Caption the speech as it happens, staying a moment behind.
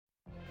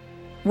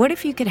What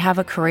if you could have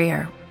a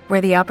career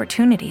where the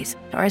opportunities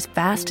are as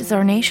vast as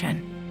our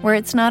nation, where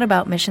it's not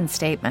about mission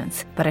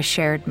statements, but a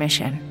shared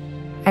mission?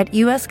 At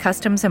U.S.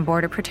 Customs and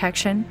Border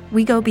Protection,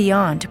 we go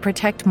beyond to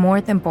protect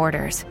more than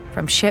borders.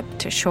 From ship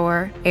to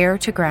shore, air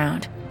to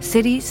ground,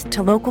 cities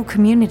to local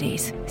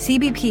communities,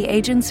 CBP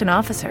agents and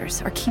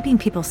officers are keeping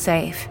people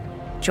safe.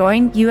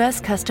 Join U.S.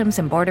 Customs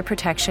and Border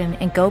Protection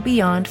and go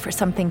beyond for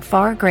something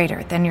far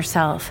greater than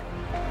yourself.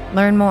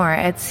 Learn more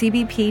at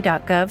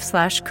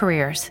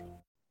cbp.gov/careers.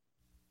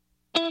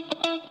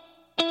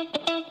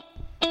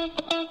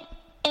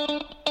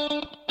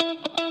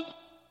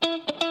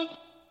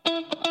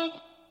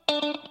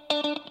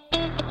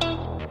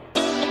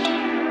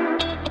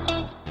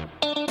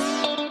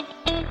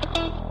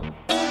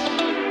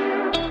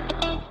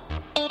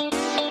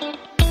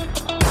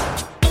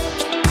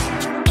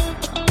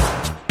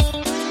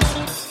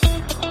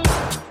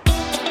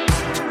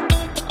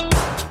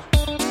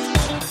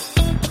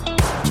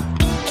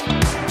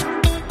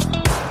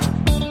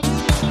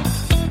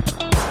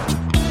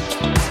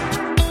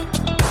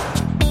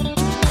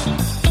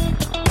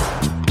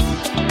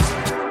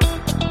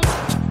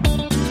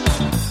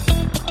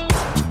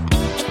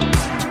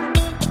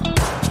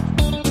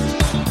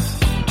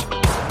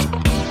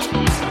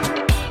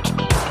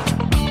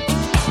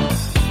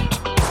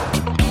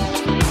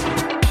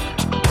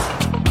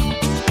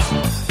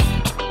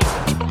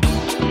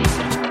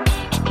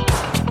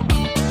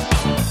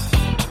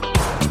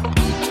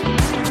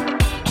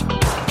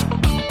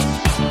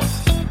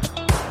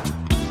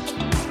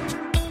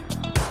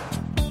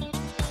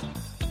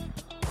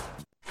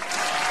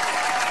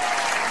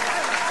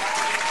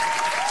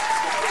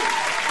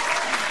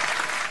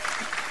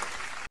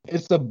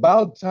 It's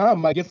about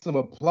time I get some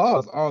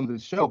applause on the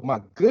show.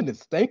 My goodness,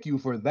 thank you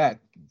for that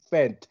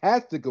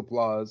fantastic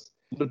applause.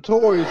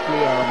 Notoriously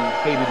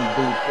hated and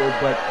booed for,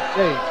 but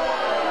hey,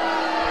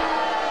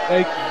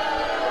 thank you.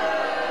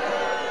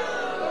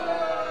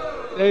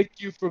 Thank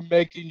you for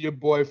making your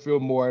boy feel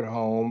more at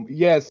home.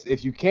 Yes,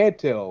 if you can't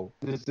tell,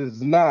 this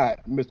is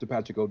not Mr.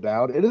 Patrick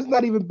O'Dowd. It is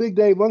not even Big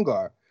Dave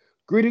Ungar.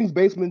 Greetings,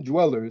 basement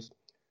dwellers.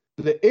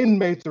 The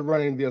inmates are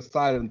running the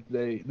asylum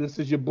today. This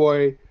is your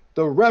boy,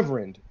 the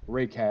Reverend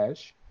Ray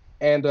Cash.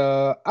 And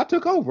I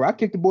took over. I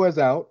kicked the boys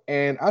out,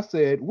 and I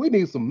said, we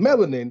need some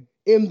melanin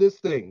in this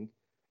thing.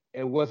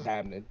 And what's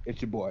happening?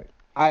 It's your boy.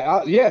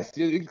 Yes,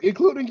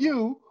 including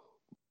you.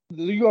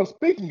 I'm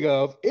speaking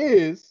of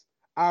is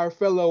our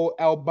fellow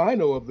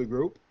albino of the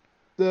group,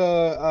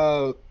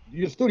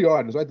 your studio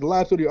audience, right? The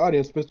live studio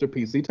audience, Mr.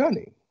 PC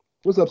Tunney.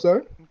 What's up,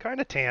 sir? I'm kind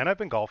of tan. I've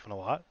been golfing a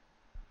lot.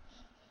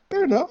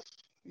 Fair enough.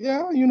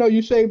 Yeah,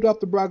 you shaved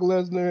off the Brock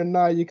Lesnar, and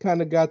now you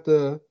kind of got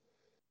the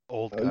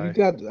old guy. I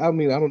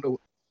don't know.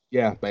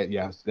 Yeah, but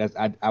yeah,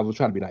 I was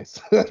trying to be nice.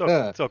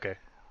 It's okay.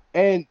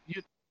 And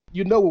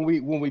when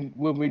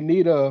we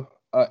need a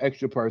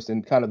extra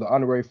person, kind of the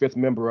honorary fifth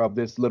member of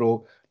this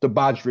little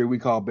debauchery we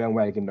call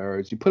Bandwagon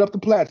Nerds, you put up the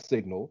Platt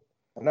signal,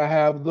 and I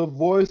have the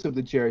voice of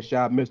the chair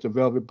shot, Mr.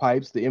 Velvet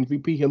Pipes, the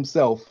MVP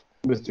himself,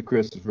 Mr.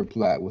 Christopher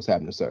Platt. What's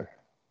happening, sir?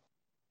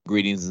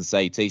 Greetings and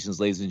salutations,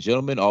 ladies and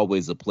gentlemen.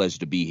 Always a pleasure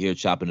to be here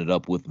chopping it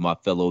up with my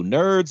fellow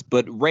nerds.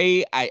 But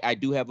Ray, I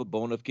do have a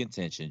bone of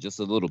contention, just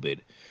a little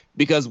bit.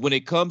 Because when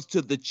it comes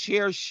to the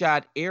chair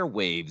shot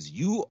airwaves,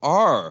 you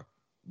are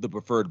the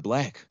preferred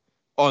black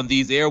on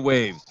these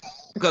airwaves.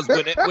 Because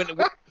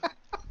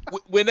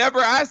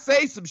whenever I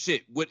say some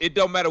shit, it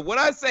don't matter what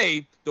I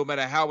say, don't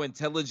matter how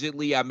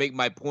intelligently I make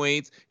my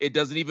points, it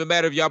doesn't even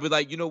matter if y'all be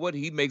like, you know what,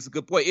 he makes a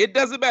good point. It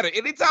doesn't matter.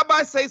 Anytime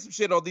I say some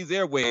shit on these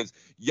airwaves,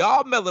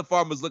 y'all melon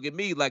farmers look at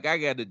me like I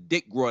got a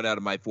dick growing out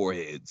of my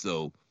forehead.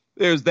 So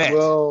there's that.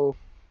 Well,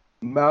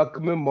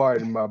 Malcolm and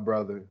Martin, my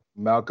brother.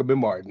 Malcolm and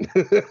Martin.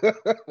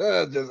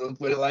 Just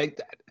put it like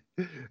that.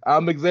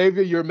 I'm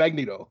Xavier, you're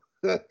Magneto.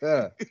 I'm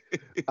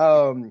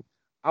going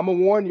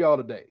to warn y'all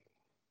today.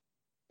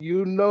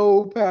 You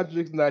know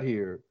Patrick's not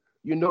here.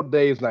 You know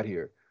Dave's not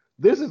here.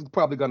 This is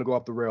probably going to go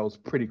off the rails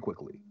pretty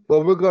quickly.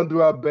 But we're going to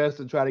do our best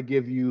to try to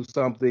give you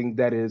something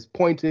that is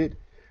pointed.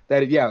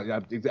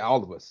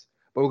 All of us.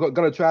 But we're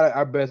going to try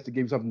our best to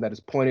give you something that is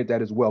pointed,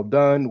 that is well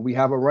done. We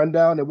have a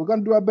rundown, and we're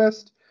going to do our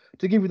best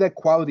to give you that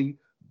quality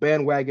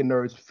Bandwagon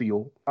Nerds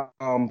feel.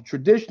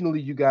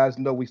 Traditionally, you guys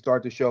know we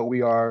start the show.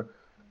 We are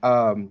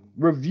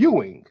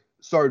reviewing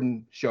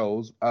certain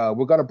shows.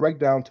 We're going to break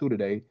down two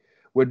today.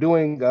 We're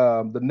doing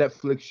the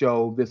Netflix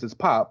show This Is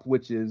Pop,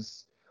 which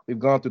is, we've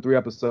gone through 3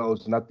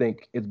 episodes, and I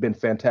think it's been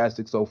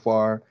fantastic so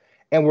far.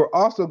 And we're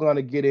also going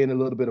to get in a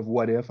little bit of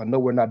What If. I know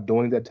we're not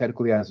doing that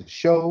technically as a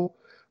show,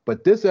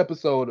 but this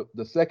episode,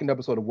 the second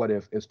episode of What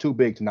If, is too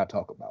big to not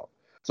talk about.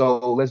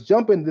 So let's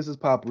jump in This Is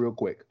Pop real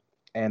quick.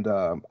 And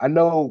I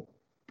know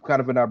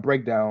kind of in our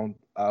breakdown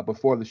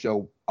before the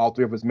show, all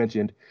 3 of us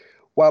mentioned,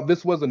 while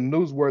this was a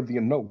newsworthy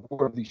and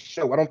noteworthy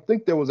show, I don't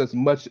think there was as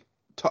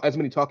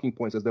many talking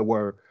points as there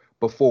were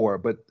before.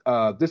 But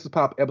This Is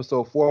Pop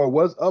episode 4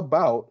 was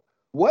about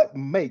what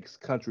makes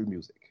country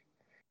music.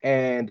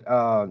 And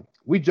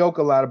we joke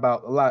a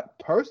lot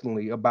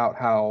personally about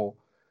how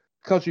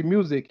country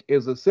music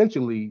is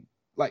essentially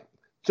like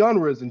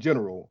genres in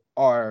general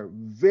are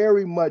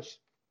very much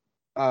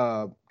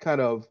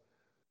kind of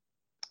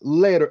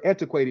led or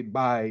antiquated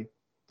by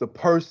the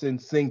person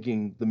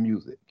singing the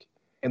music.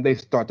 And they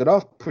started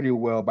off pretty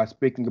well by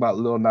speaking about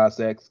Lil Nas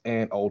X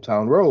and Old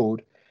Town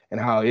Road and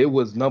how it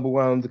was number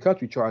one on the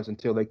country charts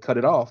until they cut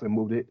it off and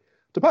moved it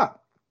to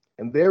pop.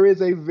 And there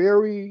is a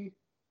very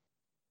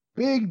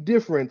big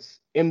difference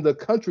in the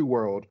country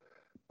world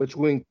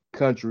between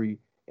country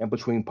and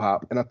between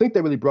pop. And I think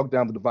they really broke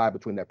down the divide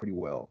between that pretty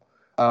well.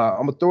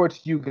 I'm going to throw it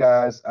to you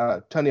guys.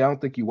 Tony, I don't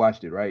think you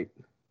watched it, right?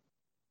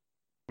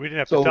 We didn't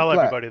have to tell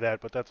everybody that,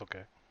 but that's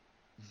okay.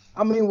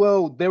 I mean,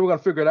 well, they were going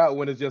to figure it out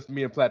when it's just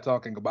me and Platt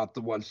talking about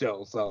the one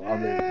show. So, I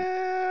mean,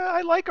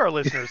 I like our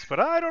listeners, but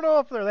I don't know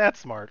if they're that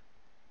smart.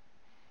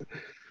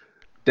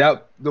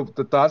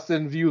 The thoughts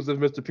and views of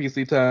Mr.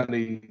 PC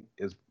Tony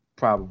is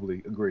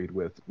probably agreed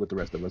with the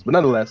rest of us. But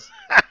nonetheless,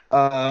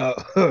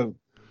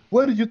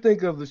 what did you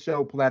think of the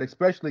show, Platt,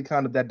 especially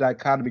kind of that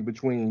dichotomy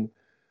between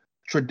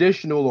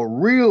traditional or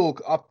real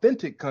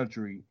authentic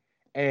country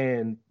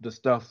and the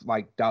stuff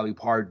like Dolly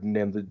Parton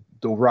and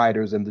the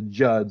writers and the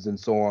Judds and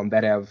so on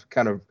that have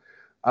kind of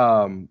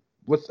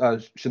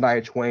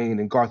Shania Twain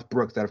and Garth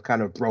Brooks that have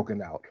kind of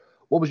broken out?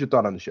 What was your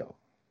thought on the show?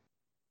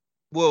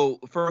 Well,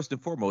 first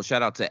and foremost,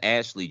 shout out to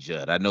Ashley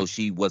Judd. I know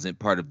she wasn't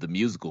part of the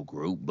musical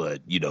group,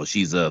 but, you know,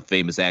 she's a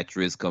famous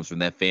actress, comes from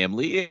that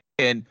family.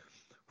 And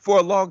for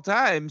a long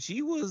time,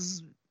 she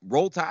was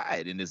Roll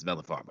Tide in this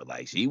Melon Farmer.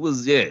 Like, she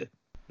was,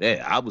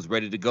 I was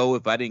ready to go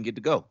if I didn't get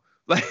to go.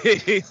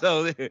 Like,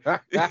 so,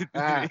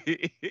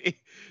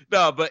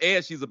 no,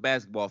 and she's a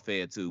basketball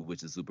fan too,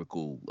 which is super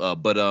cool.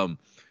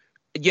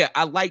 Yeah,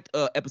 I liked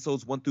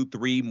episodes 1 through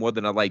 3 more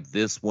than I liked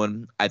this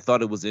one. I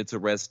thought it was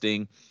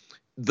interesting.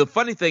 The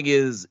funny thing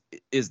is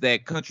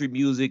that country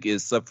music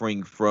is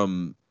suffering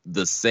from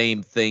the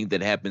same thing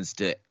that happens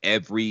to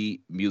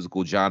every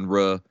musical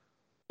genre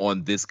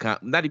on this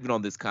not even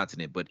on this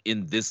continent, but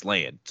in this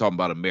land, talking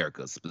about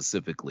America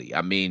specifically.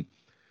 I mean,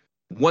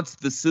 once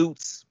the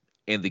Suits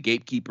and the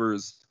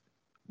gatekeepers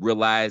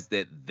realize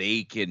that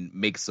they can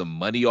make some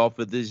money off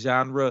of this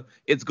genre,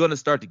 it's going to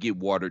start to get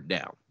watered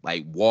down,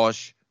 like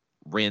wash,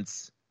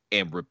 rinse,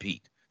 and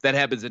repeat. That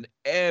happens in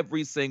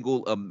every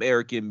single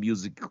American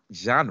music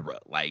genre.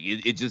 Like,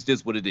 it just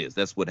is what it is.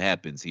 That's what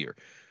happens here.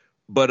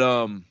 But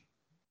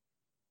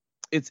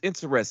it's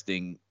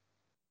interesting.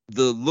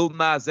 The Lil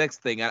Nas X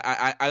thing,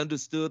 I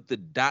understood the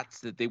dots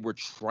that they were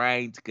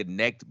trying to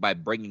connect by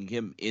bringing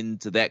him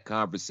into that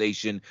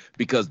conversation,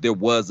 because there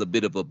was a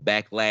bit of a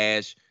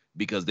backlash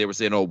because they were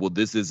saying, oh, well,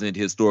 this isn't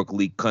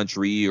historically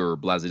country or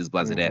blah, this,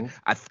 blah, that.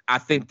 I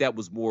think that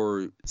was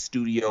more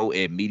studio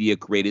and media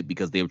created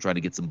because they were trying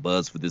to get some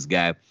buzz for this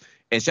guy.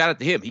 And shout out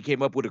to him. He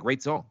came up with a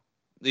great song.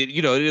 It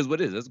is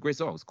what it is. That's a great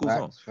song. It's a cool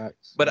song.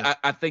 Facts. But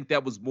I think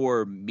that was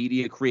more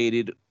media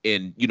created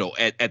and,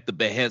 at the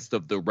behest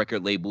of the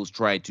record labels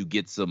trying to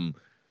get some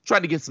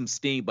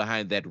steam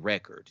behind that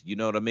record. You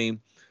know what I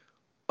mean?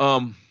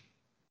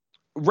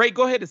 Ray,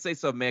 go ahead and say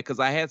something, man, because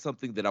I had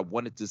something that I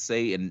wanted to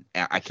say and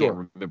I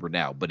can't remember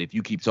now. But if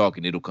you keep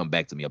talking, it'll come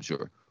back to me, I'm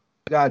sure.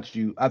 Got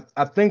you.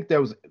 I think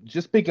there was,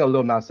 just speaking of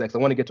Lil Nas X, I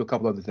want to get to a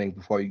couple other things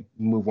before you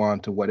move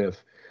on to What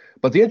If.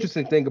 But the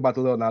interesting thing about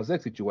the Lil Nas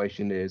X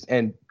situation is,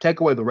 and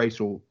take away the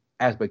racial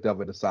aspect of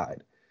it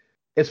aside,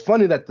 it's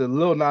funny that the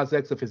Lil Nas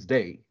X of his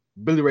day,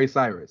 Billy Ray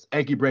Cyrus,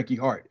 Anky Branky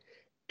Hart,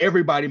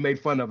 everybody made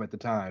fun of at the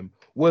time,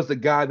 was the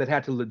guy that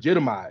had to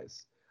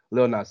legitimize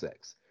Lil Nas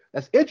X.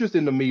 That's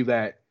interesting to me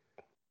that,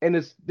 and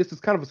this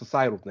is kind of a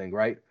societal thing,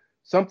 right?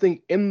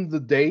 Something in the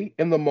day,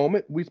 in the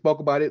moment, we spoke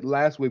about it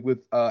last week with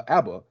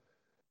ABBA.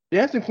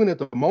 Dancing Queen at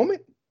the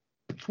moment,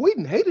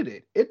 Sweden hated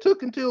it. It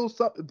took until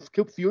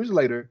a few years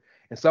later,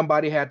 and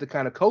somebody had to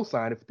kind of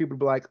co-sign it for people to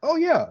be like, oh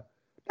yeah,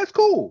 that's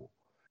cool.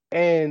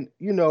 And,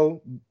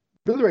 Billy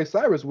Ray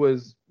Cyrus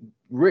was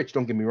rich,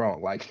 don't get me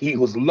wrong. Like, he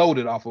was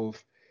loaded off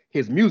of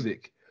his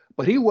music,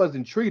 but he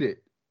wasn't treated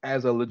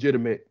as a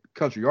legitimate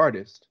country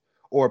artist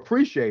or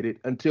appreciated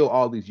until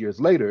all these years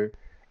later.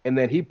 And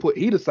then he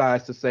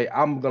decides to say,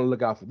 I'm going to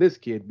look out for this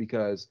kid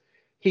because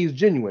he's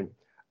genuine.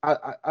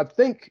 I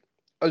think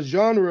a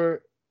genre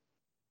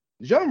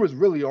is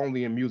really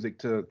only in music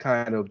to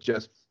kind of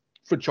just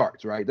for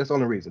charts, right? That's the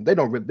only reason. They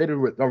don't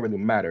really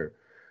matter.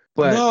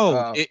 But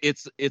no,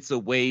 it's a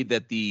way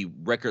that the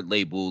record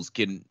labels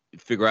can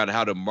figure out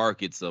how to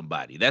market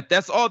somebody.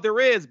 That's all there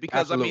is,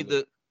 because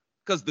absolutely.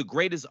 Because the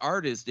greatest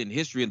artists in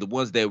history and the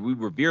ones that we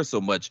revere so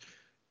much,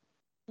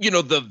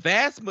 the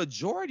vast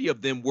majority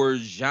of them were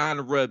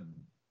genre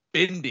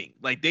bending.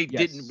 Like, they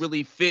didn't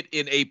really fit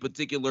in a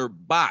particular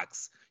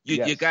box.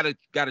 You gotta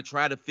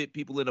try to fit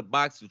people in a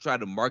box to try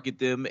to market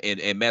them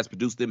and mass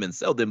produce them and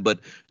sell them. But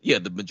yeah,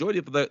 the majority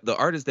of the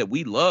artists that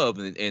we love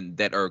and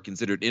that are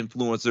considered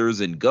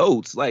influencers and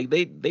GOATs, like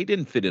they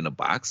didn't fit in a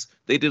box.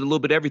 They did a little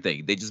bit of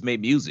everything. They just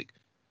made music.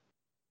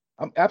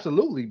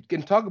 Absolutely.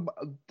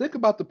 Think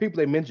about the people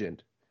they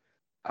mentioned,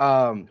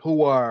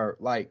 who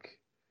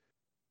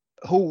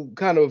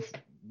kind of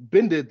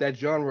bended that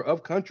genre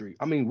of country.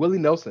 I mean, Willie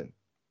Nelson,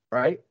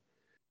 right?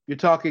 You're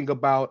talking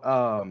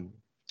about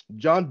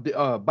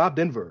Bob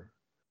Denver.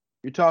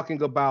 You're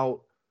talking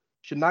about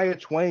Shania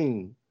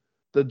Twain,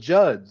 the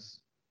Judds,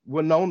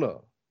 Winona,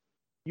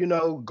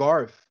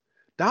 Garth,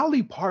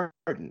 Dolly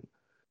Parton.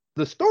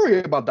 The story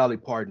about Dolly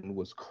Parton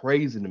was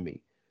crazy to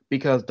me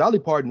because Dolly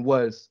Parton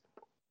was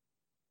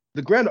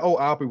the Grand Ole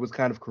Opry was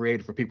kind of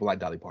created for people like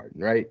Dolly Parton,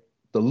 right?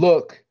 The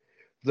look,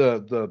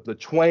 the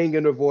twang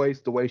in her voice,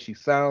 the way she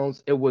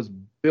sounds, it was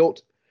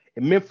built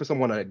and meant for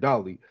someone like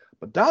Dolly.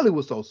 But Dolly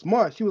was so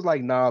smart. She was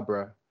like, nah,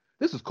 bruh,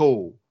 this is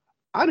cool.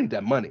 I need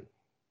that money.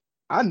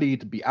 I need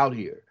to be out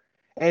here.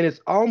 And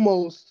it's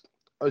almost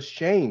a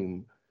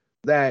shame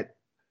that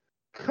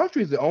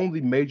country is the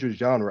only major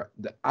genre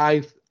that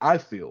I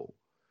feel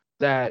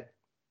that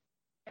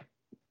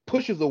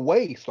pushes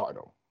away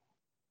stardom.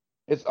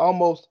 It's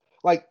almost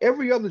like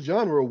every other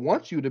genre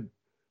wants you to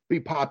be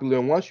popular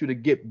and wants you to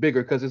get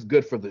bigger because it's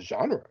good for the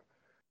genre.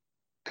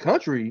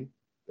 Country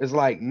is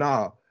like,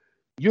 nah,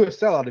 you're a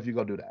sellout if you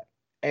go do that.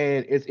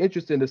 And it's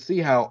interesting to see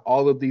how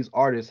all of these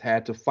artists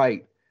had to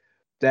fight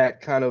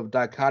that kind of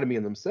dichotomy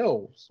in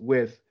themselves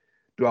with,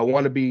 do I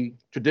want to be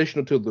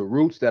traditional to the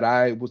roots that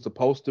I was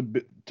supposed to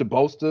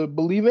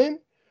believe in,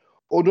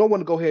 or do I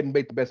want to go ahead and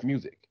make the best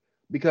music?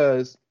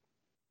 Because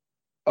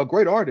a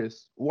great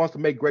artist wants to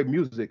make great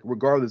music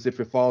regardless if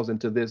it falls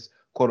into this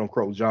quote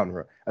unquote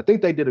genre. I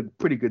think they did a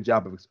pretty good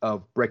job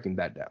of breaking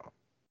that down.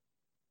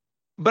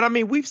 But I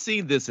mean, we've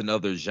seen this in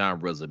other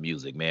genres of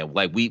music, man.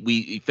 Like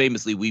we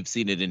famously we've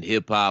seen it in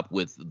hip hop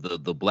with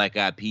the Black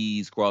Eyed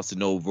Peas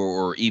crossing over,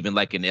 or even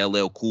like in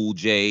LL Cool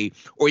J,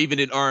 or even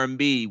in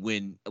R&B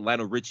when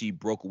Lionel Richie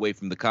broke away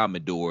from the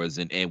Commodores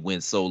and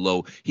went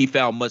solo. He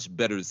found much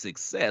better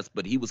success,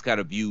 but he was kind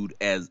of viewed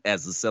as a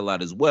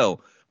sellout as well.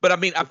 But I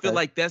mean, I feel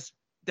like that's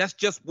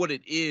just what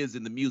it is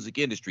in the music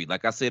industry.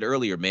 Like I said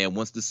earlier, man,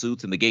 once the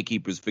suits and the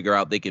gatekeepers figure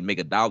out they can make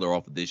 $1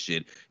 off of this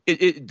shit,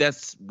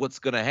 that's what's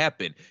going to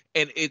happen.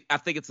 And I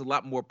think it's a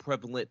lot more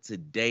prevalent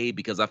today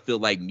because I feel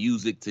like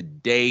music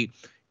today,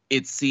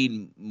 it's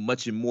seen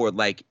much more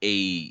like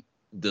a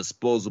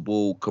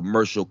disposable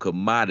commercial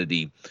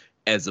commodity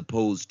as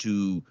opposed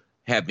to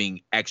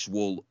having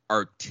actual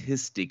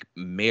artistic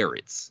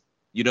merits.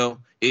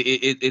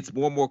 It's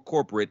more and more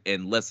corporate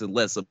and less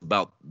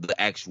about the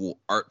actual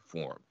art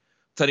form.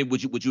 Tony,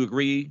 would you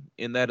agree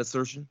in that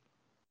assertion?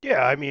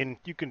 Yeah, I mean,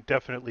 you can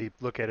definitely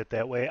look at it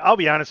that way. I'll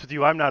be honest with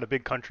you, I'm not a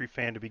big country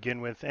fan to begin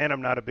with, and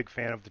I'm not a big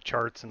fan of the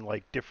charts and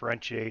like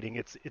differentiating.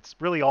 It's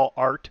really all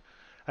art.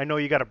 I know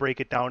you got to break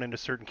it down into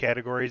certain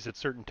categories at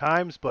certain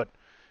times, but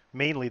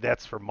mainly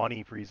that's for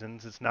money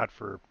reasons. It's not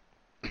for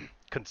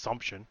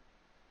consumption.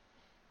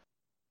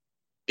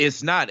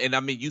 It's not. And I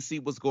mean, you see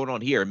what's going on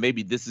here.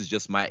 Maybe this is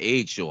just my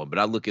age showing, but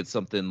I look at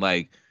something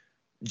like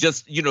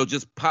just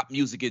pop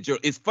music in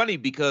general. It's funny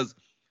because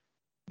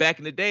back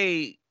in the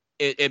day,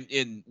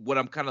 and what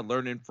I'm kind of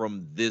learning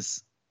from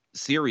this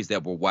series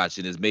that we're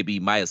watching is maybe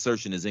my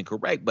assertion is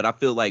incorrect, but I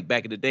feel like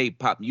back in the day,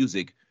 pop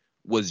music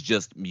was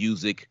just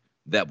music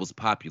that was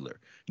popular.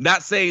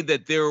 Not saying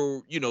that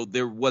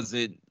there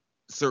wasn't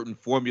certain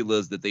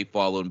formulas that they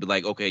follow and be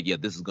like, okay, yeah,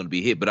 this is going to be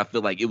a hit. But I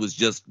feel like it was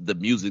just the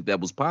music that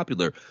was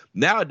popular.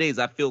 Nowadays,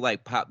 I feel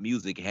like pop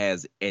music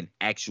has an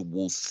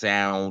actual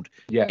sound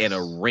and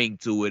a ring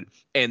to it.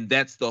 And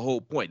that's the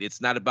whole point. It's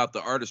not about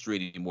the artistry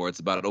anymore. It's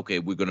about, okay,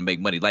 we're going to make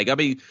money. Like, I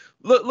mean,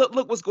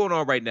 look what's going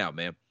on right now,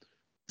 man.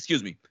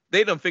 Excuse me.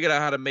 They done figured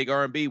out how to make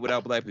R&B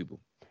without black people.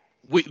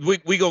 We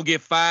going to get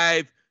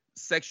 5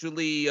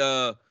 sexually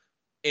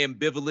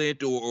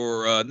ambivalent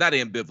or not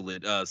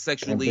ambivalent,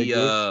 sexually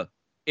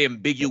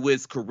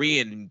ambiguous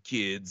Korean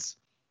kids,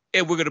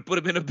 and we're gonna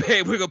put them in a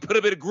band. We're gonna put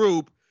them in a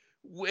group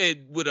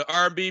with an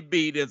R&B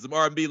beat and some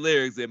R&B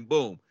lyrics, and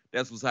boom,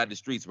 that's what's hot in the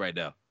streets right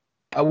now.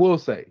 I will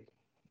say,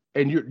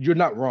 and you're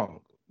not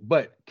wrong,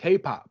 but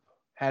K-pop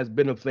has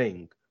been a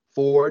thing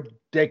for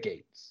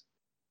decades.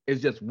 It's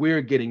just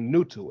we're getting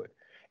new to it,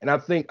 and I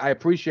think I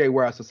appreciate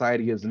where our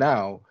society is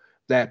now.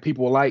 That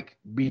people like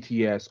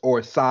BTS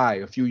or Psy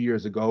a few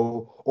years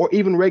ago, or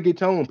even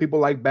reggaeton, people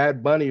like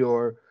Bad Bunny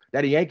or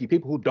Daddy Yankee,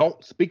 people who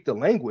don't speak the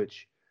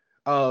language.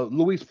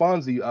 Luis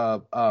Fonsi,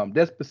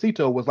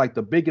 Despacito was like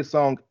the biggest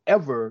song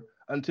ever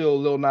until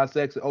Lil Nas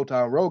X and Old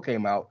Town Road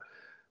came out.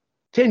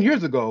 10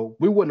 years ago,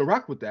 we wouldn't have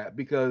rocked with that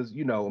because,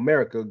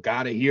 America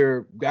gotta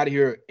hear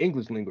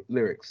English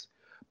lyrics.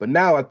 But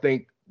now I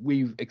think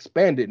we've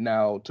expanded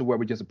now to where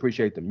we just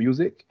appreciate the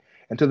music.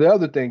 And to the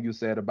other thing you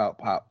said about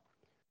pop.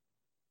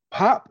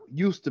 Pop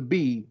used to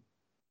be,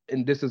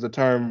 and this is a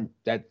term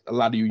that a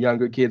lot of you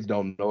younger kids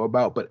don't know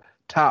about, but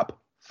top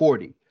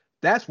 40.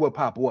 That's what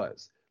pop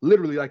was.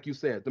 Literally, like you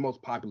said, the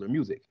most popular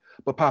music.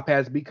 But pop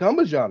has become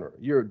a genre.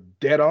 You're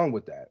dead on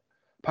with that.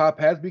 Pop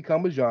has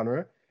become a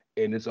genre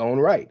in its own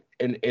right,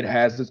 and it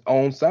has its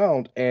own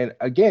sound. And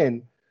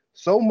again,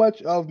 so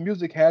much of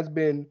music has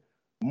been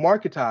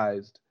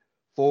marketized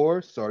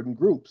for certain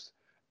groups.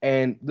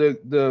 And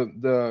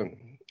the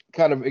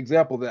kind of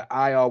example that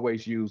I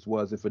always used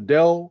was if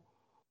Adele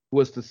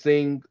was to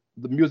sing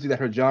the music that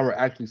her genre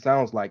actually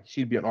sounds like,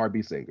 she'd be an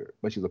R&B singer,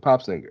 but she's a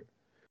pop singer.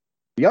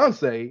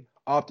 Beyonce,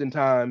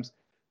 oftentimes,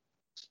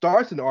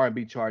 starts in the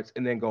R&B charts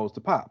and then goes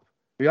to pop.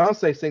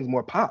 Beyonce sings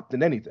more pop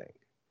than anything.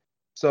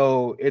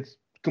 So it's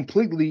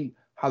completely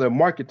how they're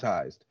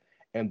marketized.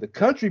 And the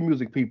country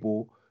music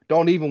people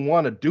don't even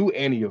want to do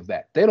any of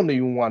that. They don't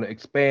even want to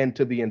expand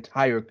to the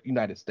entire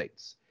United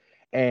States.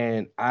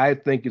 And I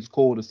think it's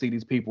cool to see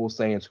these people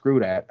saying, screw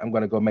that, I'm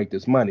going to go make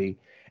this money.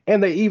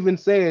 And they even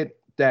said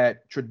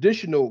that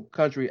traditional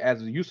country,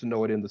 as we used to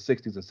know it in the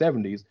 60s and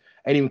 70s,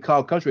 ain't even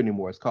called country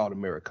anymore. It's called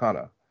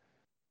Americana.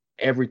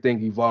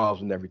 Everything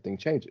evolves and everything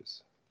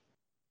changes.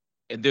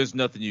 And there's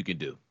nothing you can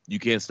do. You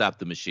can't stop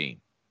the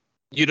machine.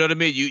 You know what I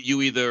mean?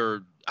 You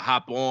either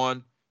hop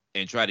on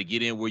and try to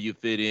get in where you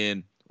fit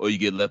in, or you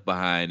get left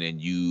behind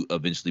and you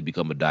eventually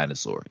become a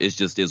dinosaur. It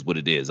just is what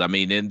it is. I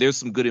mean, and there's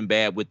some good and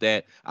bad with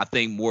that. I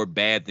think more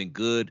bad than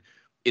good.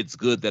 It's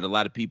good that a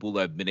lot of people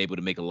have been able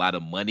to make a lot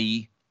of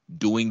money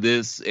doing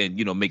this and,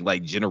 you know, make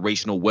like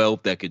generational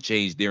wealth that could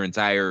change their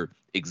entire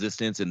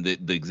existence and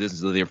the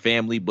existence of their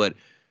family. But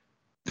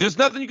there's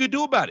nothing you can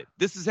do about it.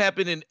 This has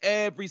happened in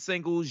every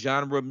single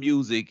genre of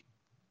music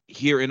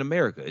here in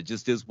America. It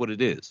just is what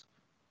it is.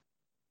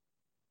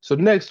 So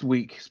next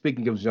week,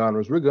 speaking of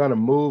genres, we're going to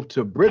move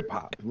to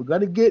Britpop. We're going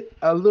to get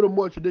a little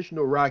more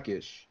traditional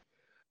rockish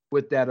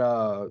with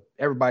that,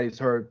 everybody's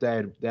heard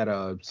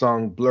that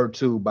song Blur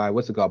 2 by,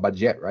 what's it called, by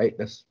Jet, right?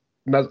 That's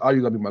Are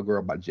You Gonna Be My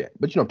Girl by Jet.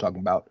 But you know what I'm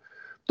talking about.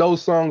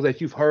 Those songs that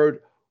you've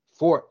heard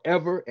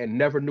forever and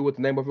never knew what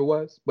the name of it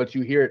was, but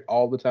you hear it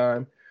all the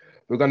time.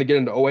 We're going to get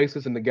into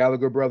Oasis and the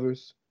Gallagher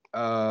brothers.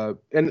 And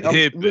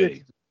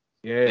Really,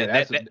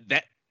 yeah,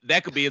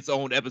 that could be its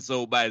own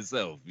episode by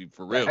itself,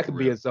 for real. That could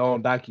be its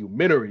own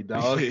documentary,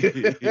 dog.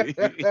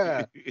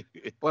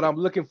 But I'm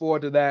looking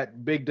forward to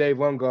that. Big Dave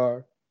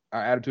Ungar,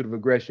 our Attitude of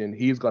Aggression,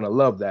 he's going to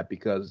love that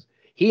because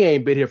he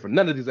ain't been here for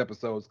none of these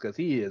episodes because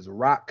he is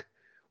rock.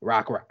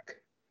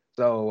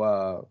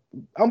 So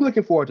I'm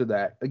looking forward to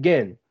that.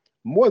 Again,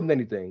 more than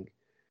anything,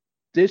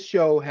 this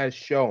show has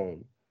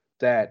shown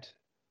that,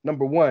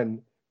 number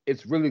one,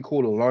 it's really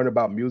cool to learn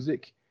about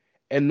music.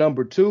 And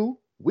number two,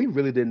 we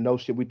really didn't know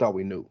shit we thought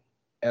we knew.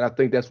 And I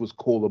think that's what's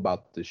cool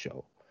about this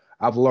show.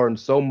 I've learned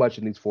so much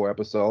in these 4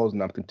 episodes,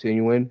 and I'm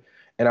continuing,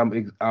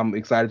 and I'm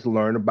excited to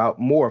learn about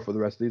more for the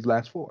rest of these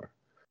last 4.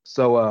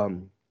 So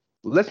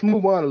let's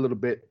move on a little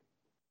bit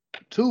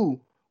to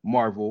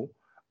Marvel.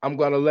 I'm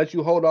going to let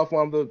you hold off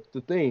on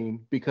the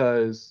theme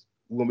because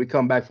when we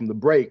come back from the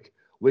break,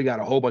 we got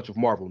a whole bunch of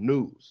Marvel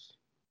news.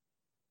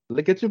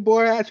 Look at your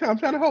boy. I'm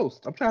trying to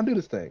host. I'm trying to do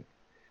this thing.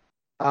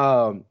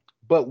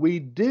 But we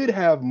did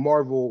have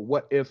Marvel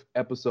What If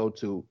Episode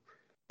 2.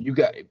 You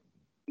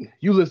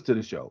listen to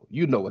the show.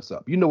 You know what's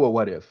up. You know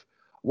what If.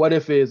 What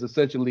If is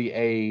essentially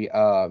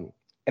an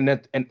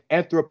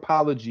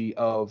anthropology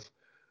of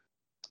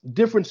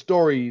different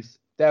stories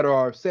that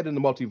are set in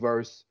the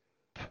multiverse,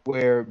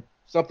 where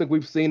something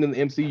we've seen in the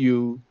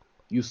MCU,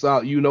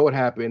 you know what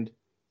happened.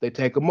 They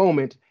take a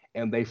moment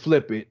and they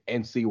flip it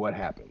and see what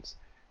happens.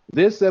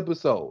 This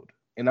episode,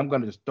 and I'm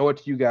going to just throw it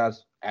to you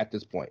guys at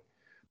this point,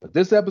 but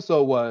this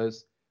episode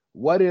was,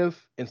 what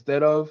if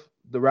instead of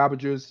the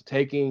Ravagers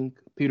taking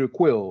Peter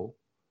Quill,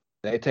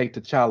 they take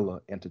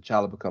T'Challa and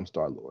T'Challa becomes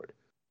Star-Lord?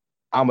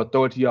 I'm going to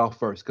throw it to y'all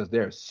first because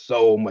there's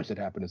so much that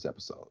happened in this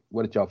episode.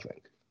 What did y'all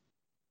think?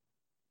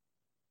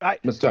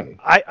 Ms. Tony.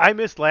 I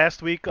missed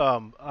last week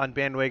on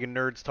Bandwagon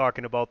Nerds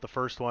talking about the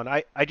first one.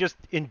 I just,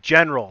 in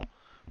general,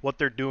 what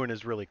they're doing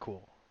is really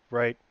cool,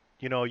 right?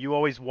 You know, you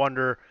always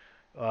wonder,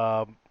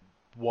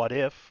 what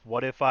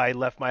if I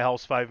left my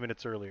house 5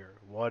 minutes earlier?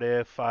 What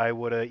if I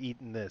would have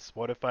eaten this?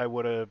 What if I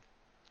would have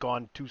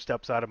gone 2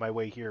 steps out of my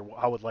way here?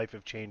 How would life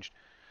have changed?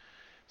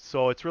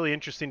 So it's really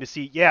interesting to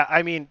see. Yeah,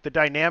 I mean, the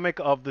dynamic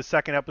of the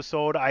second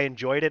episode, I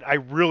enjoyed it. I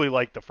really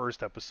liked the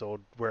first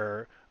episode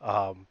where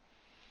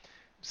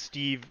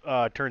Steve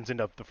turns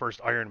into the first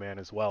Iron Man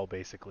as well,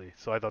 basically.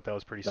 So I thought that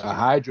was pretty sweet. The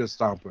Hydra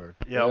Stomper.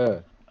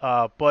 Yep.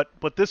 Yeah.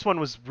 But this one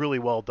was really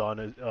well done.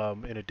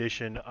 In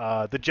addition,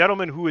 the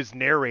gentleman who is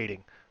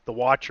narrating, the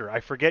Watcher,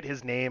 I forget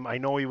his name. I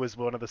know he was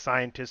one of the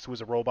scientists who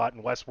was a robot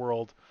in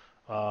Westworld.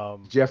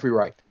 Jeffrey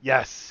Wright.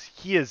 Yes,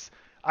 he is.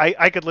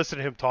 I could listen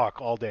to him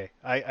talk all day.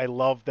 I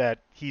love that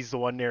he's the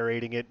one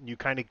narrating it, and you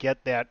kind of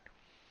get that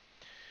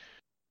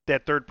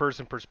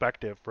third-person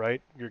perspective,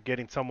 right? You're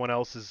getting someone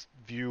else's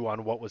view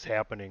on what was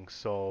happening.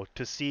 So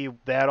to see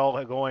that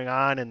all going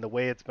on and the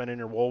way it's been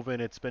interwoven,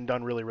 it's been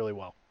done really, really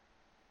well.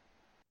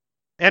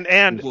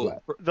 And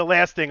the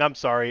last thing, I'm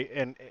sorry,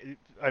 and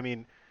I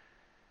mean,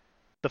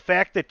 the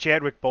fact that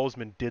Chadwick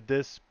Boseman did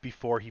this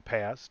before he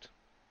passed,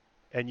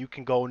 and you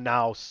can go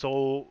now,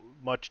 so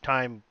much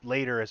time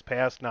later has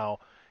passed now,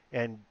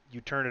 and you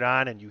turn it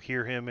on and you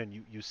hear him and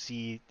you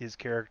see his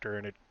character,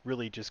 and it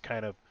really just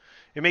kind of,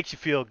 it makes you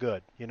feel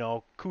good, you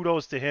know.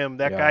 Kudos to him.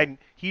 That guy,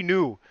 he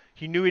knew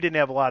he didn't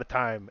have a lot of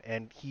time,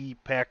 and he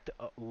packed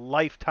a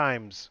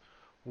lifetime's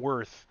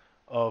worth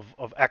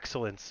of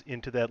excellence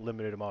into that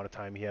limited amount of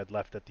time he had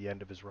left at the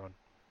end of his run.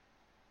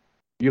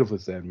 Beautifully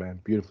said, man.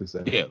 Beautifully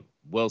said. Yeah,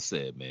 well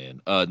said,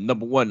 man.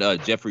 Number one,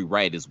 Jeffrey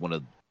Wright is one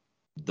of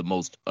the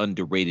most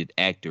underrated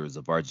actors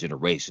of our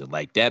generation.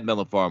 Like that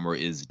Melon Farmer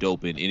is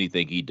dope in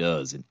anything he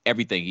does, and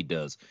everything he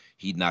does,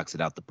 he knocks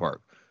it out the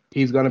park.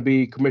 He's gonna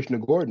be Commissioner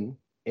Gordon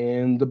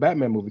in the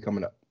Batman movie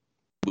coming up.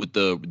 With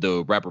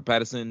the rapper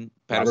Patterson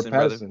Robert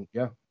brother. Pattinson,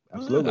 yeah,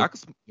 absolutely. I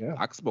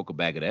could smoke a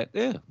bag of that.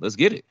 Yeah, let's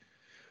get it.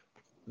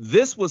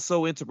 This was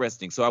so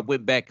interesting. So I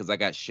went back because I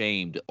got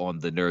shamed on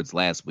the Nerds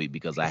last week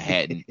because I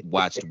hadn't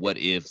watched What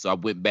If. So I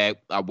went back.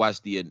 I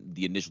watched the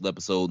initial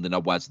episode, and then I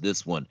watched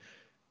this one.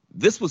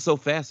 This was so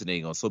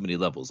fascinating on so many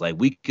levels. Like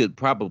we could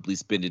probably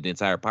spend an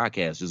entire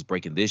podcast just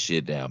breaking this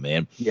shit down,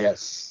 man.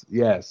 Yes.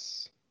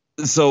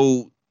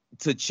 So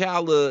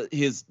T'Challa,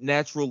 his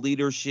natural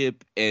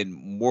leadership and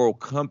moral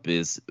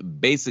compass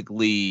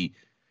basically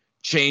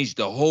changed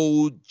the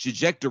whole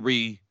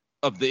trajectory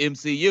of the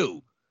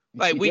MCU.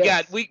 Like we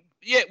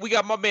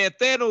got my man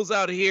Thanos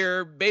out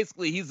here.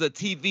 Basically, he's a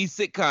TV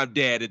sitcom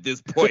dad at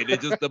this point.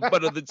 It's just the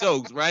butt of the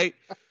jokes, right?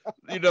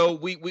 You know,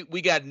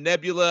 we got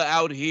Nebula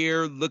out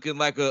here looking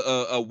like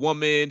a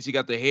woman. She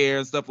got the hair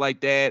and stuff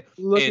like that.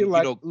 Looking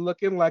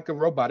like a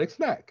robotic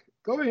snack.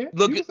 Go ahead.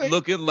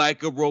 Looking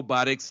like a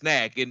robotic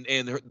snack, and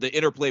the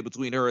interplay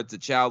between her and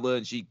T'Challa,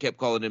 and she kept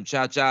calling him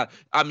Cha-Cha.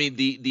 I mean,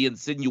 the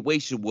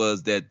insinuation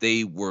was that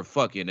they were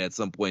fucking at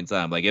some point in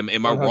time. Like,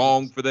 am I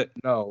wrong for that?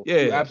 No.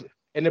 Yeah.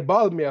 And it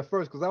bothered me at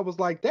first because I was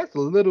like, that's a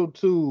little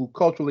too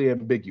culturally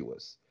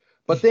ambiguous.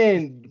 But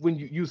then when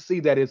you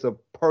see that it's a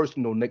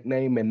personal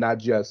nickname and not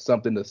just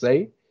something to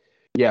say,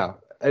 yeah,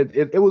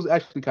 it was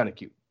actually kind of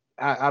cute.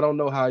 I don't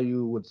know how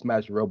you would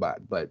smash a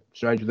robot, but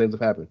stranger things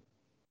have happened.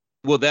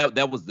 Well,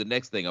 that was the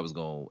next thing I was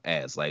going to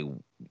ask. Like,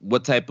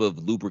 what type of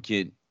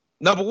lubricant?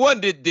 Number one,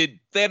 did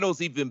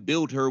Thanos even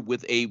build her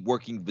with a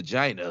working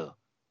vagina?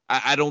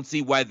 I don't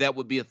see why that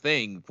would be a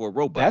thing for a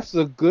robot. That's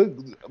a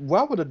good.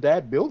 Why would a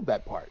dad build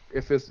that part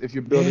if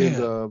you're building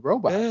the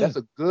robot? Yeah. That's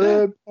a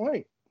good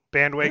point.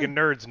 Bandwagon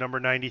Nerds number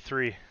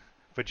 93,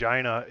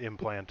 vagina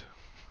implant.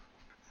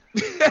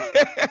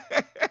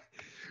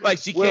 Like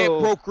she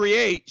can't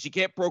procreate. She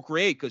can't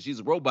procreate because she's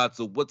a robot.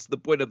 So what's the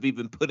point of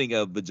even putting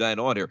a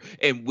vagina on her?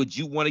 And would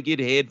you want to get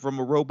head from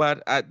a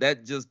robot?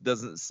 That just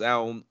doesn't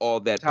sound all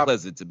that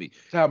pleasant to me.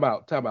 Time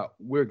out.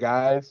 We're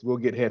guys. We'll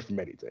get head from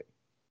anything.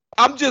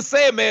 I'm just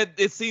saying, man,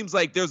 it seems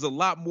like there's a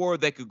lot more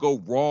that could go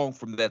wrong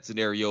from that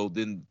scenario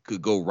than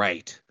could go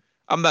right.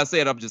 I'm not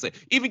saying, I'm just saying.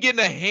 Even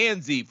getting a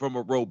handsy from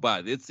a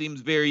robot, it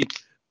seems very...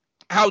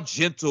 How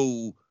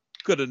gentle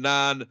could a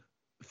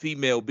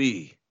non-female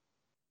be?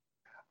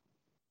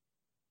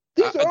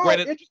 These are all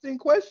interesting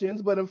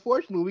questions, but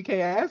unfortunately we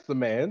can't ask the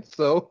man.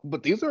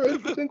 But these are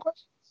interesting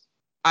questions.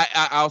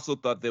 I also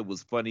thought that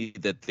was funny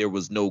that there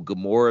was no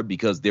Gamora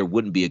because there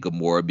wouldn't be a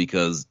Gamora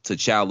because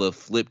T'Challa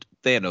flipped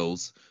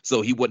Thanos,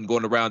 so he wasn't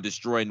going around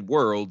destroying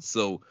worlds.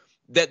 So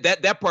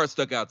that part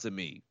stuck out to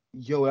me.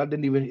 Yo, that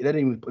didn't even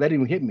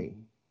hit me.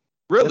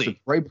 Really? That's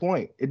a great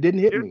point. It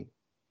didn't hit me.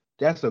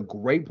 That's a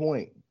great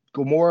point.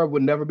 Gamora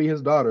would never be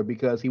his daughter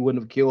because he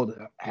wouldn't have killed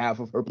half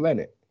of her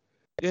planet.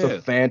 It's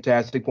a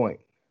fantastic point.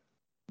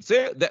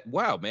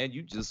 Wow, man,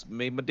 you just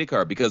made my dick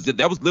hard because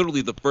that was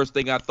literally the first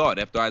thing I thought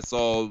after I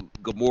saw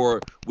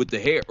Gamora with the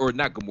hair, or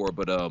not Gamora,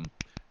 but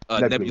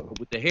Nebula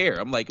with the hair.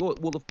 I'm like, well,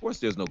 of course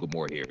there's no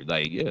Gamora here.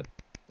 Like, yeah.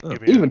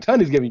 Even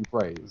Tony's giving you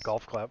praise.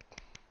 Golf clap.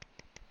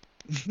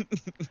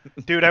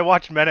 Dude, I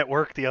watched Men at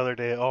Work the other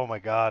day. Oh my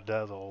god,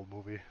 that was an old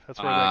movie.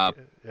 That's where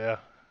yeah.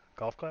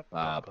 Golf clap?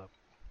 Golf clap.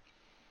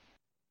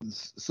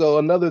 So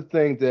another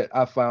thing that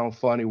I found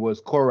funny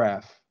was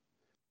Korath,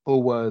 who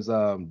was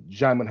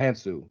Jaimin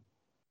Hansu,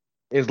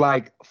 is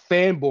like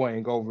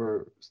fanboying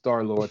over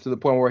Star-Lord to the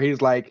point where he's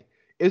like,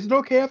 is it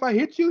okay if I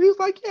hit you? He's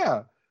like,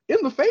 yeah. In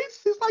the face?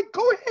 He's like,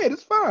 go ahead,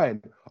 it's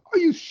fine. Are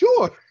you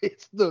sure?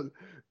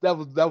 That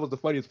was the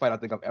funniest fight I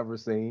think I've ever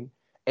seen.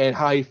 And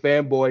how he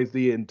fanboys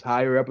the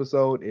entire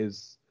episode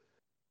is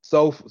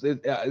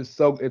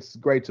it's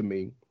great to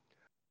me.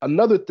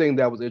 Another thing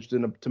that was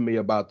interesting to me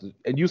about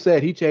and you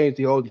said he changed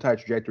the whole entire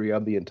trajectory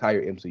of the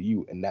entire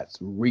MCU, and that's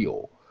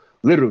real.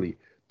 Literally,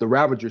 the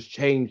Ravagers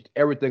changed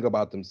everything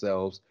about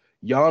themselves.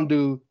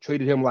 Yondu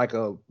treated him like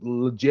a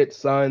legit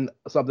son,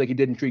 something he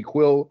didn't treat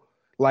Quill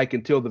like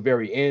until the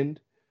very end.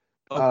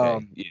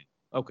 Okay, yeah.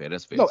 Okay,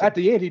 that's fair. No, at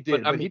the end he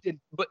did, but he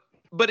didn't.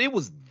 But it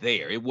was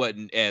there. It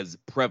wasn't as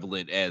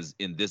prevalent as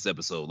in this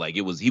episode. Like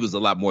he was a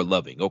lot more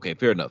loving. Okay,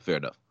 fair enough.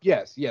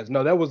 Yes.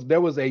 No, there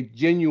was a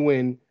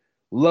genuine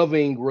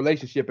loving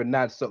relationship, and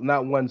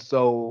not one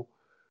so.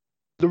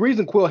 The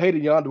reason Quill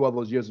hated Yondu all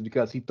those years was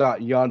because he thought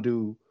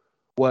Yondu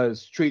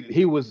was treated.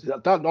 I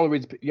thought the only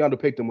reason Yondu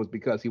picked him was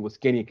because he was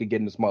skinny and could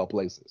get into small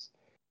places.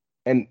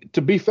 And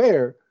to be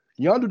fair,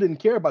 Yondu didn't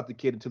care about the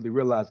kid until he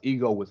realized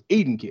Ego was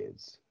eating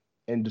kids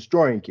and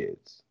destroying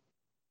kids.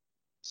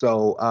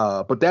 So,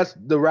 but that's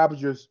the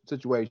Ravagers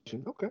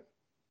situation. Okay.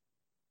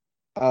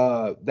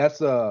 That's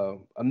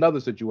another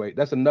situation.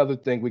 That's another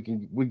thing we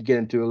can get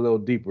into a little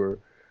deeper.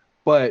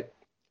 But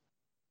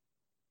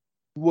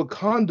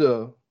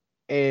Wakanda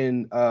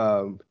and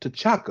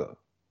T'Chaka,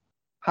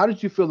 how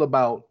did you feel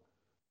about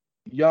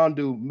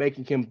Yondu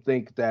making him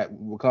think that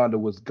Wakanda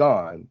was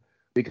gone,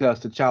 because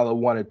T'Challa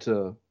wanted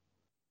to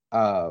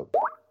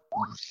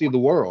see the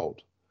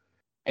world.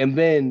 And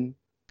then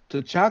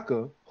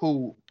T'Chaka,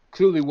 who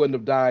clearly wouldn't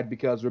have died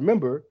because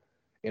remember,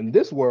 in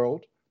this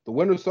world, the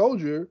Winter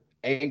Soldier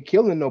ain't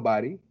killing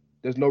nobody.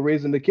 There's no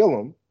reason to kill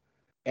him.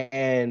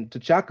 And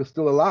T'Chaka's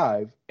still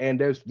alive, and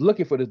they're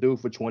looking for this dude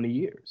for 20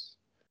 years.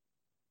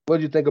 What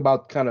do you think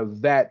about kind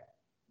of that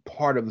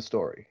part of the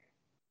story?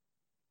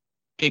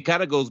 It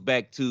kind of goes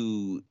back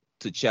to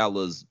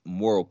T'Challa's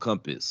moral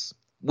compass,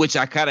 which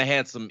I kind of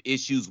had some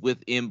issues with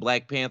in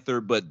Black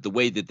Panther, but the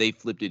way that they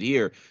flipped it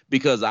here,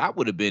 because I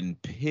would have been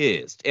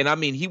pissed. And I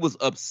mean, he was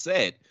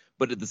upset,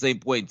 but at the same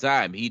point in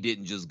time, he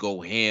didn't just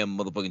go ham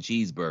motherfucking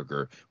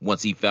cheeseburger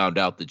once he found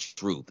out the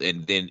truth.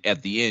 And then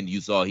at the end, you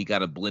saw he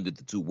kind of blended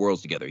the two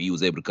worlds together. He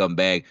was able to come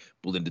back,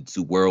 blended the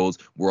two worlds.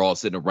 We're all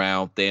sitting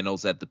around,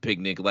 Thanos at the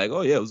picnic, like,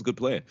 oh yeah, it was a good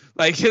plan.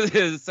 Like,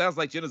 it sounds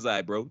like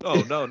genocide, bro.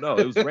 No,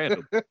 it was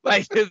random.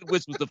 Like,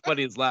 which was the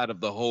funniest line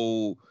of the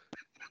whole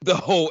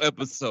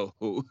episode.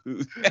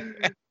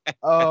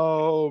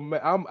 Oh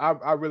man,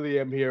 I really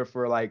am here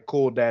for like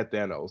cool dad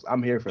Thanos.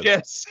 I'm here for that.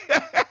 Yes.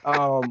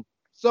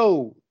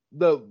 So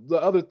the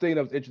other thing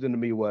that was interesting to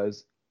me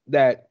was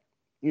that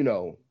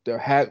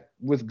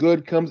with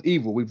good comes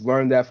evil. We've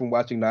learned that from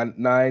watching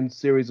nine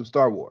series of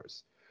Star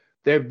Wars.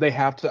 They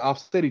have to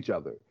offset each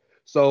other.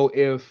 So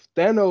if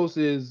Thanos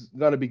is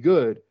gonna be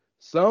good,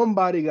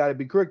 somebody got to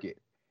be crooked.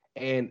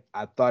 And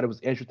I thought it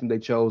was interesting they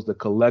chose the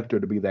Collector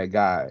to be that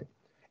guy.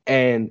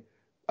 And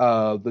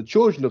the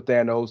children of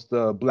Thanos,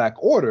 the Black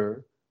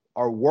Order,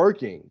 are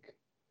working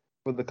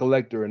for the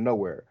Collector in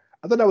nowhere.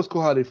 I thought that was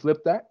cool how they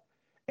flipped that.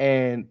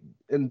 And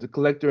the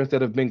Collector,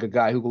 instead of being a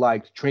guy who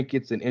liked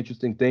trinkets and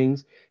interesting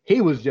things,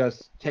 he was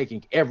just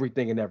taking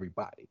everything and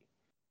everybody.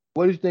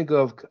 What do you think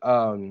of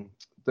the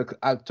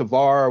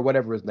Tavar or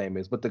whatever his name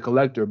is, but the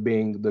Collector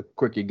being the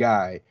crooked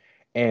guy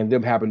and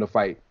them having to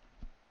fight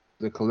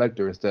the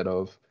Collector instead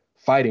of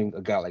fighting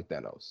a guy like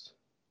Thanos?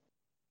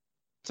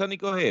 Sonny,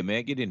 go ahead,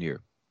 man. Get in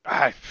here.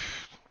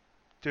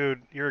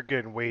 Dude, you're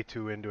getting way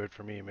too into it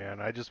for me,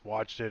 man. I just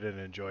watched it and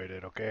enjoyed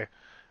it, okay?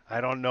 I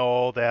don't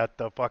know that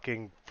the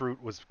fucking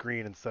fruit was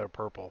green instead of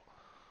purple.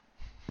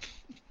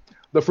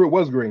 The fruit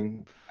was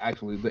green,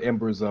 actually, the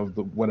embers of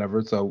the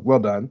whatever, so well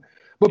done.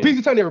 But yeah.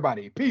 PC Tunney,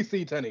 everybody.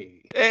 PC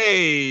Tunney.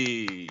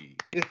 Hey!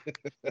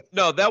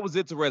 No, that was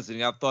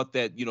interesting. I thought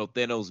that,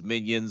 Thanos'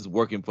 minions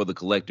working for the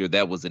Collector,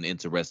 that was an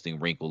interesting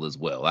wrinkle as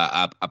well.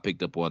 I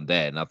picked up on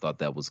that, and I thought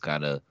that was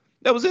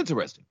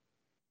interesting.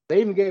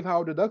 They even gave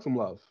Howard the Duck some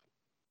love.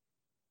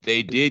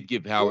 They did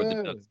give Howard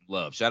the Duck some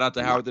love. Shout out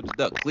to Howard the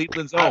Duck.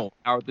 Cleveland's own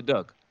Howard the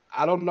Duck.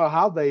 I don't know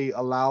how they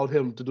allowed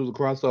him to do the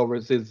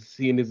crossover since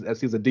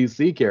he's a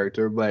DC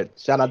character, but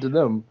shout out to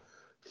them.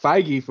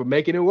 Feige for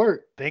making it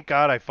work. Thank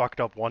God I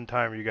fucked up one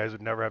time or you guys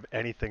would never have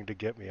anything to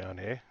get me on,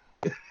 hey?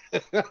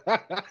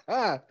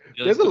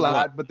 There's a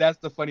lot, but that's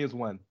the funniest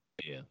one.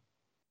 Yeah.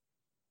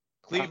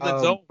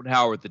 Cleveland's own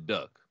Howard the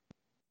Duck.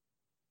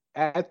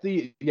 That's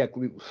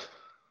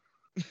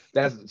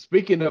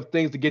speaking of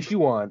things to get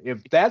you on.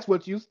 If that's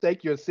what you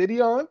stake your city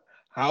on,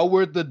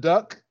 Howard the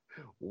Duck.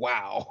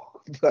 Wow.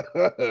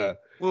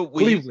 Well,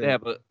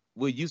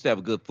 we used to have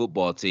a good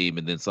football team,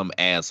 and then some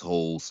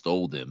asshole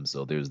stole them.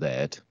 So there's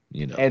that.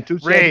 And two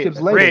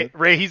championships later.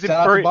 Ray, he's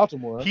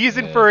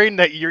inferring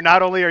that you're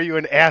not only are you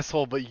an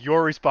asshole, but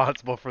you're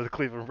responsible for the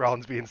Cleveland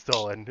Browns being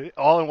stolen.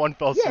 All in one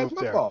fell swoop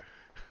there. Fault.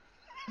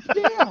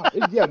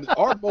 Yeah.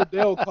 Art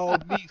Modell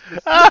called me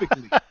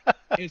specifically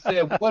and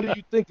said, "What do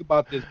you think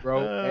about this, bro?"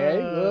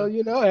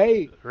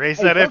 Hey. Ray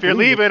said, "If you're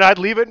leaving, I'd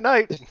leave at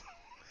night."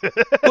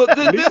 Well,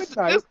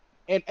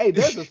 and hey,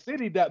 there's a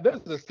city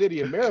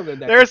in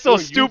Maryland that they're so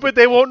stupid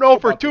they won't know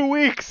for 2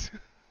 weeks.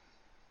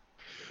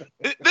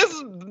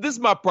 This is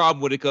my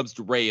problem when it comes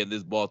to Ray and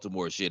this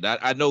Baltimore shit.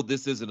 I know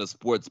this isn't a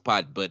sports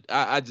pod, but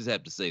I just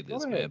have to say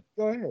this, man.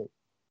 Go ahead.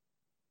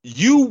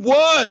 You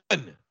won.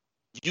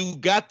 You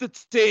got the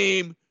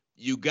team.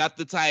 You got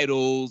the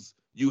titles.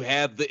 You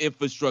have the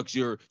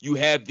infrastructure. You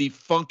have the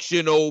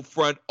functional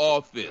front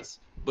office.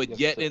 But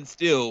yet and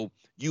still,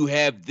 you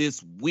have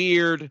this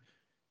weird,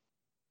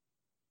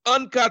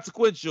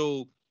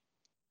 unconsequential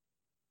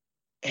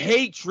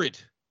hatred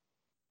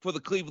for the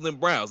Cleveland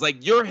Browns.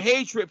 Like, your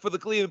hatred for the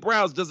Cleveland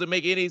Browns doesn't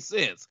make any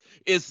sense.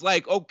 It's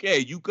like, okay,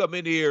 you come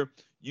in here,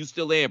 you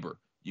still Amber.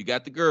 You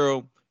got the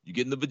girl, you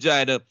getting the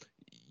vagina,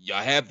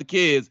 y'all have the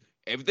kids,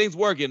 everything's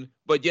working,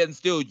 but yet and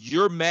still,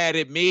 you're mad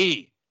at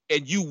me,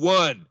 and you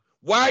won.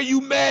 Why are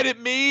you mad at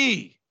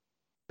me?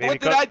 What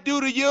did I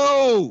do to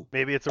you?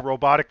 Maybe it's a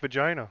robotic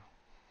vagina.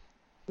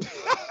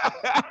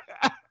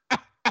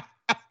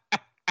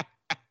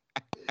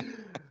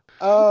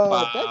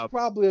 That's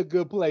probably a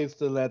good place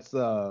to let's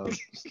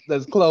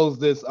close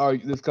this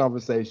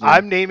conversation.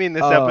 I'm naming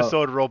this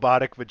episode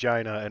Robotic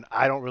Vagina, and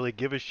I don't really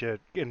give a shit.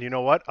 And you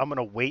know what? I'm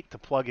gonna wait to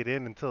plug it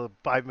in until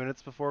 5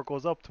 minutes before it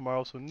goes up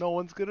tomorrow, so no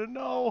one's gonna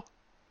know.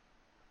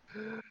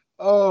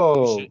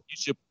 Oh, you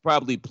should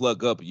probably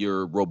plug up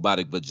your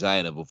robotic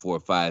vagina before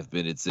 5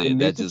 minutes in.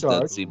 That just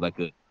doesn't seem like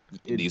it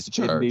needs to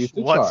charge.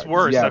 What's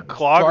worse, a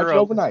clog or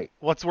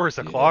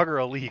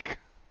a leak?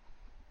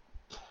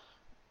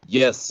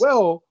 Yes.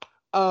 Well,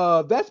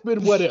 that's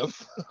been What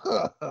If.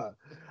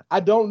 I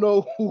don't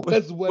know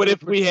what's What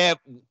if we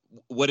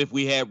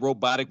had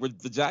robotic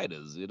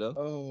vaginas? You know?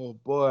 Oh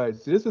boy,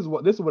 see, this is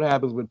what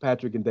happens when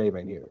Patrick and Dave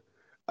ain't here.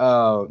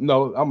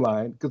 No, I'm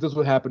lying because this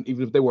would happen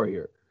even if they were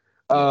here.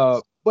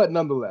 Yes. But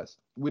nonetheless,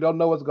 we don't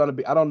know what's gonna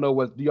be. I don't know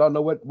what. Do y'all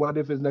know what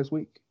if is next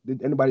week?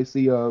 Did anybody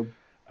see I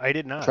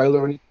did not.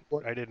 trailer or anything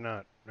for it? I did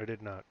not.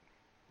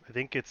 I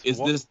think it's. Is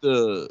this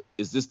the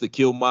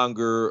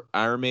Killmonger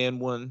Iron Man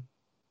one?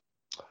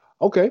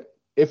 Okay,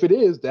 if it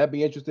is, that'd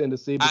be interesting to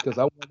see because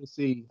I want to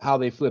see how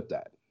they flip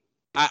that.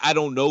 I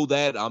don't know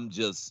that. I'm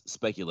just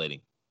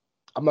speculating.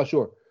 I'm not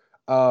sure.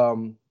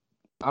 I'm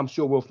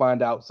sure we'll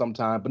find out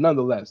sometime. But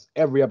nonetheless,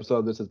 every episode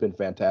of this has been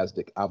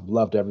fantastic. I've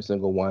loved every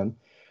single one.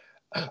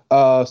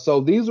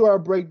 So these are our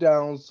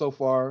breakdowns so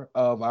far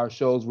of our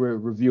shows we're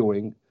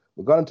reviewing.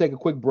 We're going to take a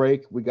quick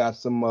break. We got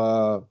some,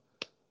 got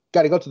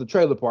to go to the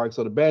trailer park,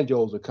 so the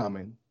banjos are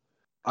coming.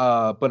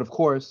 But of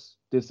course,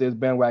 this is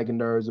Bandwagon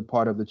Nerds, a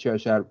part of the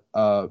Chairshot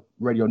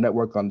radio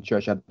network on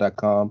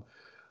thechairshot.com.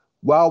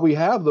 While we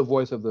have the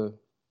voice of the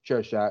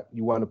Chairshot,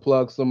 you want to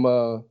plug some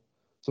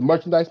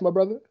merchandise, my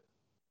brother?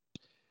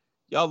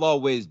 Y'all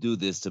always do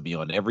this to me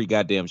on every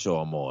goddamn show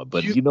I'm on.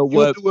 But you know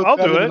what? I'll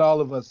do it. Than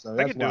all of us, sir.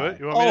 I can do it.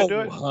 You want me to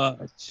do it?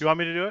 Do you want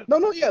me to do it?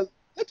 No, yeah.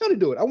 Let Tony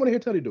do it. I want to hear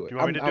Tony do it. Do you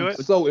want me to do it?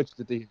 I'm so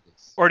interested to hear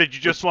this. Or did you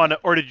just want to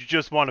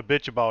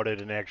bitch about it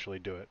and actually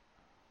do it?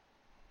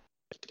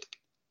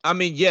 I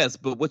mean, yes,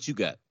 but what you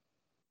got?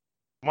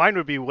 Mine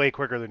would be way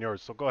quicker than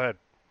yours, so go ahead.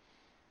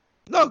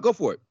 No, go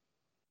for it.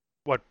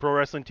 What,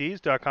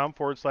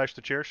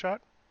 ProWrestlingTees.com/thechairshot?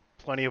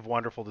 Plenty of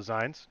wonderful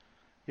designs.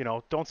 You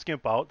know, don't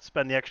skimp out.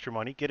 Spend the extra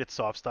money. Get it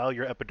soft style.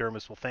 Your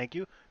epidermis will thank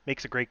you.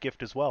 Makes a great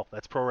gift as well.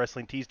 That's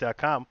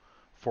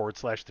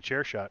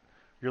ProWrestlingTees.com/thechairshot.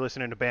 You're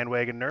listening to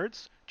Bandwagon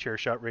Nerds,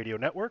 Chairshot Radio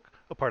Network,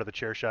 a part of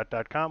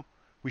thechairshot.com.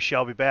 We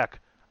shall be back.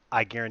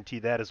 I guarantee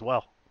that as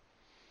well.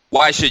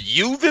 Why should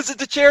you visit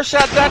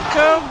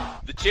thechairshot.com?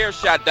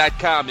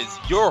 Thechairshot.com is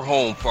your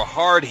home for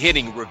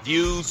hard-hitting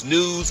reviews,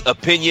 news,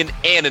 opinion,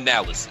 and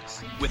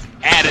analysis with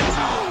attitude.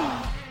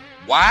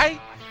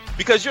 Why?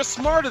 Because you're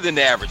smarter than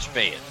the average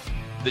fan.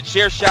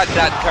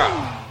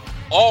 Thechairshot.com.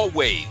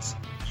 Always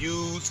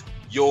use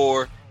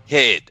your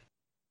head.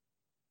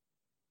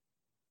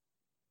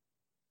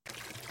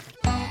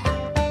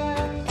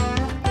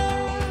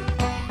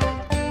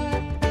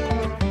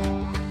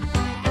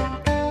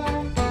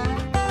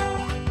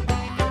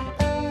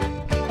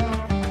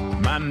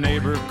 My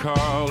neighbor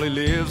Carl, he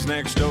lives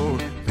next door.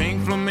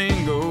 Pink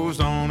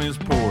flamingos on his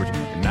porch.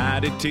 At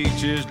night he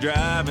teaches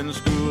driving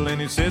school and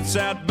he sits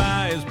out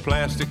by his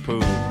plastic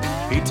pool.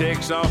 He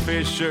takes off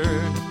his shirt,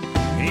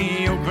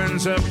 he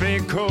opens up a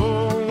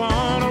cold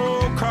one.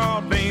 Oh,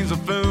 Carl Bean's a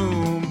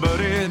fool, but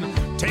it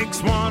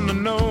takes one to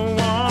know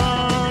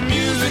one.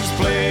 Music's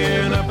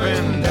playing up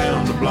and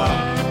down the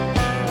block.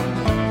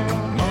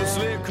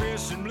 Mostly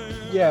Christian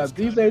blues. Yeah,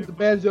 these ain't the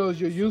banjos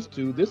you're used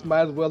to. This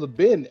might as well have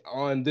been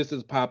on This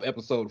Is Pop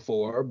episode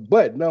 4.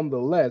 But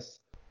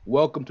nonetheless,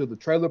 welcome to the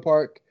trailer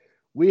park.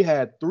 We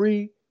had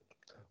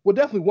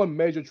definitely one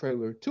major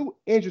trailer, 2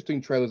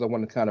 interesting trailers I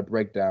want to kind of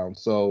break down.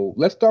 So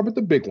let's start with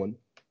the big one.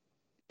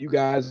 You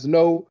guys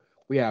know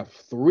we have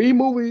 3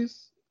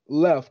 movies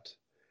left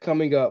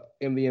coming up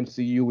in the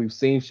MCU. We've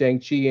seen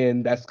Shang-Chi,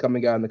 and that's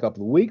coming out in a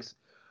couple of weeks.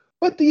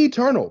 But the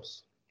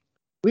Eternals.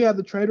 We have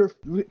the trailer.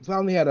 We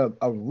finally had a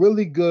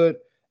really good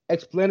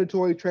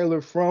explanatory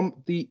trailer from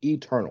the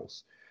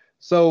Eternals.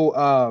 So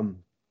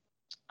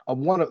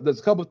there's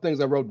a couple of things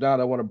I wrote down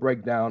I want to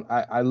break down.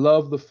 I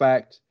love the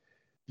fact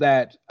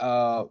that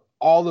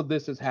all of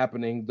this is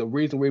happening. The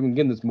reason we're even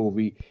getting this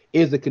movie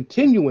is a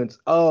continuance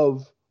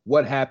of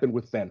what happened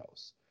with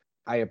Thanos.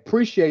 I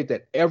appreciate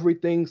that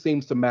everything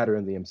seems to matter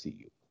in the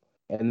MCU,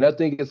 and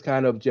nothing is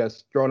kind of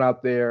just thrown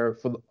out there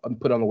and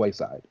put on the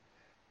wayside.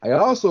 I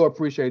also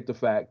appreciate the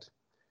fact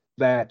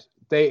that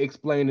they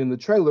explain in the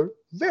trailer,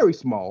 very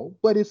small,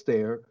 but it's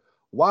there,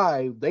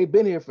 why they've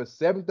been here for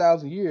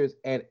 7,000 years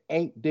and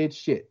ain't did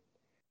shit.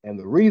 And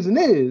the reason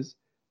is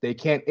they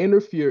can't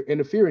interfere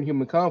in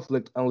human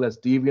conflict unless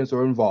deviants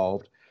are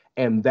involved,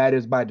 and that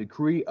is by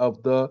decree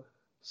of the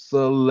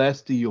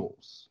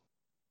Celestials.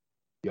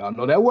 Y'all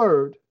know that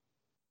word.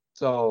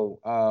 So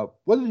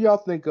what did y'all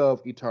think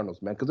of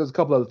Eternals, man? Because there's a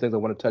couple other things I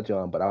want to touch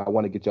on, but I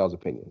want to get y'all's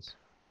opinions.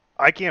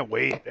 I can't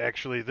wait,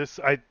 actually.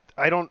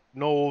 I don't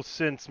know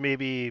since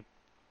maybe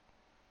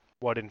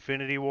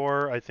Infinity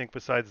War. I think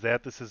besides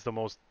that, this is the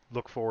most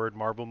look forward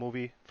Marvel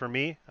movie for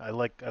me. I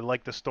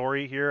like the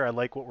story here. I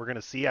like what we're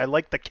gonna see. I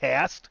like the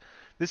cast.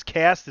 This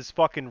cast is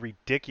fucking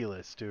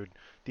ridiculous, dude.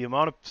 The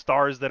amount of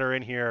stars that are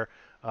in here,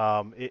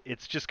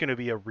 it's just gonna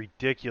be a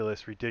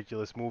ridiculous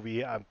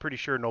movie. I'm pretty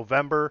sure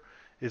November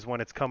is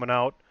when it's coming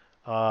out.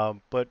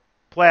 But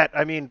Platt,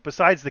 I mean,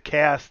 besides the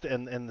cast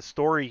and the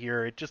story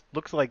here, it just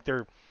looks like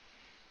they're,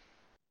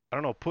 I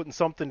don't know, putting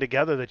something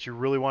together that you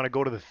really want to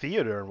go to the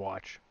theater and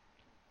watch.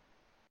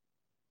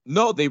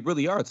 No, they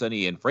really are,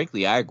 Sonny. And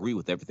frankly, I agree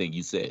with everything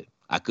you said.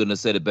 I couldn't have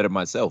said it better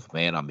myself,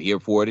 man. I'm here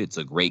for it. It's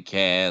a great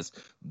cast.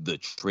 The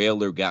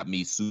trailer got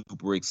me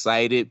super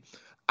excited.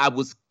 I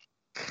was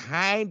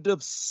kind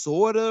of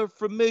sort of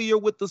familiar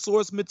with the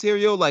source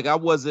material. Like, I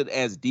wasn't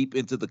as deep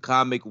into the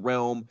comic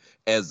realm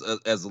as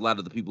a lot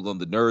of the people on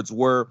the nerds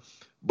were,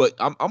 but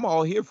I'm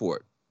all here for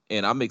it.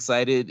 And I'm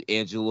excited.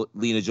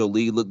 Angelina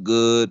Jolie looked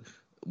good.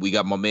 We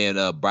got my man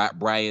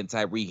Brian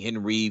Tyree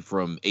Henry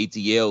from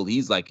ATL.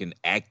 He's like an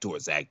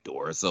actor's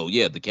actor. So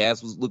yeah, the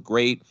cast look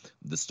great.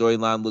 The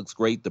storyline looks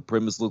great. The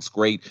premise looks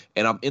great.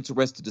 And I'm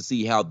interested to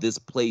see how this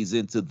plays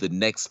into the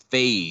next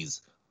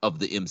phase of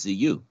the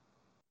MCU.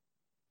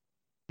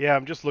 Yeah,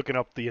 I'm just looking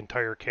up the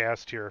entire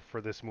cast here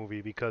for this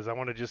movie because I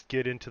want to just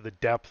get into the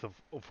depth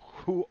of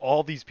who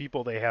all these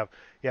people they have.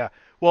 Yeah.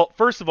 Well,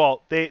 first of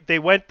all, they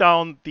went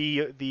down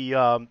the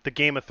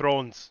Game of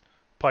Thrones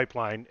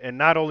pipeline, and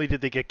not only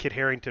did they get Kit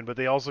Harington, but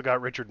they also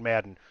got Richard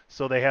Madden.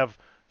 So they have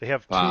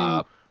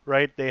two,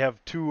 right? They have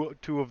two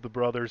of the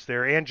brothers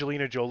there.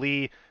 Angelina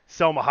Jolie,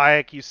 Selma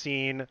Hayek, you've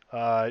seen,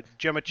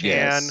 Gemma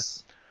Chan,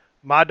 Yes.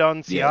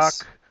 Madon Siak.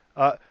 Yes.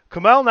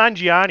 Kumail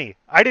Nanjiani.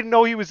 I didn't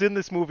know he was in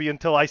this movie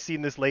until I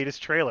seen this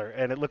latest trailer,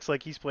 and it looks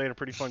like he's playing a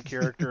pretty fun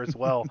character as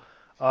well.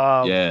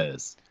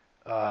 Yes.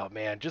 Oh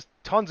man, just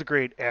tons of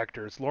great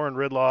actors: Lauren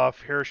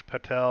Ridloff, Harish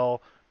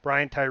Patel,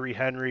 Brian Tyree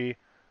Henry,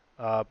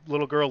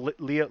 little girl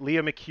Leah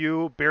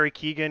McHugh, Barry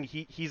Keoghan.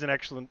 He's an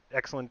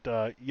excellent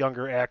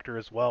younger actor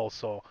as well.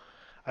 So,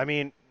 I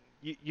mean,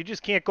 you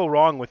just can't go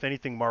wrong with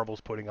anything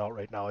Marvel's putting out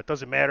right now. It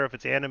doesn't matter if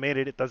it's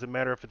animated, it doesn't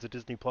matter if it's a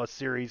Disney Plus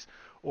series,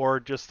 or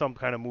just some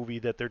kind of movie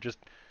that they're just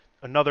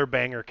another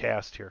banger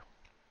cast here.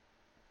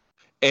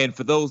 And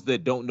for those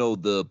that don't know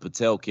the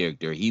Patel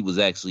character, he was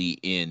actually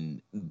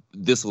in,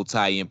 this will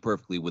tie in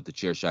perfectly with the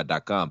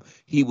Chairshot.com.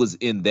 He was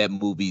in that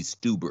movie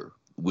Stuber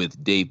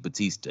with Dave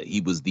Bautista. He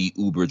was the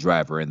Uber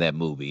driver in that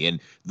movie. And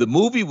the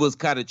movie was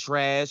kind of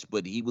trash,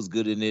 but he was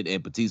good in it,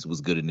 and Bautista was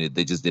good in it.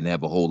 They just didn't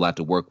have a whole lot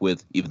to work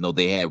with, even though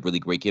they had really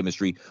great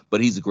chemistry. But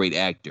he's a great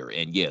actor.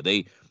 And yeah,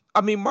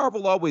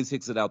 Marvel always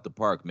hits it out the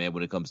park, man,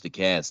 when it comes to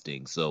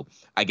casting. So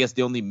I guess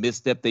the only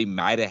misstep they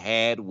might have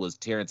had was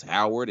Terrence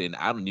Howard, and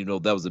I don't even know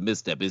if that was a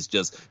misstep. It's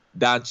just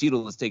Don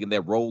Cheadle is taking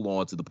that role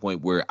on to the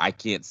point where I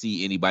can't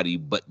see anybody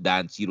but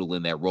Don Cheadle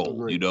in that role,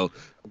 Agreed. you know?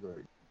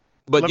 Agreed.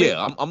 But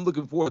I'm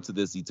looking forward to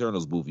this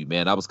Eternals movie,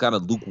 man. I was kind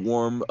of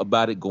lukewarm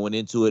about it going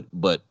into it,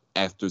 but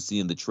after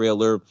seeing the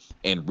trailer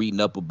and reading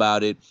up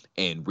about it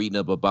and reading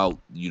up about,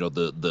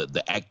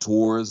 the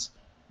actors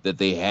that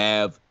they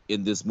have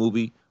in this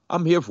movie,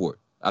 I'm here for it.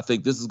 I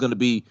think this is going to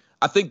be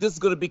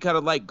kind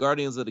of like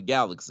Guardians of the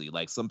Galaxy.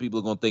 Like, some people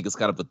are going to think it's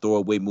kind of a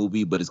throwaway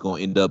movie, but it's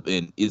going to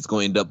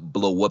end up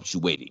blow up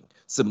waiting,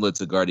 similar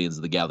to Guardians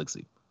of the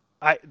Galaxy.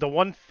 The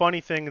one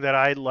funny thing that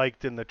I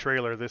liked in the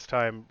trailer this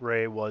time,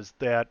 Ray, was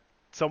that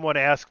someone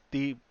asked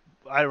I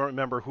don't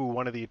remember who,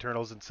 one of the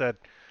Eternals, and said,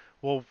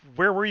 well,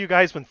 where were you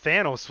guys when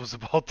Thanos was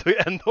about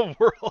to end the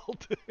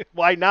world?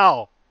 Why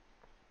now?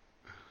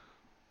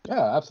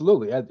 Yeah,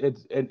 absolutely.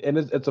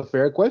 It's a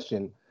fair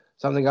question.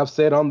 Something I've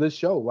said on this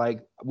show.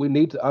 Like, we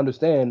need to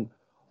understand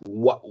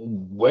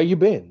where you've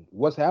been,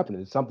 what's happening.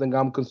 It's something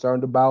I'm not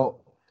concerned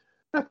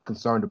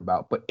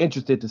about, but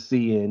interested to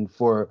see in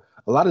for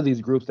a lot of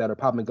these groups that are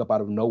popping up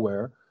out of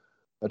nowhere.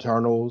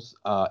 Eternals,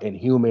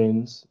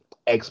 Inhumans,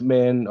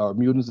 X-Men, or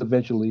mutants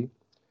eventually.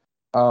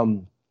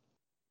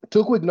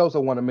 Two quick notes I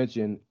want to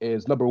mention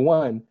is, number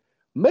one,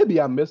 maybe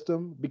I missed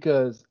them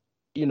because,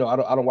 I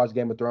don't watch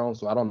Game of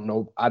Thrones, so I don't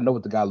know. I know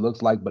what the guy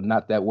looks like, but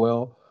not that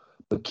well.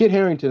 But Kit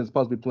Harington is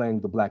supposed to be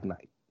playing the Black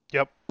Knight.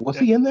 Yep. Was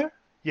he in there?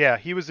 Yeah,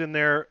 he was in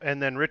there,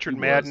 and then Richard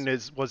Madden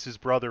was his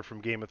brother from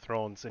Game of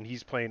Thrones, and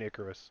he's playing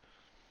Icarus.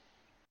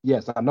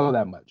 Yes, I know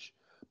that much.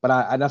 But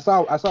I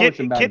saw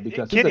Richard Madden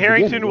because Kit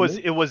Harington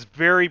was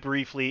very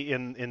briefly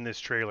in this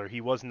trailer.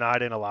 He was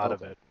not in a lot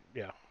of it.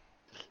 Yeah.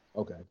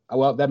 Okay.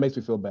 Well, that makes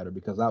me feel better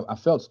because I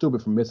felt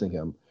stupid for missing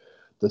him.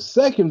 The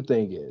second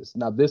thing is,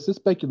 now this is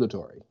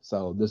speculatory,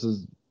 so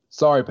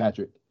sorry,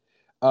 Patrick.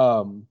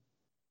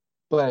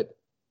 But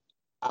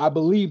I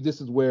believe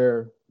this is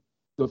where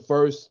the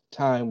first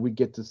time we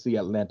get to see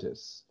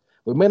Atlantis.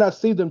 We may not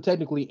see them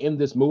technically in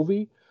this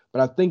movie, but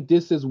I think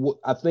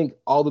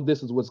all of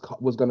this is what's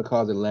going to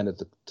cause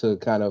Atlantis to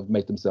kind of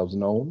make themselves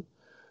known.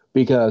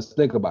 Because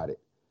think about it.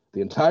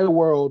 The entire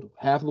world,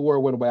 half of the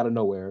world went away out of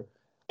nowhere.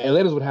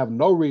 Atlantis would have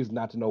no reason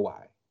not to know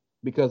why.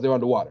 Because they're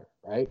underwater,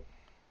 right?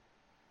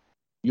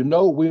 We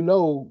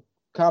know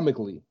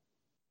comically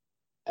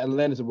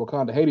Atlantis and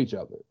Wakanda hate each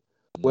other.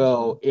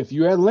 Well, if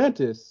you're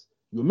Atlantis,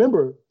 you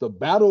remember the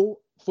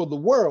battle for the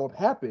world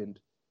happened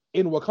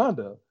in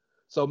Wakanda.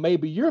 So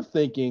maybe you're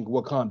thinking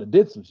Wakanda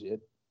did some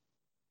shit.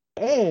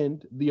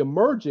 And the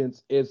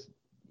emergence is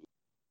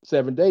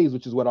 7 days,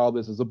 which is what all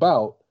this is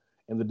about.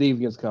 And the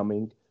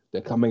deviants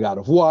they're coming out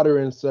of water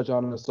and such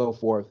on and so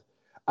forth.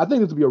 I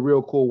think this would be a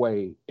real cool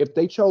way, if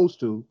they chose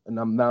to, and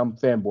I'm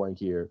fanboying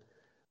here,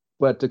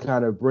 but to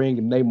kind of bring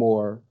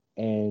Namor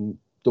and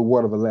the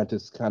world of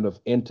Atlantis kind of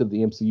into the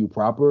MCU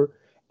proper.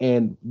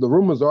 And the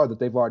rumors are that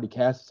they've already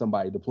cast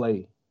somebody to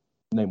play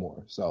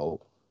Namor.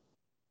 So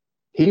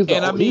He's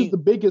And I he's mean, the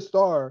biggest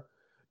star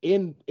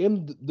in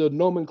the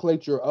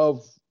nomenclature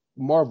of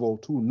Marvel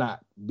to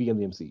not be in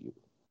the MCU.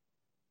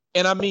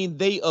 and I mean,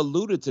 they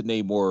alluded to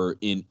Namor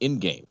in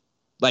Endgame.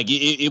 Like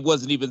it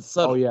wasn't even Oh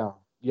subtle. yeah,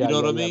 You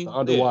know what I The mean? Yeah, it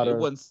underwater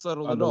wasn't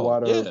subtle at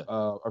all. Yeah.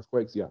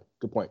 earthquakes. Yeah,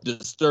 good point.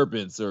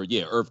 Disturbance or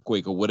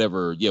earthquake or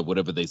whatever. Yeah,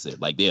 whatever they said.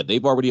 Like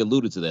they've already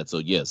alluded to that. So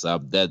yes,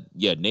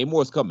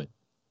 Namor's coming.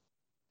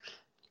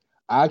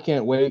 I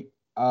can't wait.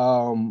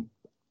 And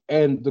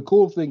the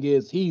cool thing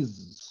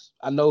is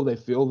I know they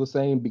feel the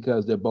same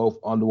because they're both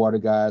underwater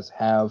guys,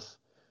 have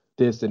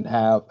this and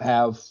have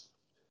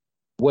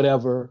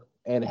whatever,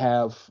 and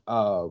have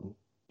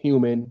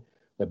human.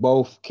 They're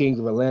both kings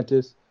of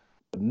Atlantis.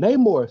 But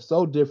Namor is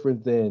so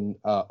different than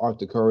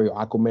Arthur Curry or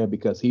Aquaman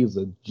because he's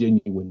a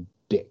genuine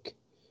dick.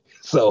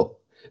 So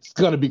it's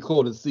gonna be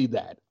cool to see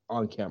that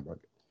on camera.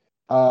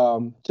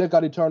 Check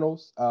out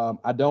Eternals.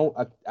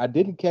 I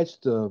didn't catch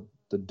the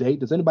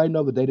date. Does anybody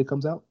know the date it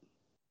comes out?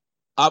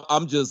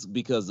 I'm just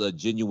because a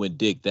genuine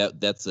dick.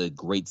 That's a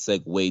great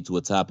segue to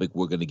a topic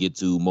we're gonna get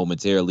to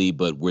momentarily,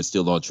 but we're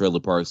still on Trailer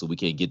Park, so we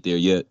can't get there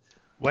yet.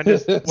 When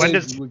does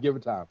we give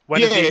it time?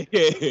 when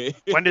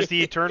does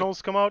the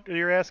Eternals come out?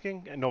 You're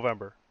asking in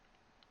November.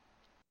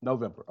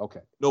 November. Okay.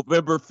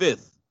 November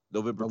 5th.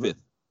 November 5th.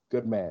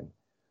 Good man.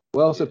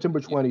 Well, September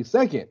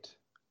 22nd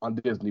on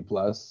Disney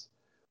Plus.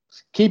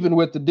 Keeping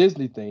with the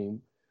Disney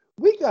theme,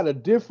 we got a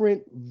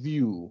different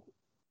view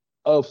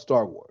of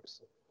Star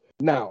Wars.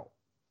 Now,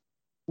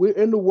 we're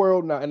in the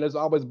world now, and there's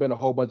always been a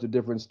whole bunch of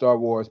different Star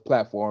Wars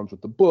platforms with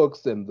the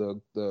books and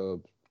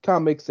the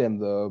comics and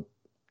the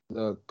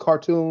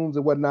cartoons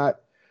and whatnot.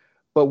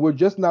 But we're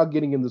just now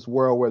getting in this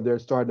world where they're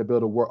starting to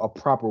build a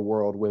proper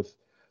world with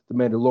the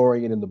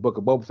Mandalorian and the Book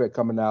of Boba Fett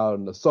coming out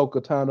and the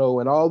Ahsoka Tano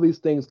and all these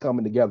things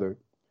coming together.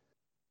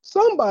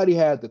 Somebody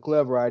had the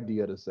clever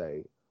idea to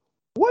say,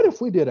 what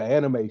if we did an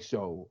anime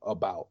show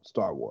about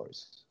Star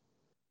Wars?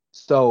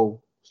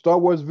 So Star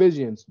Wars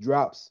Visions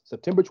drops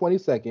September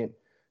 22nd,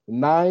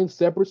 9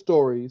 separate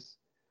stories,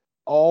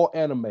 all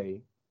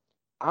anime.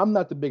 I'm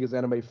not the biggest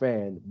anime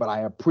fan, but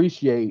I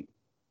appreciate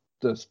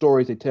the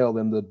stories they tell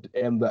and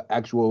the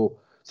actual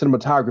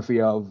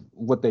cinematography of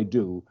what they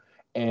do.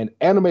 And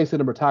anime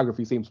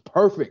cinematography seems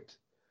perfect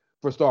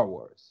for Star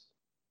Wars.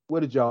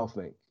 What did y'all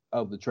think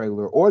of the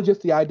trailer or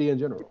just the idea in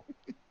general?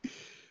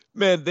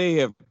 Man, they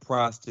have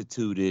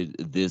prostituted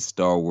this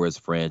Star Wars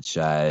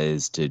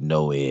franchise to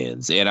no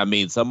ends. And I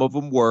mean, some of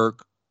them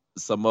work.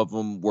 Some of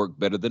them work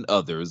better than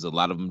others. A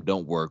lot of them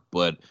don't work,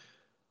 but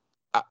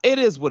it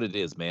is what it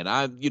is, man.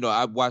 I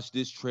watched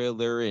this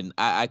trailer and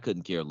I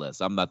couldn't care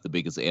less. I'm not the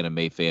biggest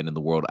anime fan in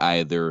the world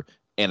either.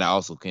 And I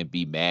also can't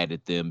be mad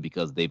at them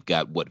because they've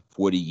got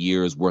 40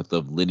 years worth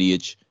of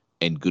lineage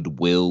and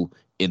goodwill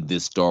in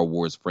this Star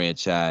Wars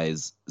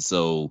franchise.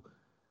 So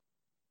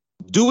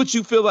do what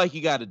you feel like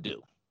you got to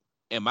do.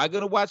 Am I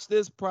going to watch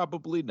this?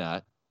 Probably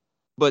not.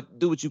 But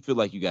do what you feel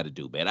like you got to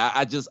do, man.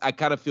 I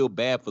kind of feel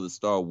bad for the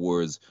Star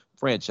Wars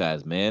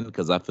franchise, man,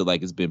 because I feel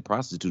like it's been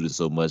prostituted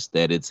so much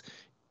that it's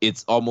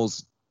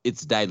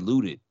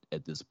diluted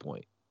at this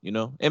point, you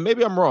know? And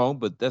maybe I'm wrong,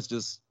 but that's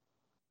just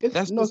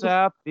how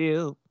I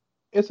feel.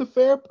 It's a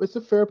fair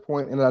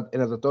point, and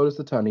as I throw this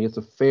to Tony, it's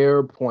a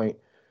fair point.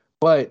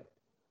 But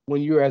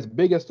when you're as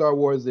big as Star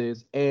Wars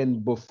is,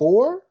 and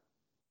before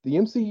the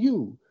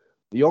MCU,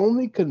 the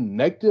only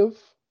connective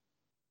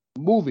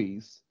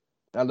movies,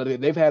 now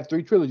they've had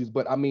 3 trilogies,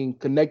 but I mean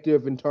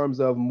connective in terms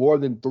of more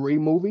than 3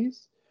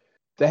 movies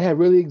that have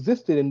really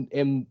existed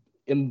in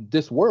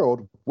this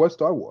world were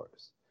Star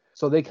Wars.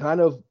 So they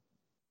kind of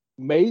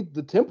made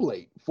the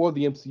template for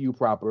the MCU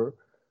proper,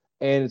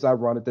 and it's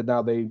ironic that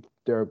now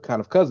they're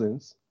kind of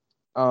cousins.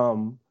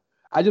 I'm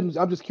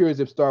just curious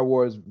if Star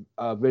Wars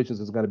Visions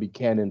is going to be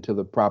canon to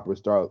the proper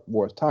Star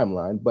Wars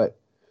timeline. But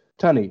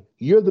Tony,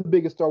 you're the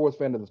biggest Star Wars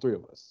fan of the 3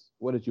 of us.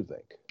 What did you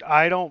think?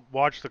 I don't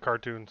watch the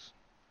cartoons.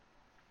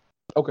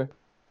 Okay.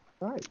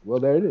 All right. Well,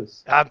 there it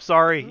is. I'm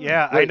sorry.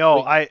 Yeah, I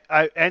know. I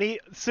any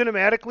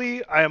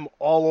cinematically, I am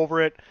all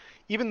over it.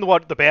 Even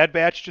the Bad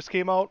Batch just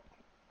came out,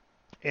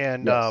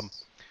 and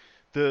Yes.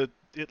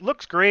 It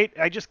looks great.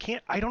 I just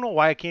can't. I don't know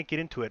why I can't get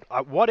into it.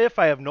 What If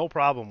I have no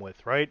problem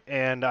with, right?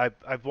 And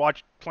I've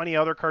watched plenty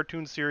of other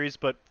cartoon series,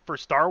 but for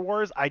Star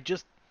Wars, I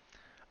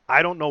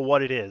don't know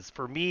what it is.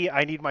 For me,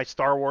 I need my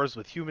Star Wars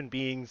with human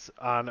beings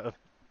on a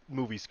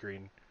movie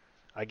screen,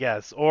 I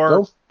guess,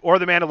 or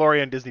the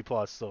Mandalorian Disney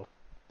Plus. So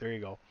there you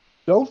go.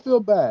 Don't feel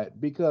bad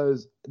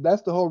because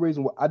that's the whole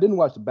reason why I didn't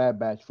watch the Bad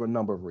Batch for a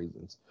number of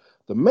reasons.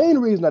 The main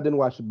reason I didn't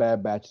watch the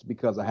Bad Batch is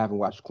because I haven't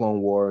watched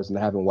Clone Wars and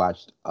I haven't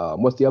watched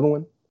what's the other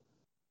one?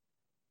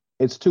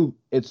 It's two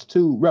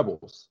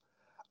Rebels.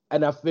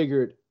 And I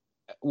figured,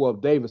 well,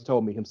 Davis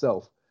told me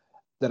himself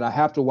that I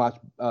have to watch,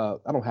 I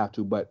don't have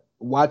to, but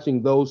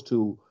watching those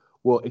 2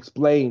 will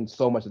explain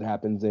so much that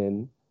happens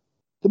in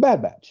the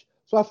Bad Batch.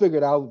 So I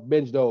figured I'll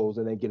binge those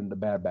and then get into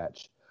Bad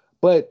Batch.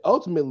 But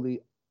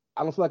ultimately,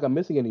 I don't feel like I'm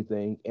missing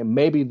anything. And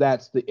maybe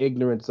that's the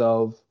ignorance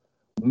of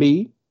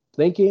me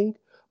thinking.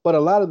 But a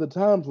lot of the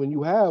times when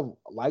you have,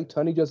 like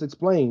Tony just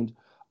explained,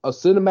 a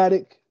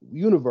cinematic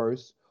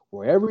universe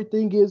where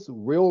everything is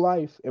real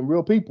life and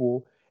real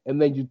people,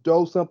 and then you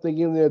throw something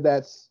in there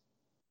that's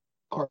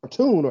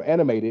cartoon or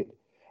animated,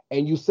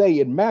 and you say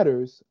it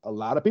matters, a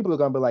lot of people are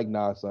gonna be like,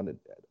 "Nah, son, it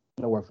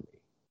don't work for me."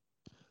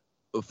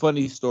 A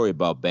funny story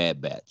about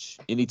Bad Batch.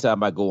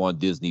 Anytime I go on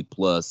Disney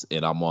Plus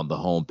and I'm on the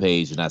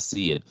homepage and I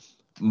see it,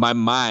 my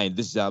mind,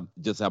 this is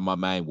just how my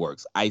mind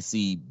works. I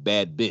see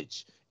Bad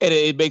Bitch. And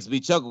it makes me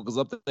chuckle because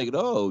I'm thinking,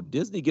 oh,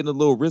 Disney getting a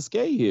little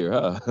risque here,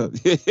 huh?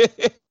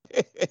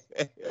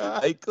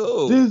 All right,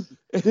 cool.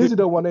 Disney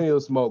don't want any of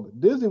the smoke.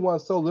 Disney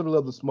wants so little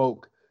of the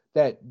smoke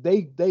that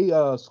they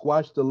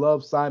squashed the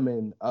Love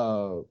Simon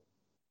the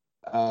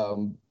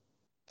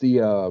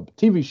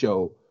TV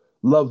show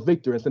Love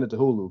Victor and sent it to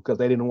Hulu because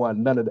they didn't want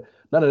none of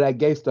that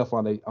gay stuff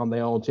on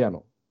their own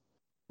channel.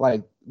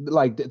 Like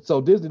so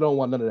Disney don't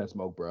want none of that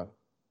smoke, bro.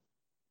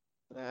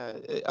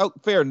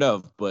 Fair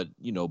enough, but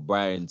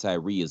Brian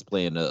Tyree is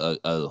playing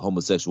a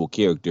homosexual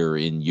character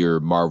in your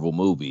Marvel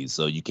movies,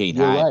 so you can't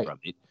hide from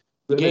it.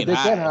 They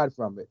can't hide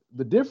from it.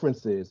 The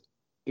difference is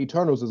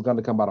Eternals is going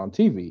to come out on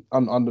TV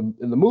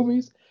in the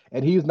movies,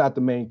 and he's not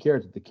the main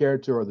character. The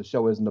character or the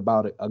show isn't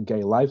about a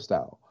gay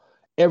lifestyle.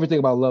 Everything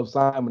about Love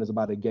Simon is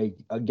about a gay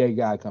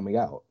guy coming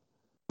out.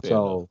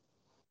 Fair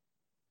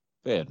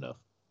enough.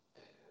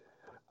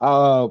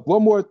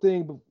 One more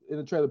thing in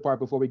the trailer part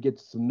before we get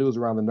to some news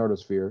around the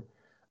nerdosphere.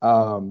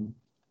 I'm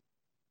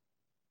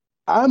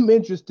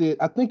interested.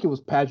 I think it was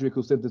Patrick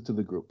who sent this to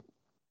the group.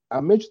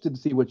 I'm interested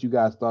to see what you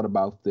guys thought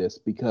about this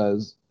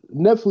because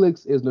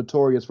Netflix is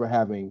notorious for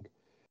having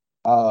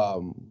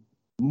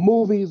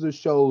movies or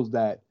shows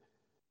that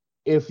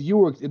if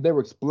they were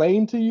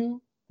explained to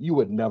you, you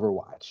would never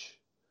watch.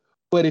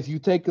 But if you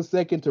take a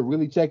second to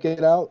really check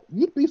it out,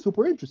 you'd be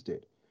super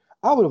interested.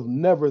 I would have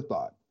never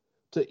thought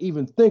to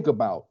even think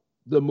about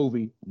the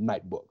movie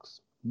Night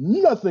Books.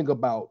 Nothing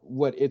about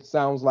what it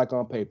sounds like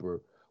on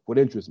paper would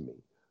interest me.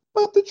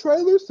 But the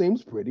trailer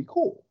seems pretty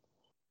cool.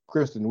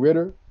 Kristen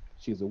Ritter,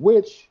 she's a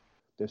witch.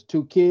 There's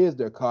 2 kids.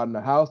 They're caught in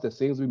a house that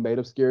seems to be made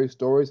of scary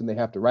stories, and they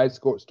have to write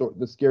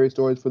the scary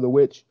stories for the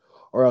witch,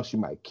 or else she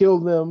might kill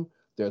them.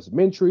 There's some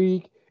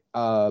intrigue.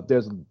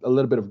 There's a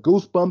little bit of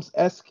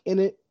Goosebumps-esque in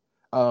it.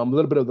 A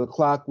little bit of the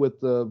clock with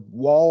the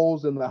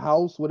walls in the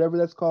house, whatever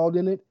that's called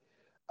in it.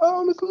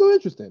 It's a little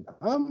interesting.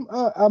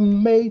 I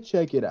may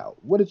check it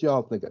out. What did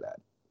y'all think of that?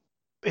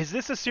 Is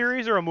this a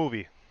series or a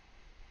movie?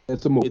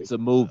 It's a movie. It's a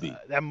movie.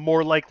 I'm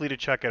more likely to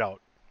check it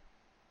out.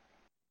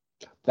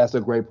 That's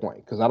a great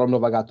point, because I don't know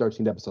if I got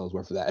 13 episodes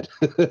worth of that.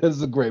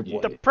 That's a great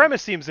point. The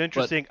premise seems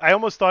interesting. I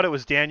almost thought it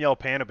was Danielle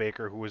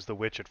Panabaker who was the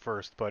witch at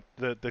first, but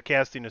the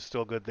casting is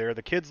still good there.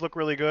 The kids look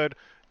really good.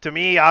 To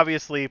me,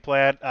 obviously,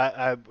 Platt,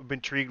 I'm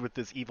intrigued with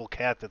this evil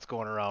cat that's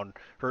going around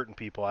hurting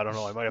people. I don't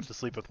know. I might have to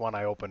sleep with one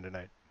eye open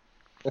tonight.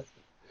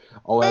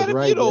 Oh, that's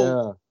right,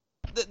 yeah.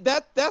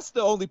 That's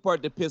the only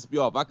part that pissed me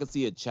off. I could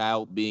see a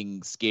child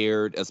being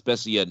scared,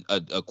 especially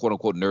a quote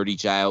unquote nerdy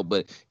child.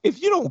 But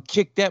if you don't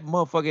kick that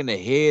motherfucker in the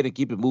head and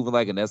keep it moving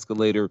like an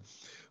escalator,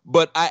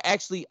 but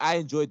I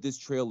enjoyed this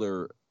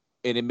trailer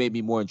and it made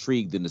me more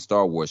intrigued than the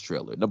Star Wars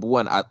trailer. Number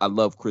one, I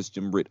love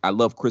Kristen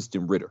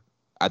Ritter.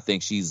 I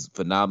think she's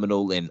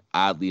phenomenal and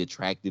oddly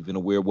attractive in a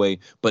weird way.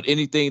 But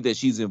anything that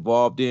she's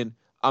involved in,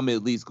 I'm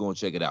at least going to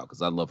check it out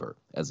because I love her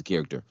as a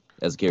character.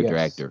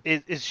 Actor.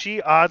 Is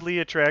she oddly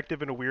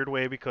attractive in a weird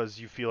way because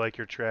you feel like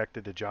you're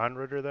attracted to John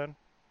Ritter then?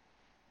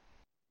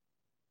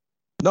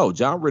 No,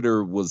 John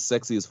Ritter was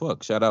sexy as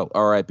fuck. Shout out,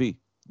 R.I.P.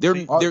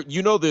 There's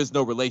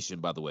no relation,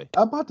 by the way.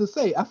 I'm about to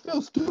say, I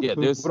feel stupid. Yeah,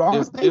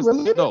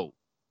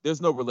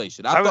 there's no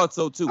relation. I thought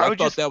so too. I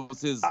thought that was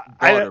his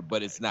daughter,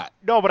 but it's not.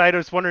 No, but I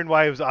was wondering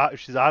why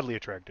she's oddly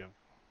attractive.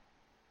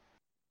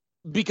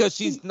 Because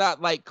she's not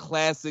like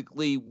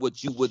classically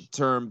what you would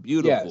term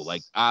beautiful,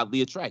 like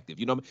oddly attractive.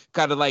 You know,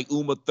 kind of like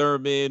Uma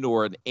Thurman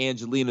or an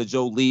Angelina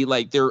Jolie.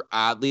 Like they're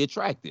oddly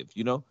attractive.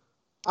 You know,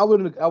 I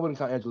wouldn't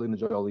count Angelina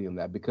Jolie in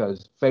that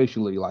because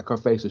facially, like her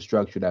face is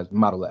structured as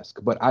model-esque.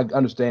 But I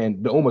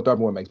understand the Uma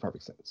Thurman one makes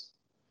perfect sense.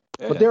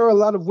 Yeah. But there are a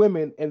lot of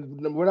women,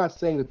 and we're not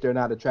saying that they're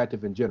not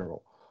attractive in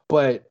general,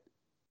 but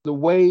the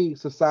way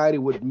society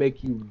would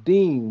make you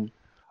deem,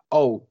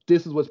 oh,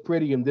 this is what's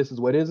pretty and this is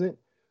what isn't.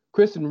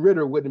 Kristen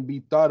Ritter wouldn't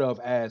be thought of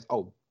as,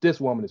 oh, this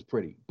woman is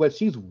pretty, but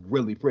she's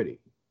really pretty.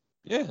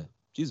 Yeah,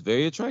 she's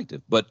very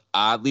attractive, but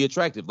oddly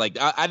attractive. Like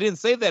I didn't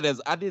say that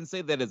as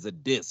a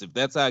diss. If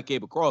that's how it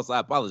came across, I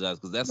apologize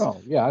because that's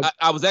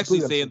I was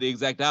actually saying the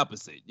exact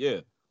opposite.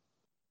 Yeah,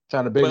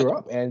 trying to big her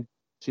up, and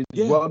she's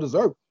well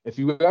deserved. If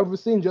you've ever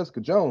seen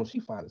Jessica Jones, she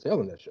fine as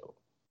hell in that show.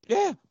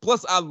 Yeah.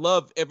 Plus, I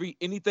love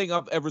anything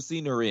I've ever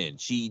seen her in.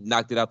 She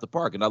knocked it out the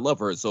park, and I love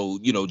her. So,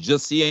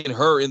 just seeing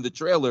her in the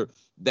trailer,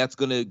 that's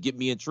going to get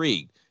me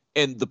intrigued.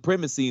 And the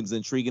premise seems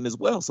intriguing as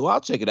well. So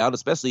I'll check it out,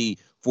 especially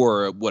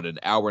for, an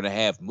hour and a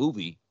half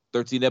movie.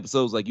 13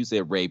 episodes, like you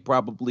said, Ray.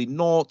 Probably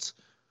not.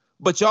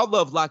 But y'all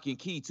love Lock and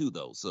Key, too,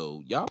 though.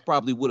 So y'all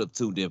probably would have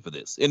tuned in for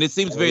this. And it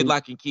seems very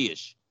Lock and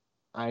Key-ish.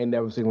 I ain't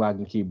never seen Lock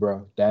and Key,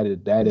 bro.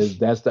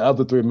 That's the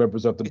other 3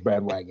 members of the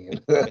bandwagon.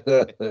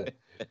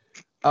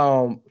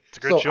 It's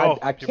a good show.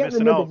 I can't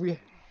remember if we.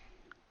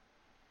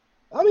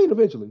 I mean,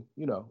 eventually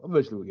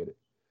we'll get it.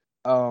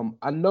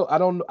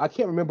 I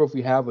can't remember if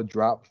we have a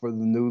drop for the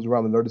news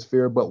around the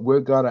Nerdosphere, but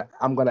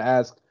I'm gonna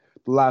ask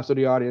the live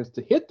studio audience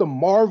to hit the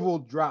Marvel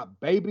drop,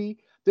 baby.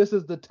 This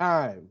is the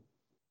time.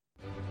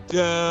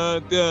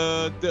 Dun,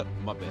 dun, dun.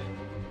 My bad.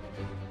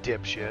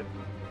 Dipshit.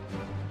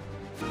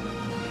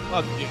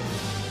 Fuck you.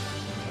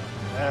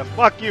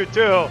 Fuck you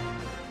too.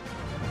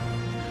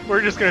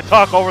 We're just gonna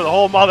talk over the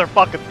whole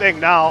motherfucking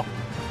thing now.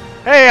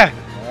 Hey,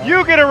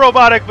 you get a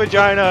robotic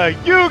vagina.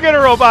 You get a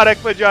robotic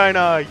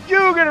vagina.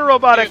 You get a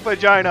robotic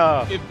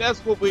vagina. If that's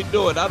what we're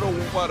doing, I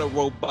don't want a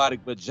robotic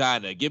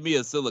vagina. Give me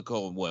a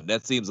silicone one.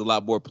 That seems a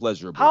lot more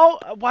pleasurable.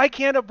 Why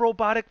can't a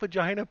robotic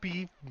vagina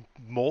be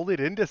molded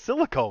into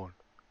silicone?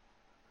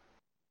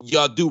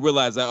 Y'all do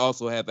realize I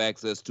also have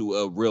access to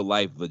a real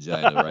life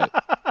vagina, right?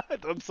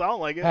 It doesn't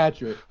sound like it.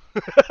 Patrick,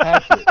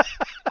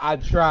 I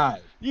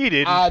tried. You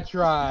didn't. I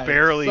tried.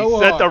 Barely so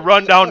set hard. the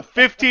rundown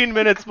 15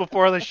 minutes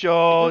before the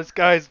show. This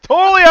guy's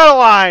totally out of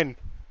line.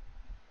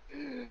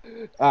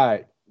 All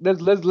right,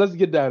 let's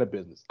get down to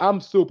business.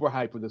 I'm super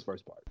hyped for this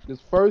first part. This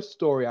first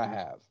story I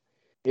have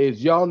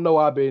is, y'all know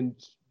I've been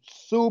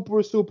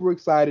super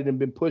excited and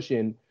been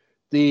pushing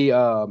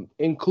the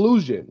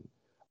inclusion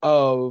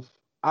of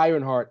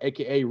Ironheart,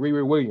 aka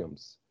Riri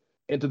Williams,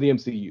 into the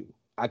MCU.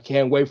 I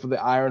can't wait for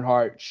the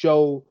Ironheart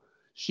show.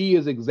 She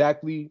is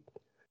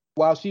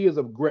while she is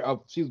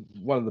she's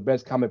one of the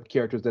best comic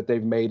characters that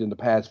they've made in the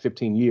past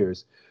 15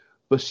 years,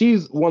 but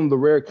she's one of the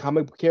rare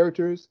comic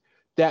characters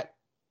that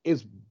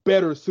is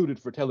better suited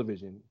for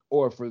television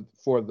or for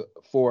the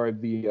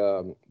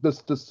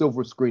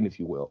silver screen, if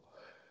you will.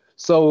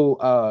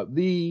 So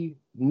the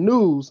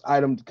news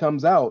item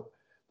comes out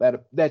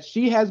that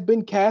she has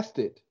been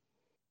casted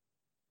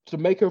to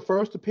make her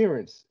first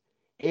appearance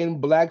in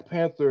Black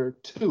Panther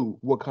 2: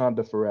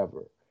 Wakanda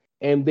Forever.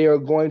 And they're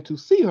going to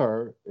see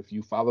her, if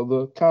you follow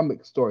the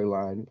comic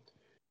storyline,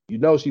 you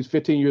know she's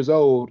 15 years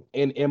old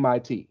in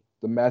MIT,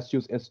 the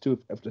Massachusetts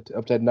Institute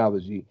of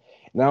Technology.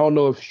 And I don't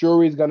know if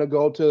Shuri's going to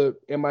go to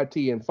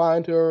MIT and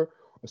find her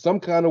or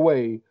some kind of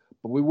way,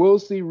 but we will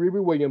see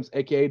Riri Williams,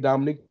 a.k.a.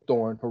 Dominique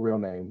Thorne, her real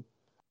name.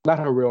 Not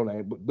her real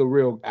name, but the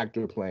real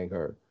actor playing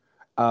her,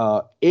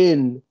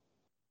 in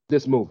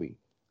this movie.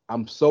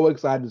 I'm so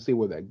excited to see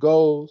where that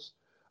goes.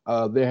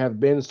 There have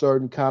been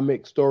certain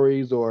comic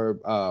stories, or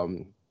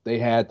they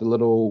had the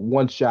little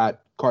one-shot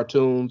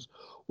cartoons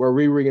where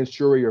Riri and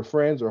Shuri are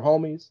friends or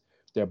homies.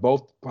 They're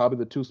both probably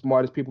the two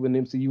smartest people in the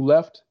MCU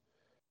left.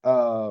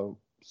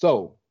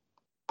 So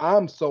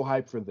I'm so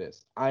hyped for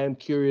this. I am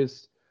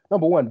curious.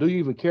 Number one, do you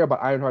even care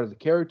about Ironheart as a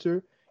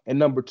character? And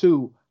number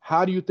two,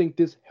 how do you think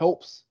this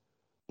helps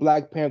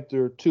Black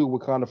Panther 2: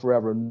 Wakanda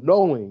Forever,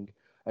 knowing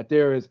that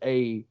there is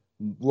a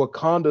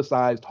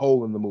Wakanda-sized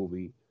hole in the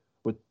movie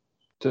with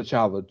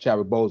T'Challa,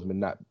 Chadwick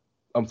Boseman,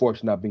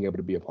 unfortunately not being able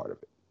to be a part of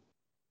it.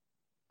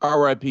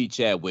 R.I.P.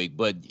 Chadwick,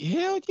 but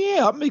hell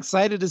yeah, I'm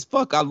excited as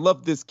fuck. I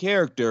love this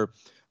character.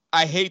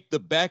 I hate the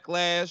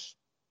backlash,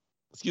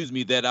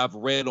 that I've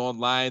read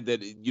online that,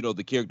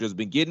 the character has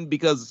been getting,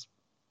 because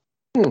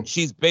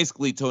she's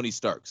basically Tony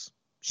Stark's.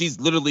 She's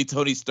literally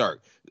Tony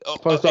Stark.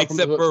 Except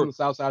from the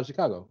south side of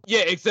Chicago.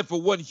 Yeah, except for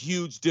one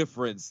huge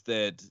difference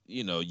that,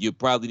 you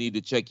probably need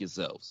to check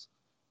yourselves.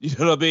 You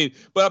know what I mean?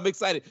 But I'm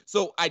excited.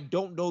 So I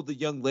don't know the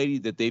young lady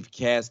that they've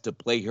cast to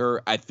play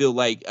her. I feel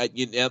like,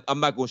 I'm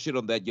not going to shit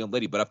on that young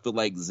lady, but I feel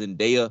like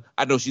Zendaya,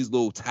 I know she's a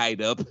little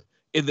tied up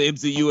in the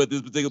MCU at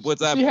this particular point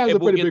in time. She has a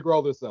pretty big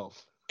role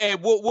herself.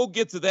 And we'll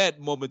get to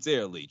that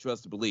momentarily.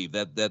 Trust and believe.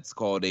 That's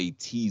called a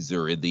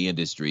teaser in the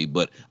industry.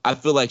 But I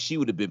feel like she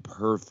would have been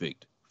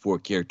perfect for a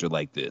character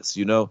like this,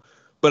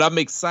 But I'm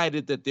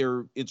excited that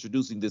they're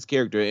introducing this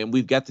character, and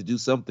we've got to do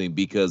something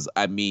because,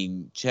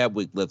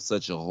 Chadwick left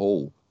such a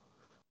hole.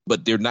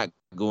 But they're not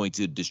going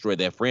to destroy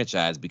that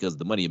franchise because of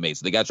the money it made.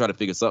 So they got to try to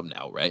figure something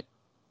out, right?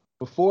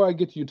 Before I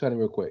get to you, Tony,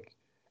 real quick,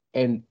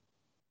 and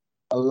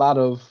a lot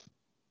of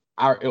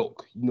our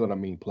ilk, you know what I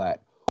mean,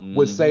 Platt,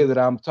 would say that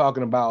I'm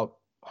talking about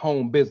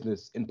home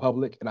business in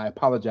public, and I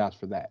apologize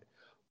for that.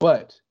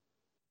 But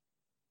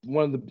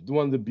one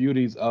of the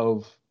beauties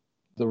of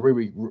the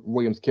Riri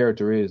Williams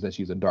character is that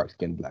she's a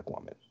dark-skinned Black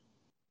woman.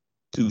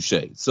 Touche.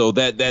 So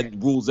that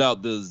rules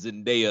out the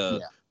Zendaya.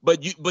 Yeah.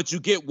 But you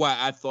get why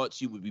I thought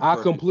she would be. I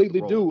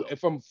completely do. And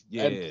from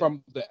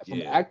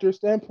the actor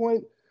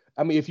standpoint,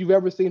 if you've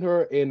ever seen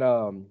her in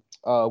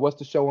what's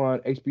the show on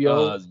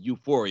HBO?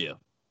 Euphoria.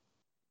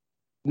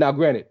 Now,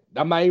 granted,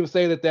 I'm not even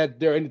saying that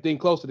they're anything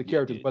close to the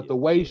characters, but the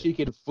way she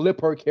can flip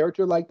her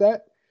character like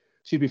that,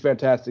 she'd be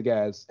fantastic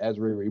as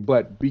Riri.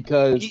 But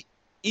because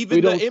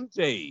even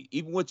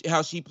MJ,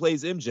 how she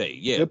plays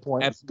MJ, good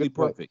point, absolutely good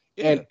point. Perfect.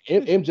 Yeah.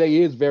 And MJ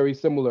is very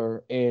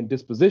similar in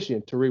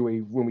disposition to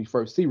Riri when we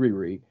first see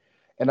Riri.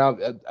 And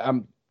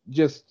I'm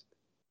just,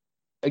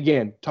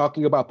 again,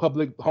 talking about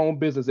public home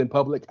business in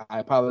public. I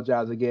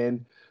apologize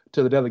again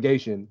to the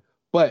delegation,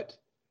 but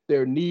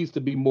there needs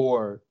to be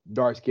more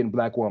dark-skinned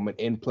Black women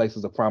in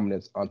places of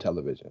prominence on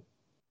television.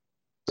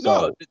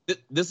 No,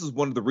 this is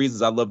one of the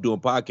reasons I love doing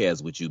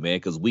podcasts with you, man,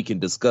 because we can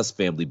discuss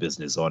family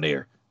business on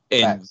air.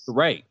 And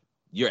right,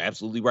 you're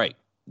absolutely right.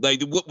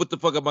 Like, what the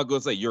fuck am I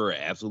going to say? You're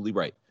absolutely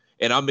right.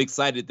 And I'm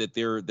excited that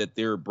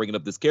they're bringing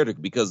up this character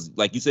because,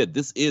 like you said,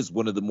 this is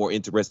one of the more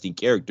interesting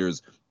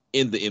characters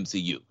in the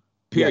MCU.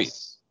 Period.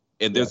 Yes.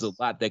 And there's a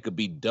lot that could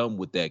be done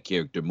with that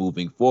character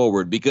moving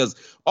forward because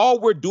all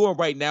we're doing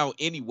right now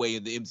anyway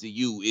in the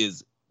MCU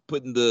is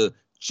putting the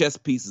chess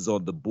pieces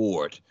on the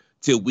board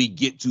till we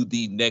get to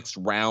the next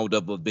round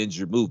of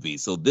Avenger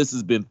movies. So this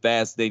has been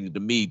fascinating to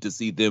me to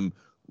see them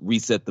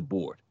reset the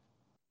board.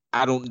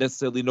 I don't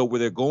necessarily know where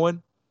they're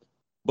going,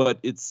 but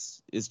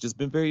it's just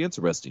been very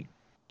interesting.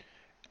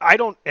 I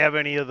don't have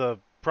any of the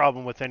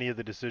problem with any of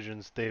the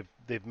decisions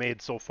they've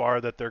made so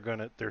far that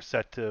they're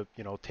set to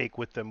take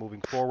with them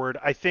moving forward.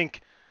 I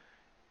think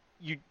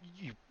you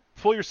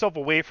pull yourself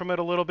away from it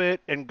a little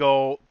bit and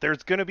go,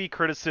 there's going to be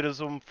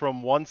criticism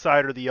from one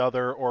side or the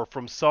other or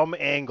from some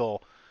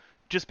angle,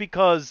 just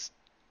because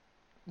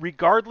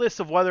regardless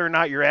of whether or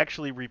not you're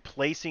actually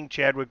replacing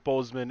Chadwick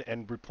Boseman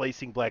and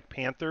replacing Black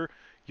Panther,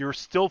 you're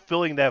still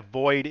filling that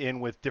void in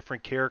with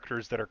different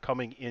characters that are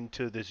coming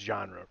into this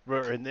genre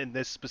or in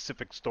this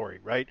specific story,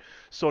 right?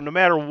 So no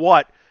matter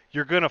what,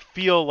 you're going to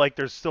feel like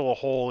there's still a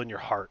hole in your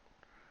heart.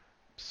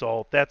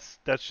 So that's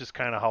just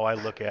kind of how I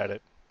look at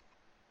it.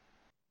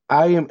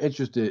 I am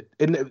interested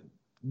in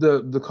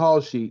the call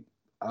sheet.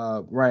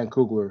 Ryan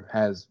Coogler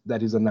has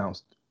that he's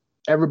announced.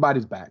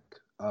 Everybody's back.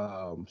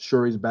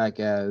 Shuri's back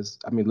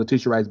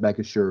Letitia Wright's back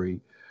as Shuri.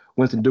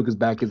 Winston Duke is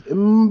back as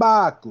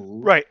M'Baku.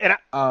 Right, and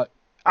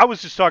I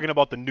was just talking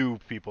about the new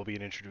people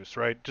being introduced,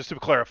 right? Just to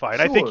clarify, and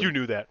sure. I think you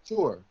knew that.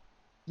 Sure.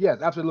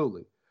 Yes,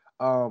 absolutely.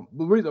 The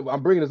reason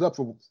I'm bringing this up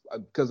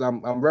because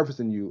I'm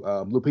referencing you.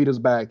 Lupita's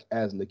back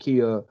as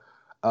Nakia.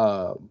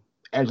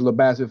 Angela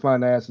Bassett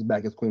Finance is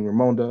back as Queen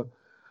Ramonda.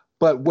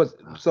 But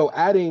so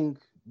adding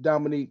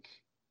Dominique,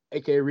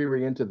 aka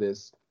Riri, into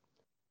this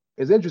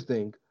is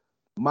interesting.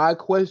 My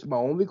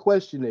only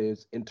question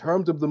is, in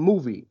terms of the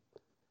movie,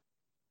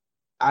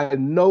 I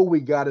know we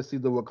got to see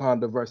the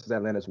Wakanda versus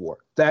Atlantis war.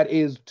 That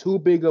is too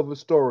big of a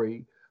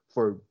story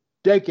for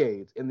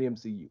decades in the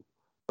MCU.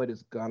 But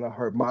it's gonna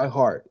hurt my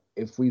heart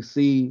if we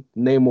see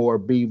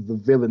Namor be the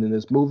villain in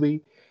this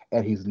movie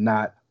and he's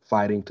not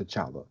fighting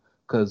T'Challa,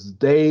 because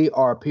they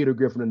are Peter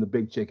Griffin and the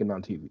Big Chicken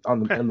on TV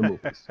in the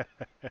movies.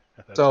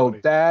 So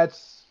funny.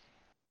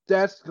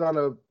 That's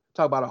gonna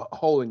talk about a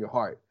hole in your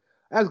heart.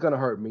 That's gonna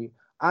hurt me.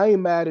 I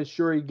ain't mad at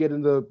Shuri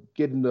getting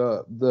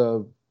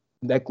the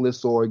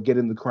necklace or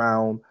getting the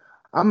crown.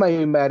 I'm not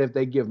even mad if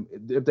they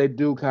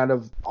do kind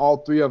of all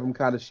three of them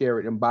kind of share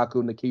it in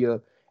M'Baku,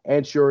 Nakia,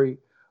 and Shuri.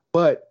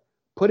 But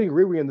putting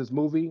Riri in this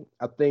movie,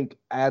 I think,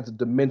 adds a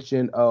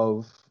dimension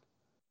of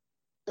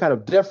kind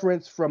of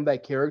deference from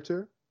that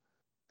character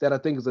that I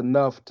think is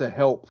enough to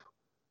help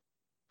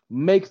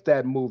makes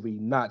that movie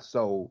not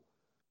so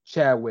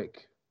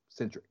Chadwick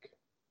centric.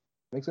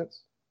 Make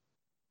sense?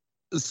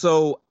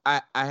 So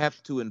I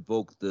have to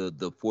invoke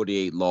the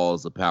 48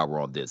 Laws of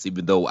Power on this,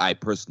 even though I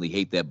personally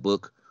hate that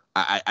book.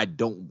 I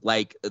don't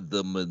like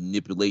the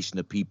manipulation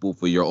of people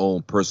for your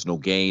own personal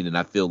gain, and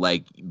I feel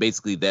like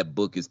basically that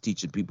book is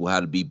teaching people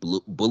how to be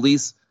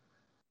bullies.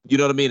 You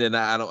know what I mean? And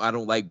I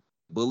don't like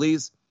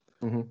bullies.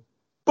 Mm-hmm.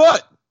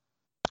 But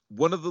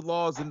one of the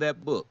laws in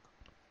that book: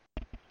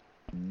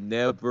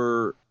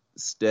 never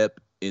step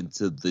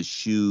into the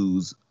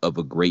shoes of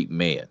a great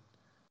man.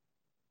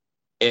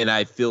 And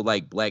I feel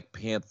like Black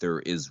Panther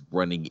is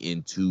running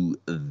into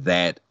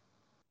that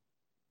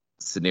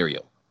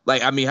scenario.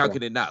 Like, I mean, how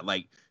can it not?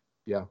 Like,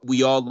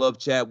 we all love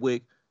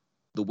Chadwick.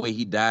 The way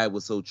he died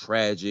was so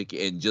tragic,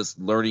 and just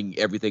learning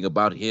everything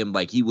about him,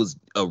 like, he was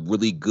a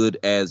really good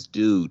ass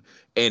dude.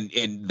 And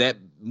that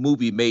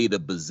movie made $1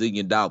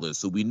 bazillion,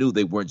 so we knew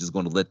they weren't just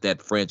going to let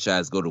that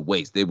franchise go to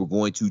waste. They were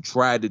going to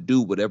try to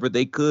do whatever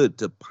they could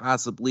to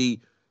possibly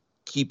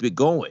keep it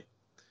going.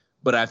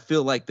 But I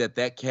feel like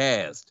that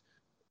cast,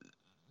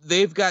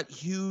 they've got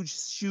huge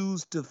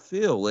shoes to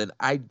fill, and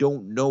I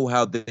don't know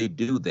how they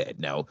do that.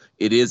 Now,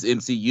 it is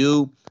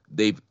MCU.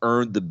 They've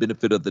earned the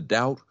benefit of the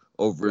doubt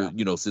over,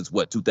 since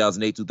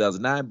 2008,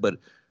 2009, but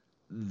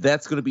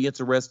that's going to be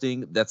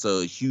interesting. That's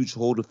a huge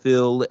hole to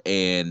fill,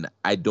 and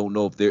I don't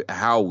know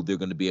how they're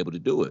going to be able to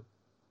do it.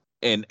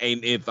 And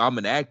if I'm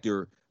an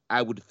actor,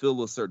 I would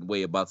feel a certain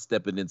way about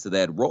stepping into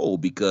that role,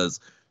 because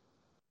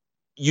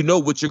you know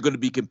what you're going to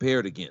be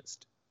compared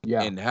against.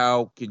 Yeah. And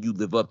how can you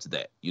live up to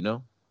that,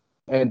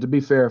 And to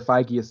be fair,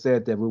 Feige has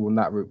said that we will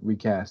not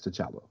recast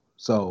T'Challa.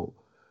 So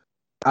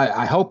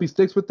I hope he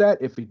sticks with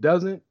that. If he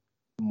doesn't,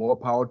 more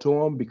power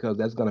to him, because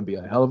that's going to be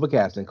a hell of a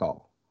casting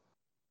call.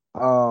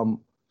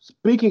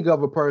 Speaking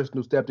of a person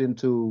who stepped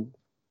into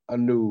a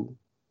new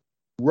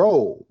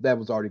role that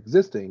was already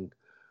existing,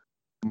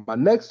 my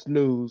next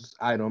news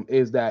item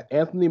is that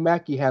Anthony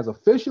Mackie has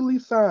officially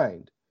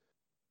signed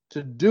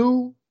to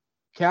do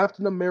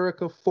Captain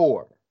America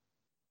 4,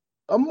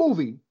 a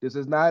movie. This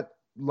is not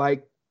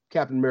like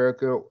Captain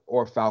America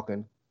or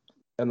Falcon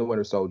and the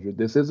Winter Soldier.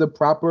 This is a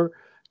proper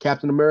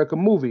Captain America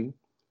movie.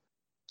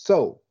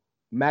 So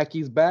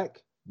Mackey's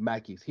back.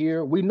 Mackey's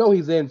here. We know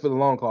he's in for the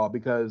long haul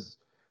because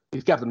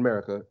he's Captain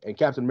America, and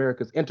Captain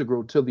America is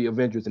integral to the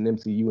Avengers and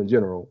MCU in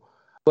general.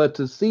 But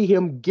to see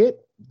him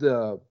get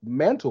the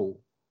mantle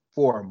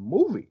for a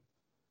movie,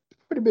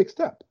 it's a pretty big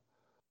step.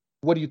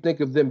 What do you think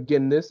of them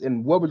getting this,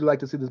 and what would you like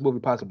to see this movie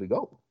possibly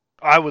go?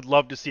 I would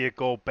love to see it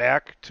go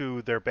back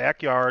to their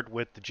backyard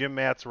with the gym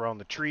mats around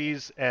the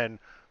trees and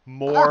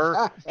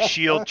more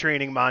shield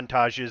training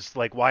montages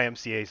like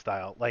YMCA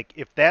style. Like,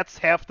 if that's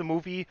half the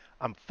movie,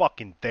 I'm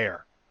fucking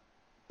there.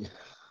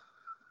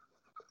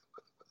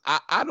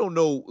 I don't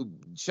know.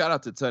 Shout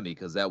out to Tunny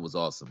because that was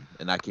awesome,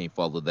 and I can't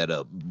follow that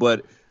up.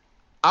 But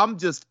I'm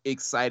just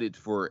excited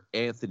for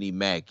Anthony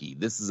Mackie.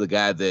 This is a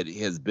guy that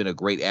has been a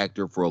great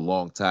actor for a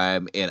long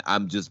time, and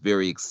I'm just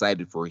very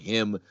excited for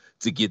him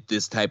to get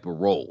this type of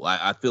role.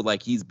 I feel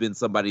like he's been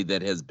somebody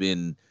that has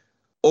been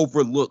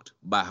overlooked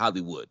by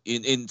Hollywood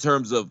in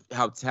terms of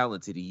how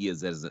talented he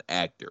is as an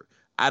actor.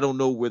 I don't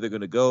know where they're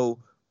going to go.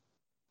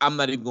 I'm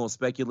not even going to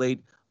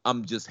speculate.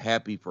 I'm just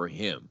happy for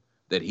him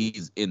that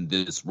he's in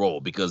this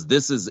role because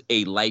this is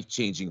a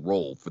life-changing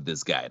role for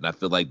this guy, and I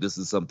feel like this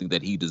is something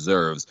that he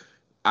deserves.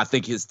 I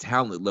think his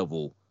talent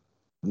level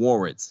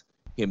warrants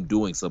him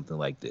doing something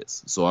like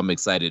this. So I'm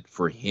excited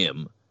for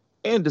him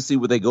and to see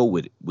where they go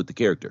with the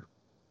character.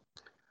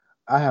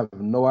 I have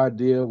no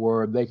idea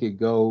where they could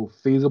go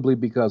feasibly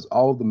because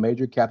all the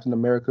major Captain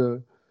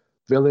America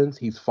villains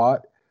he's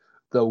fought,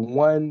 the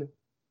one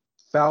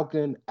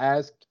Falcon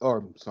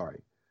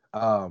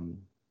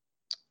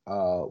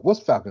what's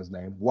Falcon's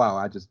name? Wow,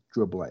 I just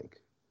drew a blank.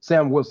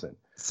 Sam Wilson.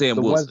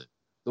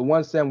 The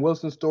one Sam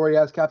Wilson story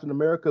as Captain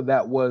America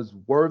that was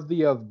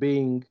worthy of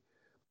being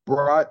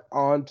brought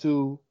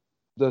onto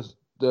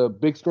the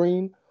big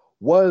screen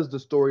was the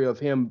story of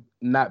him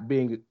not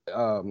being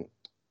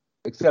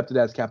accepted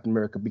as Captain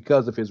America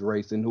because of his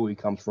race and who he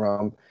comes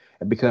from,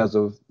 and because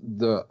of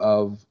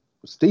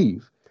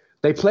Steve.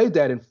 They played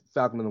that in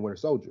Falcon and the Winter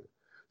Soldier.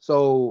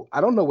 So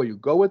I don't know where you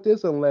go with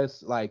this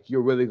unless like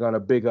you're really gonna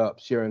big up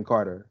Sharon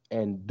Carter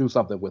and do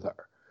something with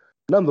her.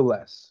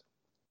 Nonetheless,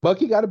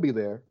 Bucky got to be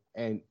there,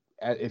 and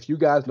if you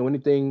guys know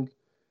anything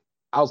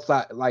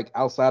outside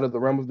of the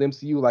realm of the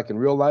MCU, like in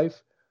real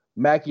life,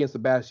 Mackie and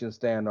Sebastian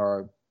Stan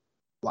are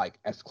like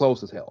as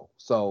close as hell.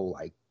 So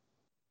like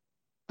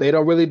they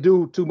don't really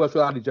do too much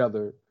without each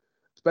other,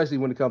 especially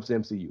when it comes to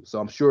MCU. So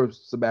I'm sure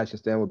Sebastian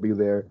Stan will be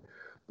there.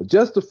 But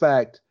just the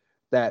fact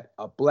that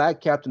a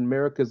black Captain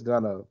America is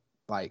gonna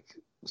like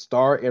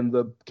star in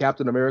the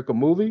Captain America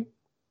movie,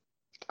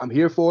 I'm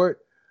here for it.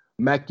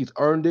 Mackey's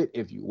earned it.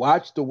 If you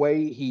watch the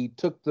way he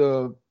took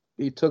the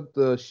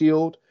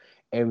shield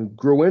and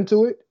grew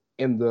into it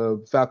in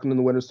the Falcon and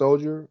the Winter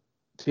Soldier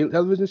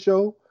television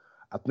show,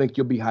 I think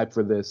you'll be hyped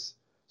for this.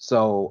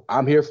 So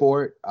I'm here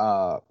for it.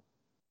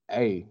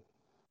 Hey,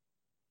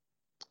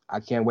 I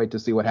can't wait to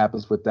see what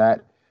happens with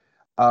that.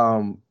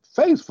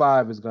 Phase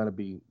 5 is going to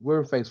be,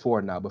 we're in Phase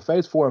 4 now, but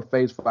Phase 4 and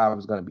Phase 5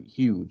 is going to be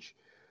huge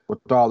with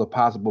all the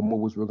possible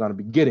movies we're going to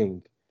be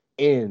getting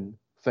in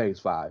Phase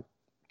 5.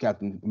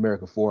 Captain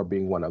America 4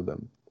 being one of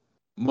them.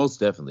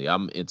 Most definitely.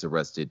 I'm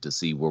interested to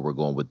see where we're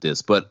going with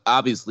this. But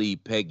obviously,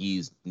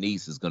 Peggy's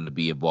niece is going to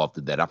be involved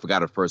in that. I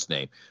forgot her first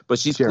name, but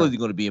she's clearly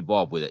going to be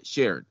involved with it.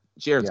 Sharon's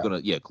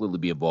going to, clearly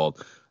be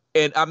involved.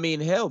 And I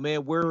mean, hell,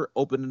 man, we're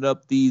opening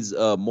up these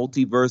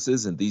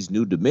multiverses and these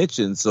new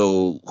dimensions.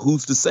 So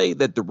who's to say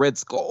that the Red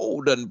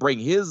Skull doesn't bring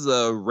his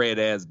red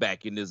ass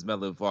back in this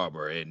melon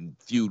farmer and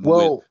feud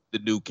with the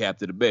new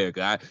Captain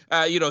America?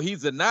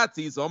 He's a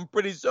Nazi, so I'm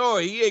pretty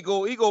sure he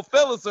go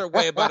feel a certain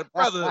way about a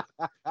brother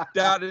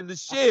down in the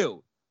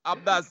Shield.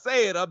 I'm not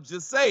saying, I'm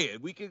just saying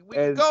we can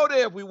go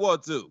there if we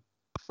want to.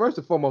 First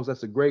and foremost,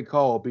 that's a great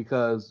call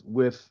because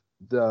with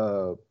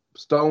the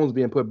stones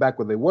being put back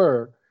where they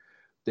were,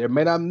 there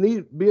may not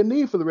be a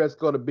need for the Red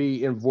Skull to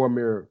be in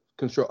Vormir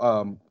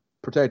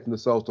protecting the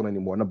Soul Stone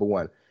anymore, number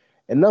one.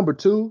 And number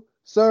two,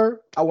 sir,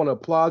 I want to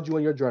applaud you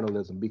on your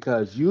journalism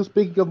because you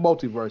speaking of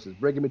multiverses,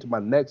 bringing me to my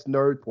next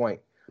nerd point,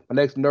 my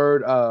next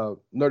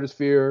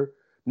nerdosphere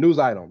news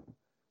item,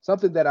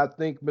 something that I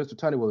think Mr.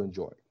 Tunney will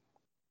enjoy.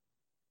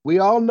 We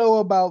all know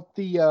about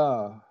the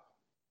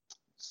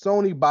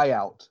Sony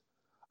buyout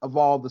of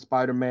all the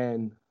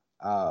Spider-Man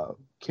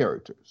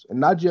characters, and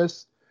not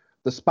just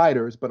the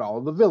spiders, but all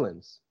of the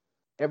villains.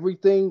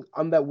 Everything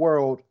on that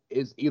world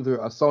is either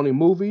a Sony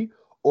movie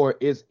or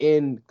is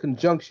in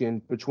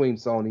conjunction between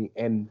Sony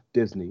and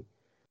Disney.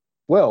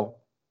 Well,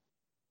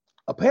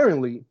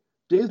 apparently,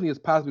 Disney is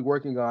possibly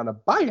working on a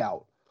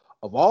buyout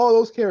of all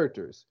those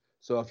characters.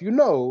 So if you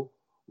know,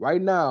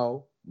 right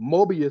now,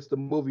 Mobius, the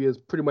movie is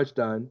pretty much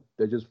done.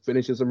 They're just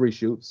finishing some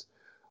reshoots.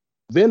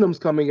 Venom's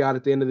coming out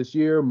at the end of this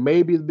year,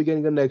 maybe the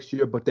beginning of next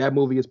year, but that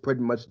movie is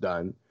pretty much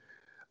done.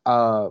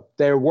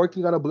 They're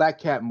working on a Black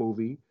Cat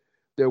movie.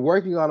 They're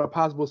working on a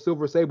possible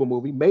Silver Sable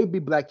movie, maybe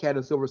Black Cat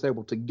and Silver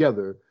Sable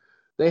together.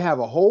 They have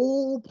a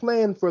whole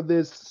plan for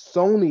this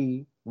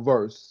Sony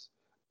verse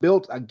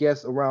built, I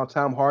guess, around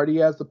Tom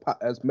Hardy as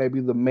maybe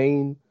the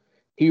main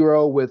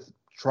hero with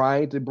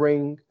trying to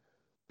bring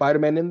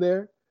Spider-Man in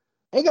there.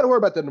 Ain't got to worry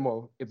about that no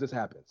more if this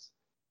happens.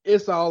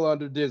 it's all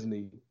under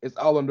Disney. It's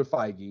all under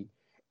Feige.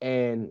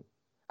 And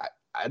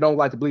I don't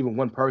like to believe in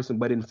one person,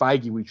 but in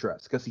Feige we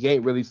trust because he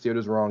ain't really steered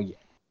us wrong yet.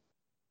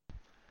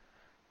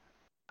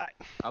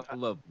 I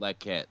love Black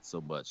Cat so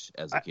much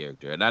as a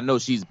character, and I know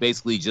she's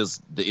basically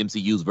just the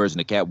MCU's version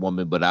of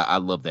Catwoman, but I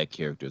love that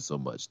character so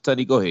much.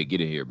 Tony, go ahead, get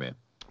in here, man.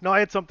 No, I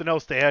had something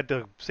else to add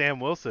to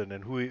Sam Wilson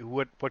and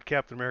what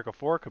Captain America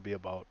 4 could be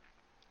about.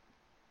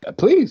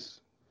 Please.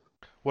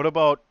 What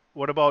about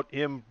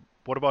him?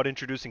 What about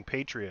introducing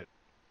Patriot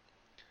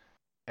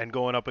and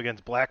going up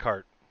against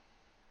Blackheart?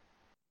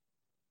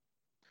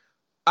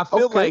 I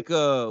feel like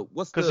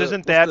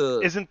isn't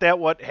that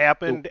what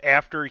happened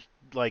after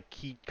like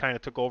he kind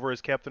of took over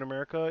as Captain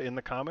America in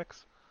the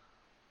comics?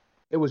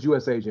 It was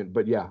U.S. Agent,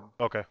 but yeah.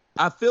 Okay.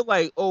 I feel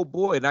like, oh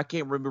boy, and I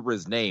can't remember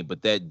his name,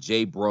 but that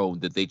Jay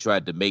Brone that they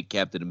tried to make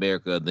Captain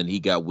America, and then he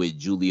got with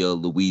Julia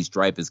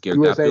Louis-Dreyfus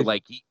character. US I feel Agent.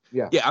 like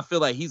I feel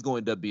like he's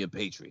going to end up being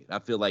Patriot. I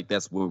feel like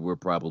that's where we're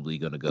probably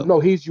going to go. No,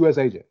 he's U.S.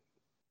 Agent.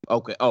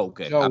 Okay. Oh,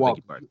 okay. John I beg Walker.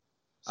 your pardon.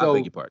 So I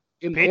beg your pardon.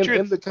 In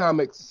the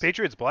comics,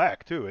 Patriot's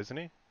black too, isn't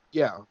he?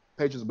 Yeah,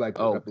 Patriot's black.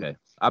 Oh, okay.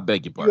 I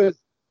beg your pardon.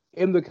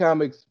 In the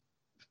comics,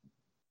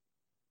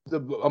 the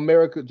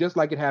America, just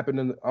like it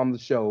happened on the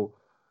show,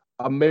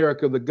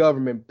 America, the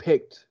government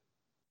picked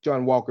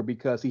John Walker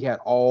because he had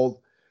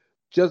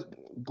just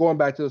going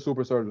back to the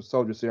super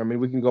soldier serum. I mean,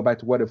 we can go back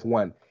to What If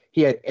 1.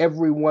 He had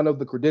every one of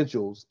the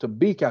credentials to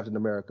be Captain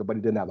America, but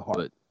he didn't have the heart.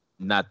 But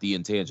not the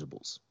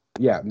intangibles.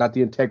 Yeah, not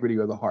the integrity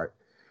or the heart.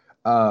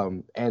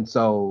 And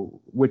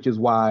so, which is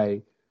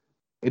why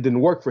it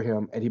didn't work for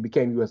him, and he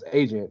became U.S.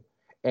 Agent.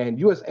 And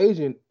U.S.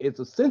 Agent is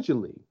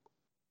essentially,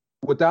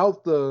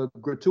 without the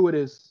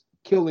gratuitous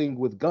killing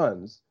with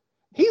guns,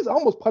 he's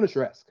almost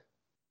Punisher-esque.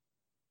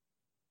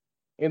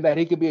 In that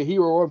he could be a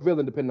hero or a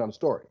villain depending on the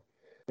story.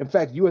 In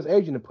fact, U.S.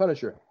 Agent and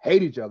Punisher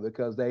hate each other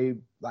because they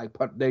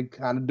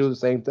kind of do the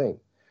same thing.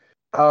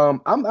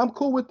 I'm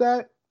cool with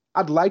that.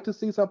 I'd like to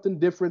see something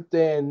different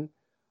than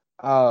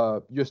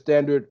your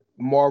standard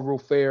Marvel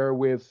fare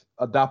with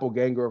a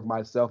doppelganger of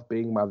myself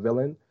being my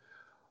villain.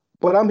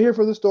 But I'm here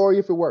for the story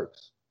if it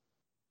works.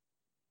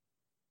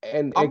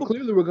 And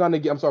clearly we're gonna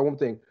get. I'm sorry, one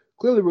thing.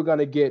 Clearly we're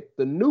gonna get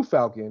the new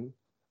Falcon,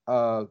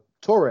 Joaquin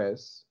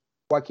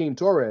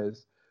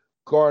Torres,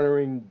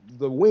 garnering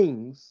the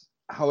wings.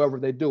 However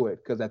they do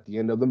it, because at the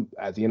end of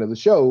the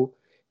show,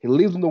 he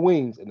leaves them the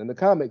wings, and in the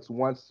comics,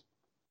 once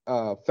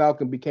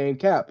Falcon became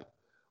Cap,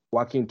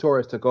 Joaquin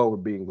Torres took over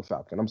being the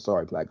Falcon. I'm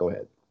sorry, Black. Go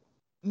ahead.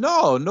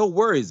 No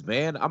worries,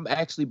 man. I'm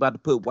actually about to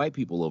put white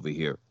people over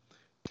here,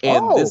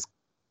 and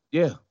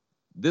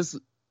this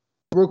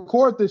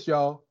record this,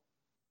 y'all.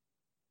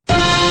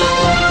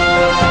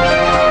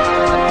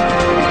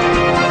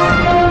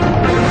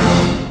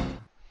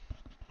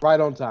 Right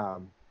on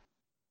time.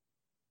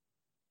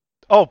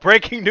 Oh,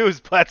 breaking news.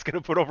 Platt's going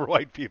to put over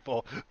white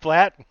people.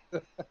 Platt?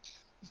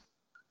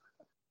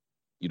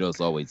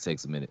 It always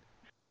takes a minute.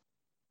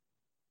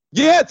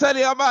 Yeah,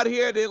 Teddy, I'm out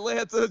here in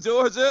Atlanta,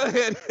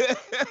 Georgia.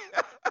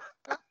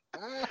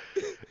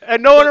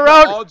 And no one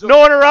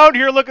around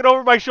here looking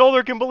over my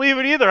shoulder can believe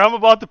it either. I'm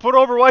about to put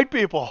over white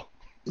people.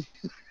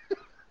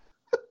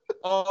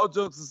 All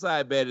jokes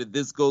aside, man,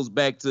 this goes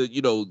back to,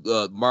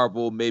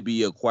 Marvel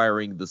maybe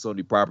acquiring the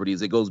Sony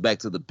properties. It goes back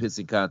to the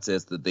pissing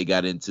contest that they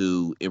got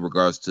into in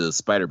regards to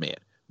Spider-Man,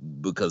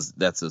 because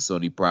that's a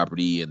Sony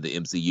property and the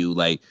MCU.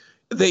 Like,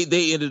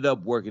 they ended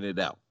up working it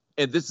out.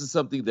 And this is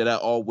something that I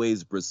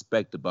always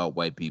respect about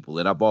white people.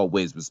 And I've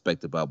always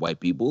respected about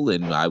white people.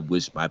 And I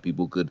wish my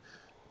people could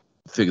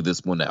figure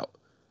this one out.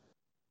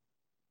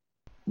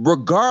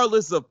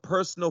 Regardless of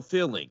personal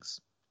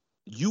feelings,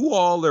 you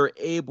all are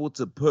able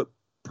to put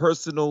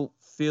personal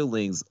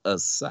feelings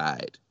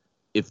aside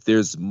if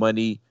there's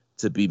money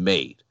to be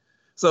made.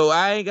 So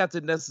I ain't got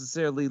to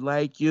necessarily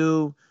like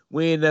you.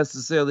 We ain't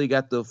necessarily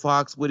got to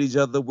fox with each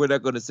other. We're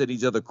not going to send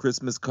each other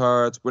Christmas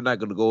cards. We're not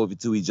going to go over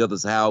to each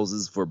other's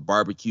houses for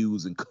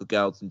barbecues and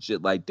cookouts and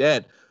shit like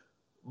that.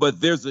 But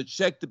there's a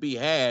check to be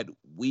had.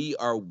 We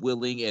are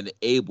willing and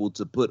able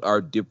to put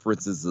our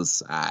differences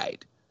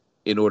aside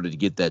in order to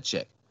get that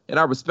check. And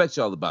I respect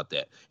y'all about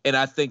that. And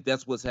I think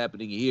that's what's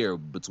happening here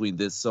between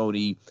this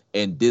Sony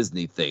and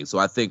Disney thing. So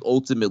I think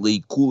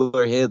ultimately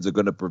cooler heads are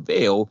going to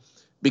prevail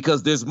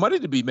because there's money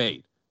to be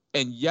made.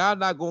 And y'all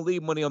not going to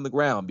leave money on the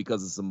ground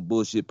because of some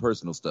bullshit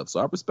personal stuff. So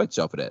I respect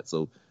y'all for that.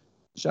 So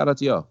shout out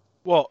to y'all.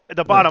 Well,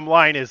 the bottom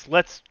line is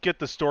let's get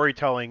the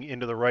storytelling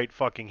into the right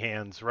fucking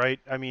hands, right?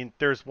 I mean,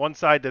 there's one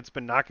side that's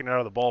been knocking it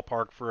out of the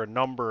ballpark for a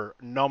number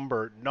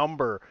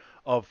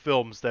of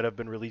films that have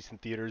been released in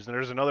theaters, and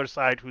there's another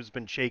side who's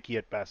been shaky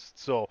at best.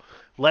 So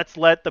let's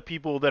let the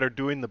people that are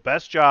doing the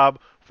best job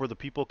for the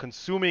people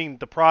consuming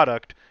the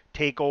product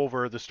take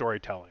over the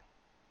storytelling.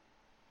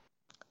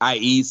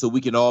 I.e., so we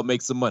can all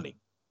make some money.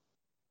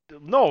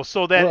 No,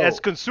 so that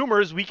as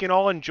consumers, we can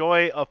all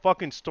enjoy a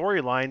fucking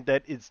storyline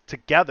that is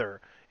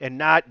together and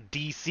not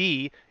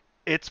DC.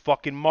 It's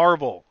fucking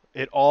Marvel.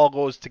 It all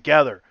goes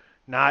together.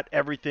 Not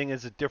everything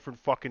is a different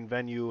fucking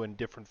venue and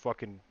different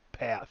fucking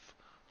path.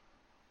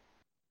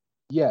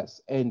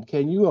 Yes, and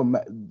can you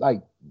imagine,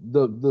 like,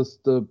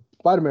 the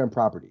Spider-Man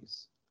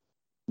properties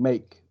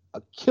make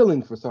a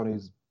killing for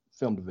Sony's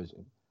film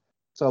division.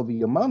 So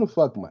the amount of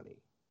fuck money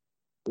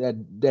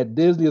that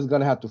Disney is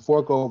going to have to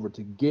fork over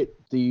to get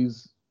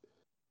these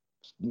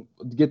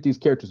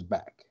characters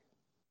back.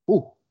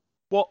 Ooh.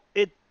 Well,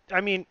 I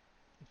mean,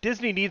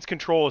 Disney needs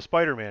control of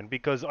Spider-Man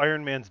because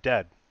Iron Man's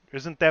dead.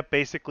 Isn't that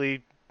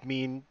basically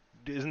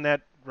isn't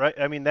that right?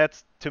 I mean,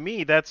 to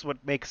me, that's what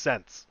makes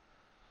sense.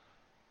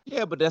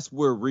 Yeah, but that's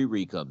where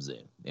Riri comes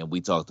in, and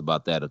we talked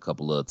about that a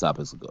couple of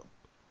topics ago.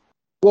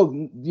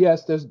 Well,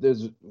 yes,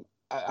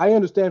 I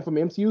understand from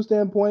an MCU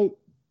standpoint,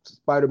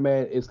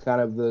 Spider-Man is kind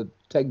of the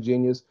tech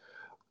genius.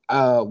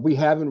 We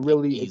haven't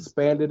really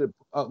expanded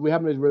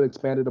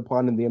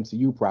upon in the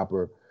MCU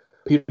proper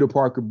Peter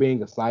Parker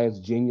being a science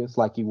genius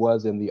like he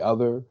was in the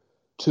other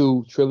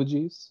two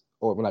trilogies,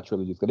 or well, not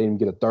trilogies, because they didn't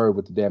even get a third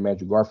with the damn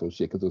Andrew Garfield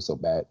shit because it was so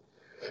bad.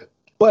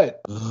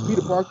 But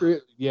Peter Parker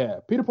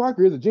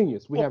is a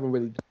genius. We haven't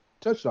really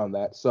touched on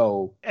that.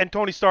 So, and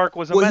Tony Stark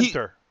was a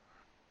mentor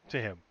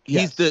to him.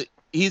 He's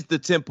the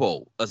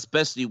tempo,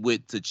 especially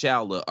with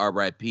T'Challa,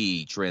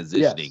 R.I.P.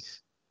 transitioning. Yes.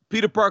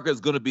 Peter Parker is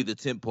going to be the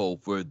tempo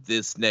for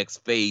this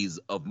next phase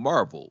of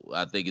Marvel.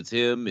 I think it's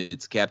him,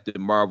 it's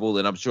Captain Marvel,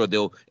 and I'm sure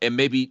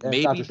maybe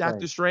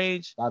Doctor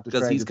Strange,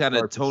 because he's kind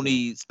of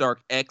Tony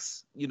Stark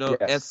esque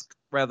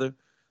rather.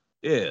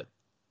 Yeah.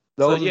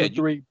 Those are the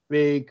three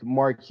big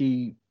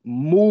marquee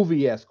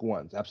movie-esque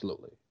ones,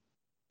 absolutely.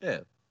 Yeah.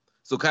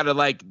 So kind of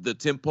like the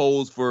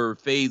tempos for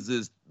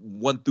phases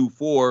 1 through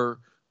 4,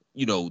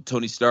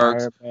 Tony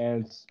Stark's, Iron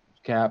Man's,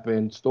 Cap,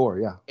 and Thor,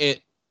 yeah.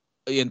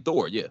 And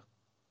Thor, yeah.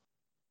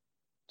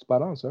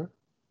 Spot on, sir.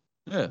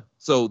 Yeah.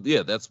 So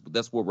yeah, that's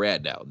where we're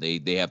at now.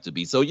 They have to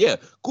be. So yeah,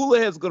 cooler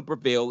heads going to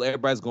prevail.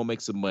 Everybody's going to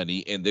make some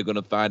money, and they're going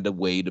to find a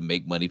way to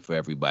make money for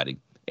everybody.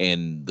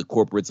 And the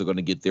corporates are going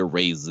to get their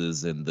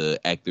raises, and the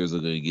actors are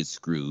going to get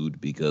screwed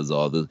because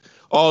all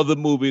the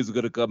movies are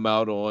going to come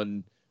out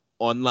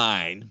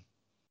online.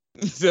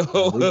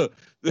 So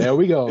there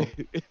we go.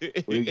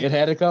 It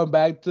had to come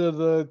back to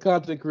the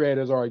content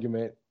creators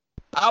argument.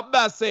 I'm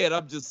not saying.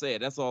 I'm just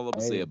saying. That's all I'm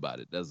going to say about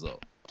it. That's all.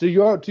 To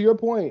your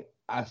point,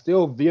 I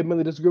still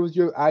vehemently disagree with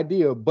your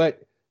idea,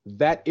 but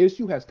that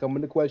issue has come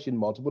into question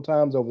multiple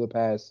times over the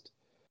past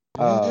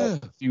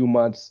few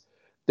months.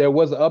 There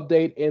was an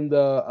update in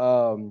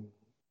the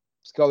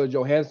Scarlett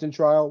Johansson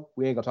trial.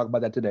 We ain't gonna talk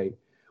about that today.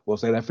 We'll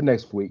say that for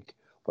next week.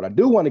 What I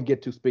do want to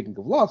get to, speaking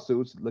of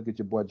lawsuits, look at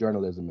your boy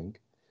journalisming,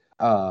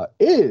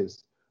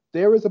 is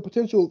there is a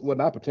potential, well,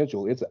 not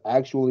potential, it's an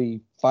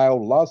actually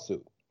filed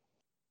lawsuit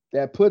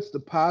that puts the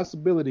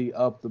possibility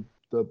of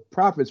the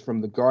profits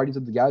from the Guardians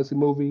of the Galaxy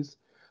movies,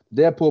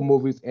 Deadpool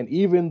movies, and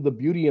even the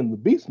Beauty and the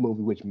Beast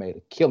movie, which made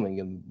a killing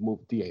in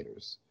movie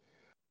theaters.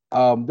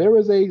 There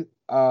is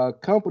a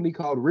company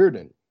called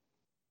Reardon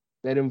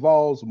that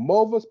involves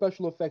MOVA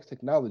special effects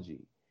technology.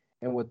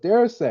 And what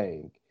they're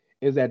saying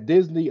is that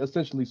Disney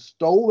essentially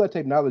stole that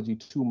technology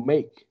to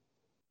make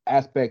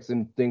aspects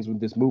and things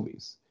with these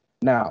movies.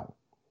 Now,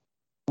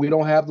 we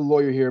don't have the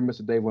lawyer here,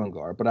 Mr. Dave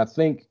Wingard, but I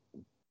think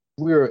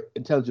we're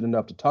intelligent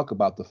enough to talk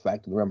about the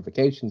fact and the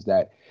ramifications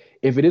that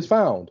if it is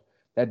found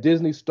that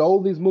Disney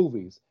stole these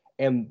movies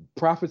and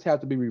profits have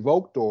to be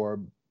revoked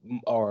or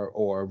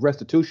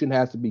restitution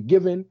has to be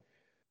given,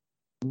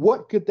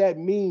 what could that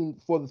mean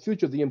for the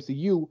future of the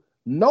MCU,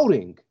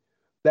 noting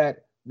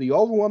that the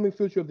overwhelming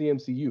future of the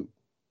MCU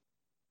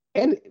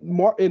and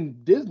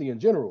in Disney in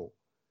general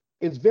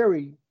is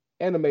very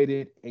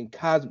animated and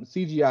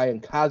CGI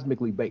and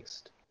cosmically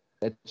based?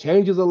 That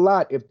changes a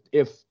lot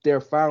if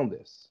they're found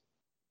this.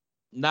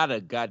 Not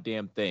a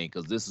goddamn thing,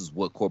 because this is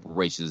what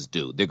corporations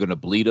do. They're going to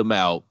bleed them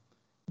out.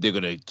 They're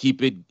going to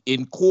keep it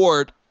in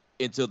court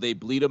until they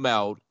bleed them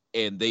out,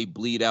 and they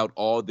bleed out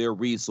all their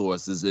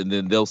resources, and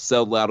then they'll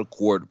sell out of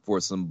court for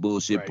some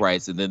bullshit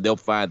price, and then they'll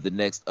find the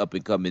next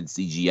up-and-coming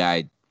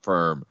CGI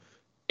firm,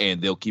 and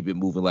they'll keep it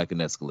moving like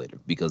an escalator,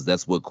 because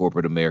that's what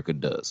corporate America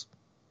does.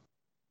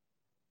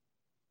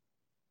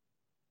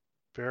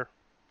 Fair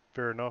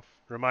enough.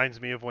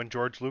 Reminds me of when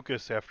George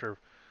Lucas, after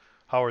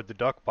Howard the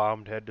Duck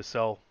bombed, had to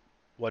sell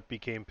what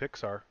became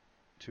Pixar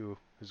to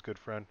his good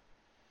friend.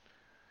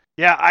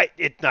 Yeah,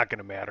 it's not going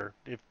to matter.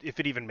 If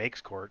it even makes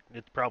court,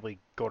 it's probably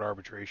go to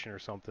arbitration or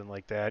something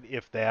like that,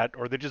 if that,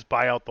 or they just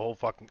buy out the whole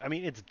fucking... I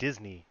mean, it's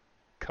Disney.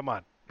 Come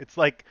on. It's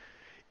like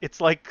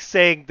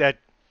saying that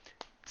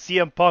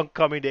CM Punk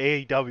coming to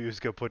AEW is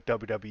going to put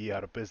WWE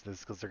out of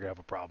business because they're going to have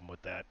a problem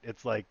with that.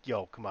 It's like,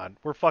 yo, come on.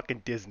 We're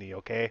fucking Disney,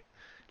 okay?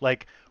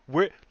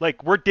 We're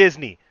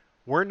Disney.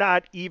 We're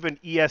not even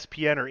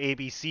ESPN or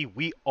ABC.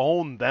 We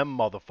own them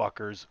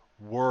motherfuckers.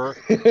 We're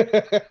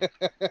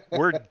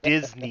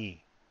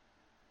Disney.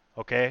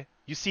 Okay?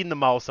 You seen the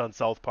mouse on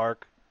South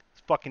Park?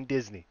 It's fucking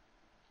Disney.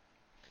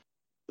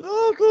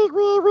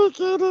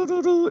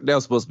 That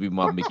was supposed to be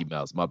my Mickey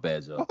Mouse. My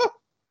bad, y'all.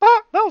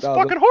 That was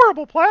fucking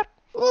horrible, Platt.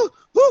 It was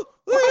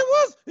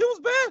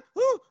bad.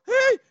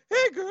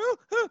 Hey, girl.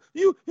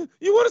 You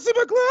want to see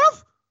my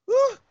glove?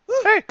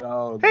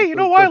 Hey, you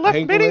know why I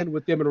left Minnie?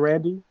 With him and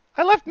Randy?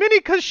 I left Minnie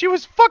because she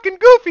was fucking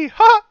goofy,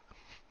 huh?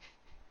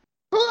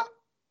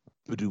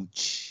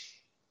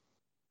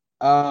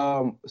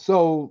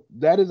 So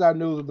that is our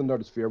news of the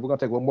Nerdosphere. We're gonna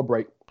take one more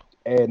break,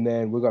 and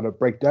then we're gonna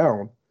break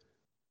down.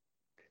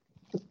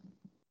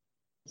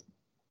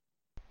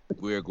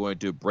 We're going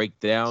to break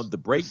down the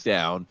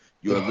breakdown.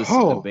 You're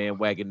listening to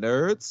Bandwagon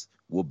Nerds.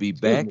 We'll be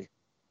back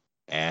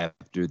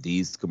after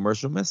these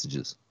commercial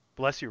messages.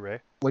 Bless you,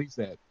 Ray. What he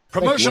said.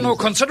 Promotional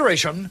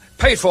consideration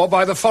paid for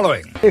by the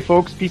following. Hey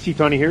folks, PC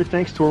Tony here.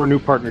 Thanks to our new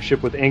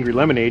partnership with Angry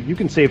Lemonade, you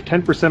can save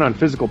 10% on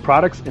physical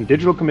products and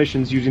digital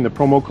commissions using the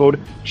promo code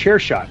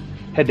ChairShot.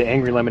 Head to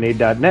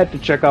angrylemonade.net to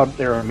check out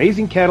their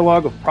amazing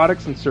catalog of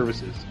products and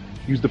services.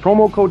 Use the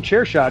promo code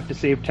ChairShot to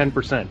save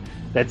 10%.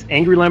 That's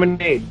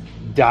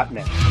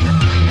angrylemonade.net.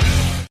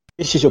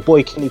 This is your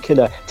boy Kenny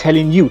Killer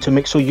telling you to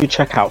make sure you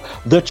check out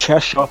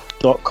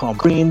thechairshot.com,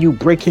 bringing you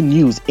breaking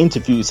news,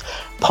 interviews,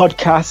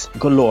 podcasts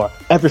galore,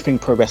 everything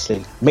pro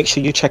wrestling. Make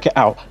sure you check it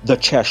out,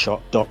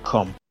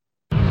 thechairshot.com.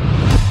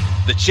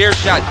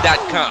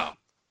 Thechairshot.com.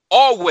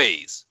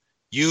 Always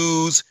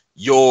use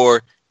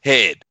your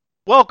head.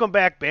 Welcome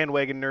back,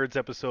 Bandwagon Nerds,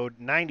 episode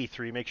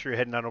 93. Make sure you're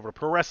heading on over to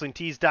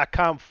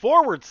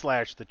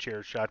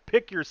ProWrestlingTees.com/thechairshot.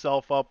 Pick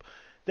yourself up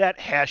that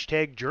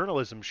hashtag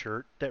journalism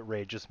shirt that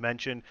Ray just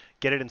mentioned.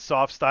 Get it in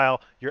soft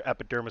style. Your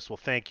epidermis will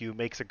thank you.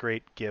 Makes a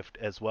great gift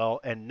as well.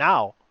 And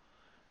now,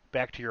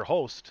 back to your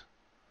host,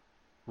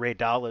 Ray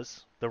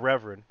Dallas, the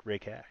Reverend Ray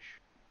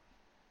Cash.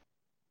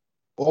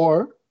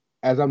 Or,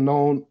 as I'm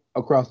known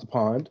across the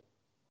pond,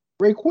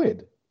 Ray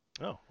Quid.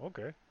 Oh,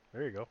 okay.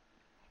 There you go.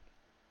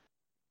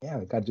 Yeah,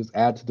 I got to just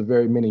add to the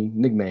very many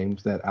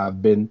nicknames that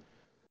have been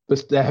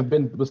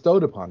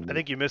bestowed upon me. I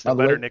think you missed a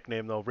better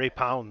nickname, though. Ray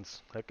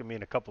Pounds. That could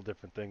mean a couple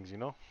different things, you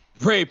know?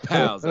 Ray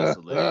Pounds. That's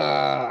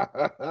hilarious.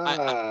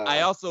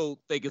 I also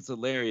think it's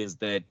hilarious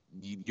that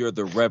you're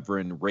the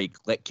Reverend Ray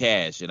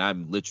Cash, and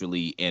I'm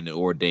literally an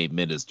ordained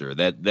minister.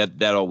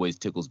 That always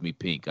tickles me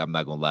pink. I'm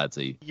not going to lie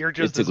to you. You're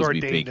just as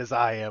ordained as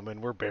I am,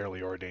 and we're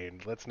barely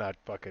ordained. Let's not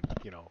fucking,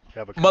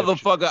 have a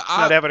motherfucker,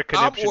 I'm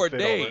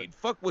ordained.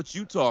 Fuck what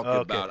you talking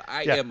about.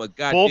 I am a Both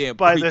goddamn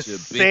by preacher, the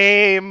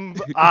same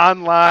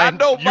online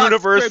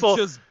universal,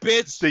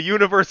 bitch. The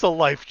Universal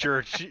Life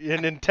Church.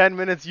 And in 10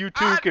 minutes, you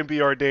too can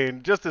be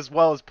ordained just as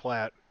well as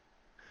Platt.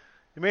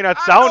 It may not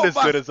sound as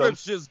good as them.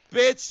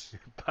 Bitch.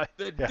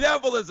 The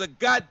devil is a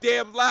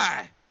goddamn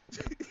lie.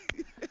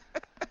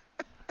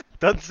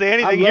 Doesn't say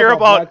anything here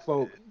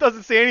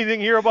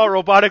about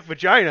robotic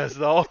vaginas,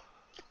 though.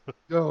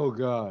 Oh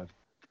God!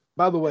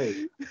 By the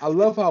way, I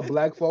love how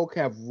black folk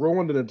have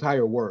ruined an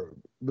entire word.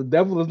 The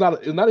devil is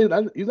not. He's not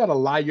a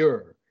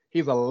liar.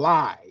 He's a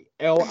lie.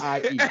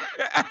 L-I-E.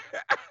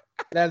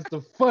 That's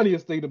the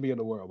funniest thing to me in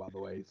the world, by the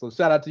way. So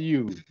shout out to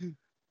you.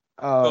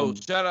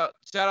 Shout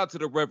out to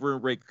the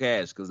Reverend Ray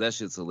Cash, because that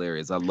shit's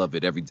hilarious. I love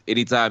it.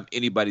 Anytime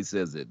anybody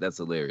says it, that's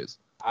hilarious.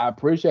 I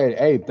appreciate it.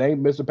 Hey, thank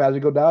Mr.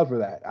 Patrick O'Dowd for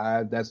that.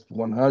 That's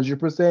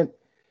 100%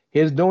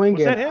 his doing.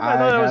 Was that him? I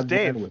thought it was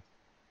Dave. I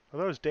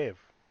thought it was Dave.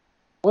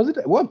 Was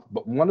it?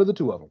 One of the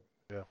two of them.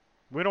 Yeah.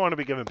 We don't want to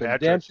be giving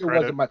Patrick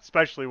credit,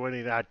 especially when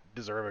he's not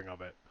deserving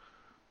of it.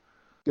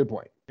 Good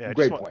point. Yeah,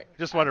 Great point.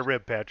 Just want to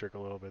rib Patrick a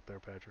little bit there,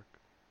 Patrick.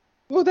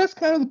 Well, that's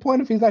kind of the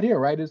point if he's not here,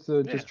 right? Is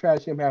to just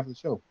trash him half the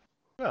show.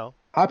 Well.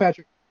 Hi,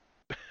 Patrick.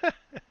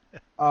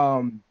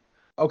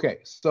 Okay,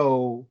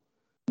 so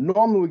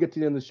normally we get to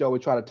the end of the show, we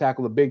try to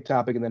tackle a big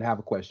topic and then have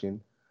a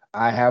question.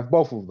 I have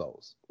both of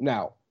those.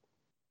 Now,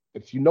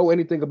 if you know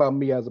anything about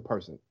me as a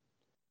person,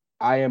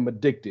 I am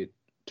addicted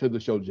to the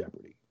show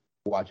Jeopardy.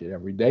 Watch it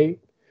every day,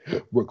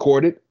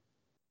 record it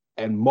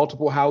in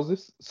multiple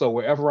houses, so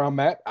wherever I'm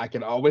at, I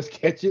can always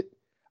catch it.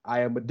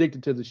 I am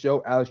addicted to the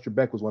show. Alex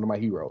Trebek was one of my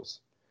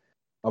heroes.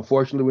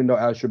 Unfortunately, we know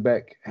Alex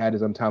Trebek had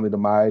his untimely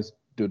demise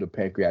due to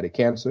pancreatic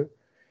cancer.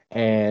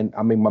 And,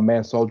 I mean, my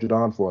man soldiered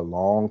on for a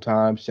long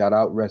time. Shout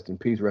out, rest in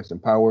peace, rest in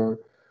power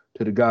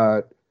to the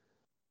God,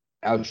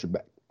 Alex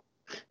Trebek.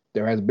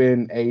 There has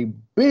been a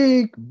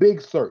big,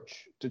 big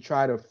search to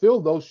try to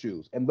fill those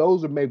shoes. And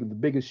those are maybe the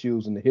biggest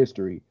shoes in the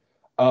history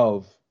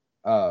of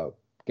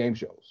game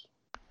shows.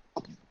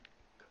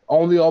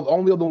 Only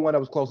other one that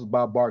was close was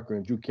Bob Barker,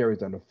 and Drew Carey's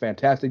done a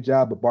fantastic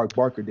job, but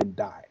Barker didn't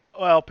die.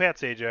 Well, Pat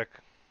Sajak.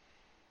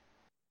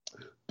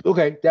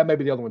 Okay, that may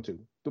be the other one too.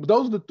 But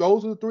those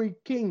are the three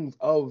kings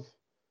of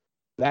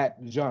that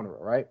genre,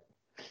 right?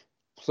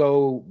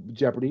 So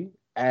Jeopardy,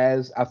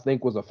 as I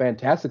think was a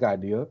fantastic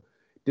idea,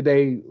 did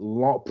a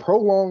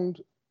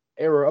prolonged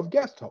era of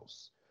guest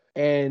hosts.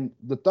 And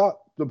the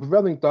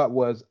prevailing thought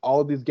was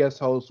all of these guest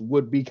hosts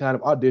would be kind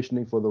of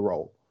auditioning for the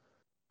role.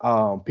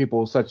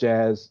 People such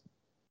as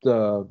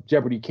the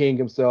Jeopardy king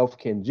himself,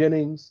 Ken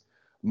Jennings,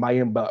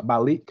 Mayim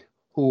Malik,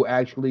 who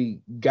actually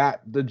got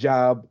the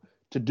job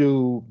to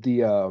do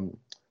the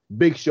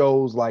big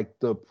shows like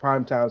the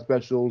primetime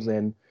specials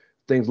and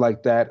things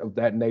like that of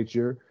that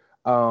nature.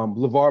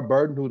 LeVar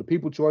Burton, who the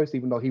people choice,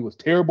 even though he was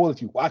terrible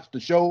if you watch the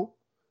show.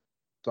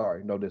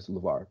 Sorry, no diss to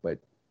LeVar, but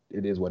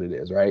it is what it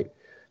is, right?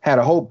 had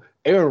a whole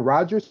Aaron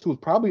Rodgers, who's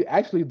probably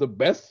actually the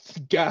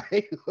best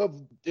guy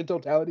in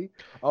totality.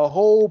 A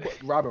whole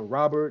Robin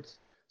Roberts,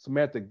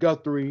 Samantha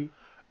Guthrie,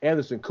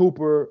 Anderson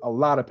Cooper, a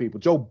lot of people.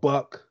 Joe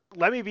Buck.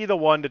 Let me be the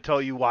one to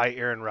tell you why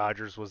Aaron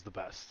Rodgers was the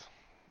best.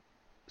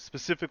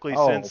 Specifically,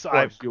 Oh, since of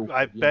course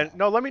I've been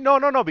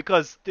no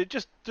because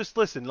just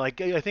listen.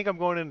 Like I think I'm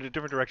going in a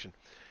different direction.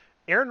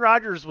 Aaron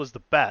Rodgers was the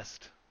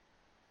best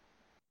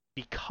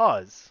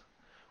because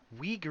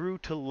we grew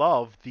to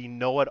love the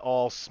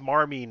know-it-all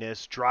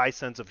smarminess, dry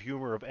sense of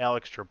humor of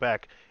Alex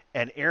Trebek,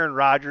 and Aaron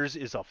Rodgers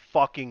is a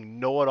fucking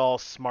know-it-all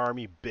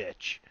smarmy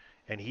bitch,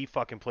 and he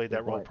fucking played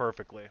that role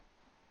perfectly.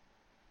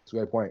 That's a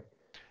great point.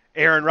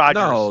 Aaron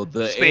Rodgers. No,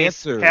 the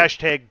space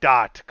answer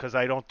 #dot because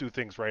I don't do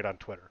things right on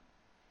Twitter.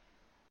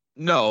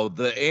 No,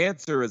 the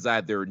answer is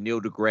either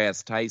Neil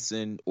deGrasse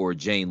Tyson or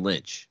Jane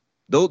Lynch.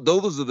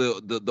 Those are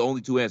the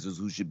only two answers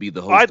who should be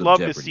the host I'd of love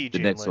Jeopardy, to see the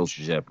Jane next Lynch. host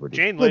of Jeopardy.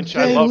 Jane But Lynch,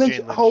 I Jane love Lynch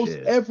Jane Lynch. hosts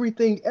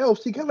everything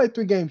else. She got like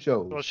 3 game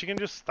shows. Well, she can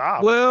just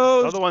stop.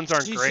 Well, other ones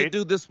aren't she great. should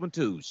do this one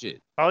too.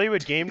 Shit.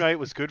 Hollywood Game Night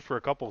was good for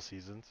a couple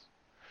seasons.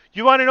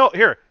 You want to know?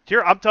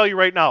 Here, I'm telling you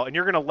right now, and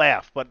you're gonna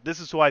laugh, but this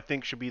is who I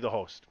think should be the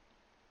host.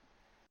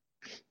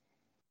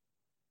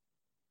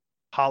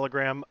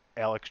 Hologram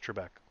Alex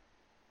Trebek.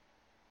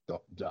 Oh,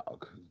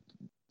 dog.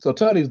 So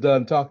Tony's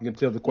done talking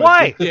until the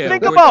Why? question.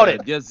 Think about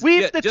it.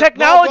 The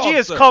technology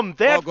has come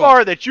that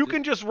far that you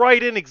can just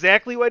write in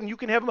exactly what, and you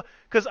can have them.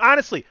 Because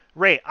honestly,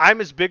 Ray,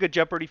 I'm as big a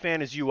Jeopardy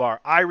fan as you are.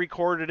 I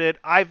recorded it.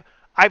 I've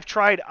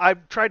tried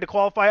to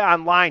qualify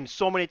online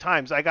so many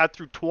times. I got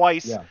through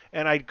twice,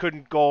 and I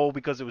couldn't go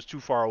because it was too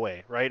far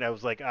away. Right? I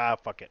was like,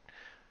 fuck it.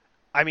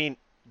 I mean,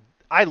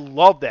 I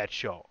love that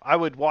show. I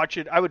would watch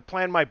it. I would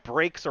plan my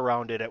breaks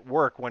around it at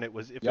work when it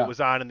was it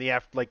was on in the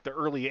like the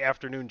early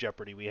afternoon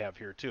Jeopardy we have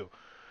here too.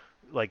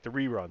 Like the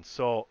reruns.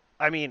 So,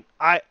 I mean,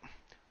 I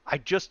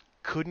just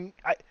couldn't.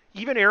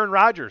 Even Aaron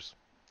Rodgers,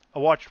 I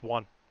watched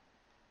one.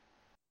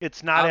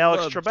 It's not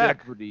Alex Trebek.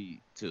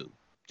 Jeopardy too.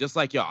 Just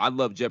like y'all, I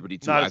love Jeopardy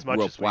too. Not I as much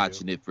grew as up we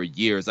watching do. it for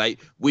years. I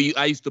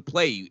used to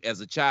play as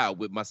a child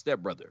with my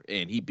stepbrother,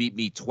 and he beat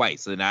me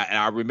twice. And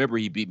I remember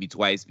he beat me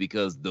twice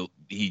because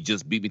he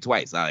just beat me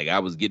twice. I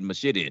was getting my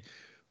shit in.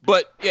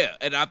 But yeah,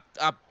 and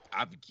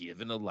I've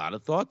given a lot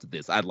of thought to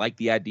this. I like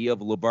the idea of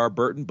LeVar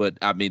Burton, but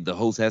I mean, the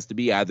host has to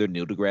be either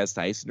Neil deGrasse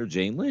Tyson or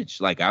Jane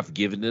Lynch. Like, I've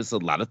given this a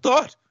lot of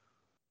thought.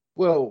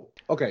 Well,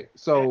 okay,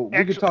 so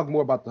we could talk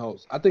more about the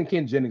host. I think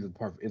Ken Jennings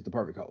is the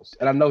perfect host,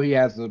 and I know he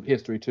has a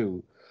history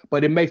too.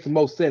 But it makes the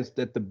most sense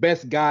that the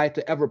best guy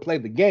to ever play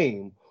the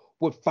game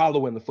would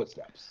follow in the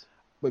footsteps.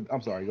 But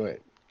I'm sorry, go ahead.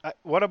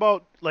 What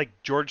about like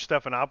George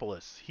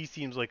Stephanopoulos? He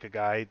seems like a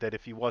guy that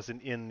if he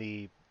wasn't in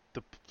the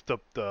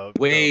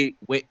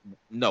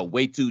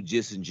way too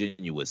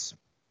disingenuous.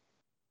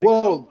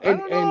 Well, I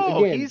don't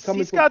know. Again,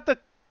 he's got the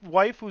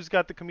wife who's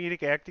got the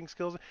comedic acting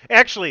skills.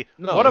 Actually,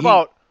 what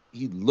about?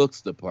 He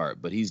looks the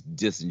part, but he's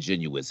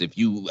disingenuous. If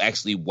you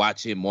actually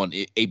watch him on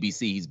ABC,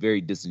 he's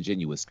very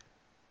disingenuous.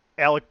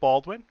 Alec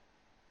Baldwin.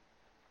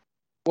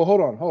 Well,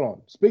 hold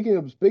on. Speaking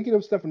of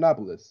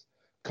Stephanopoulos,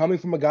 coming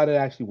from a guy that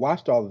actually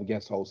watched all of the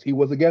guest hosts, he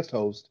was a guest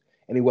host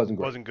and he wasn't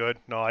great. Wasn't good.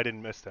 No, I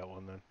didn't miss that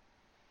one then.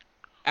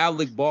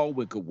 Alec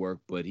Baldwin could work,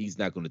 but he's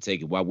not going to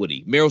take it. Why would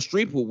he? Meryl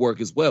Streep would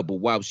work as well, but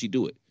why would she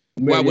do it?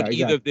 Why would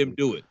either of them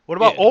do it? What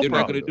about Oprah? They're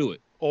not going to do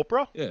it.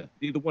 Oprah? Yeah,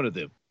 neither one of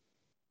them.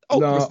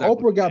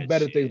 Oprah got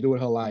better things to do in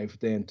her life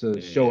than to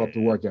show up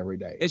to work every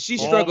day. And she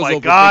struggles over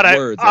big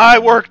words. I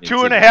work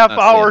 2.5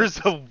 hours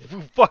a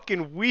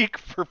fucking week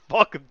for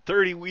fucking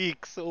 30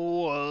 weeks.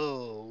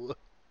 Whoa.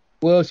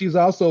 Well, she's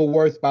also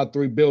worth about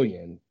 $3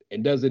 billion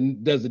and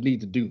doesn't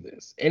need to do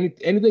this.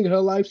 Anything in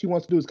her life she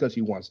wants to do is because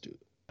she wants to.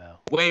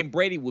 Wayne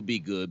Brady would be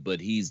good, but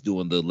he's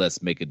doing the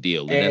let's make a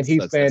deal. And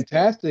he's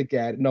fantastic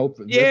at it. No,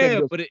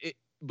 yeah,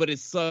 but it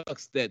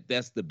sucks that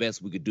that's the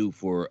best we could do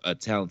for a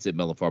talented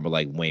melon farmer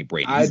like Wayne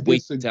Brady. He's way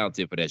too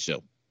talented for that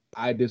show.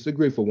 I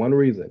disagree for one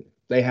reason.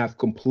 They have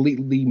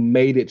completely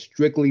made it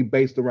strictly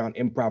based around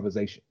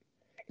improvisation.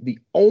 The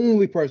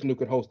only person who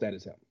could host that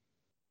is him.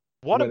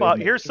 What about,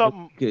 here's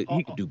something. He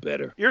could do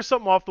better. Here's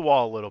something off the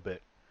wall a little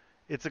bit.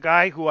 It's a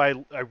guy who I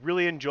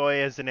really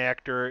enjoy as an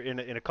actor in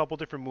a couple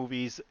different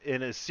movies.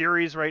 In a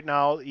series right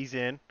now he's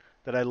in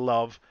that I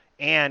love.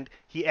 And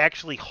he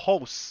actually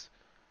hosts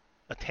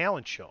a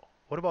talent show.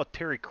 What about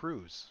Terry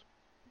Crews?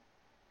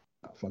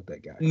 Oh, fuck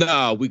that guy.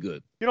 No, we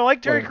good. You don't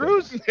like Terry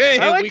Crews? Hey,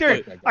 I like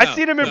Terry. I've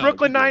seen him in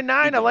Brooklyn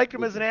Nine-Nine. I liked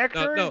him as an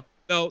actor. No.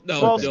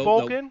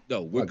 Well-spoken.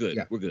 No, we're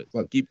good. We're good.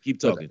 Keep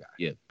talking.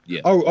 Yeah.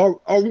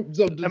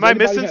 So am I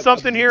missing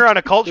something here on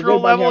a cultural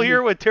level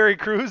here with Terry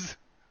Crews?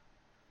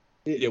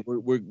 Yeah,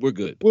 we're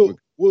good.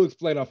 We'll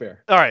explain off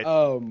air. All right.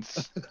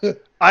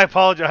 I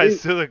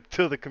apologize to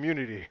the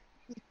community.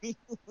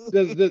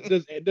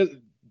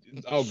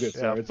 It's all good,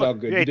 sir. It's all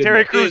good. Hey,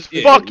 Terry Crews,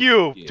 fuck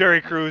you,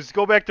 Terry Crews.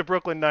 Go back to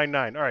Brooklyn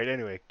Nine-Nine. All right,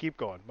 anyway, keep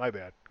going. My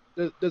bad.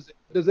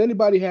 Does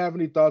anybody have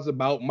any thoughts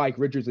about Mike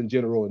Richards in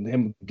general and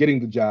him getting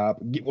the job?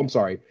 I'm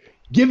sorry,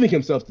 giving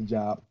himself the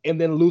job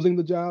and then losing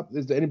the job?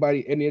 Is there any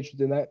interest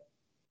in that?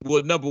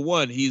 Well, number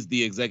one, he's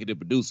the executive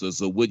producer,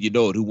 so would you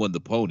know it, who won the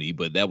pony?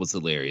 But that was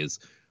hilarious.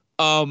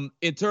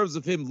 In terms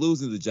of him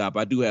losing the job,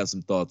 I do have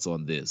some thoughts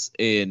on this.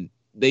 And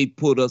they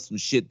put up some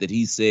shit that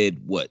he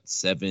said,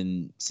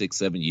 7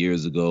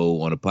 years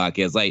ago on a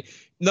podcast. Like,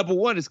 number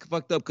one, it's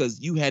fucked up because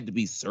you had to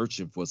be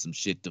searching for some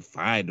shit to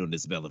find on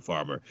this Melon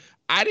Farmer.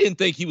 I didn't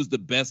think he was the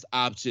best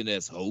option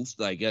as host,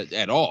 like,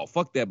 at all.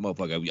 Fuck that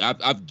motherfucker.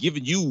 I've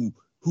given you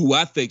who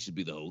I think should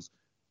be the host.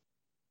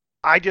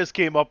 I just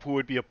came up who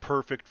would be a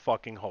perfect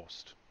fucking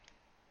host.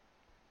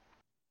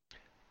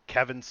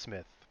 Kevin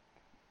Smith.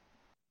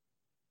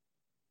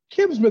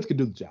 Kevin Smith could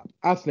do the job.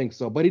 I think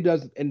so, but he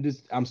doesn't. And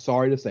this, I'm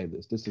sorry to say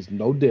this. This is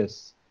no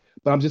diss,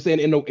 but I'm just saying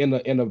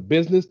in a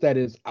business that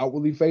is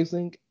outwardly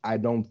facing, I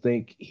don't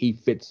think he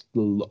fits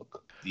the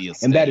look.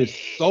 Yes, and that is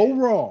so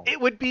wrong. It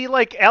would be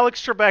like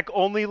Alex Trebek,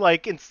 only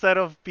like instead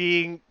of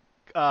being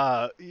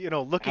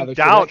looking Alex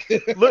down.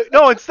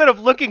 Trebek. Instead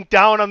of looking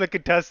down on the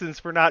contestants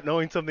for not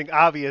knowing something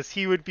obvious,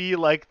 he would be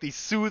like the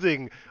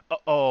soothing.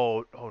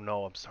 Oh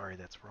no, I'm sorry,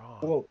 that's wrong.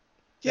 Well,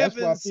 that's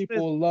why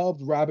people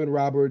loved Robin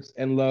Roberts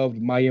and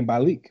loved Mayim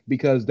Bialik,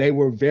 because they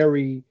were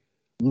very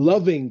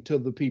loving to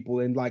the people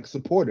and like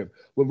supportive.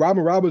 Well,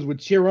 Robin Roberts would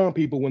cheer on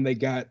people when they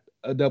got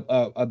a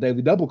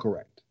daily double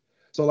correct.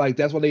 So like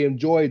that's why they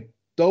enjoyed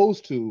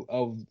those two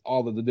of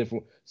all of the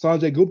different.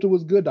 Sanjay Gupta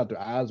was good. Dr.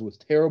 Oz was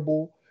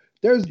terrible.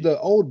 There's the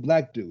old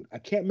black dude. I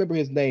can't remember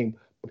his name,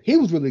 but he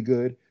was really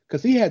good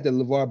because he had the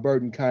LeVar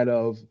Burton kind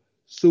of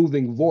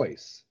soothing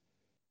voice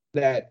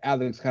that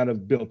Alex kind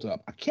of built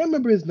up. I can't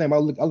remember his name.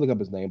 I'll look up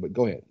his name, but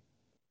go ahead.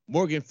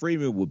 Morgan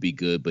Freeman would be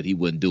good, but he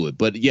wouldn't do it.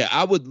 But yeah,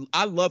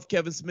 I love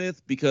Kevin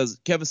Smith because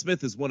Kevin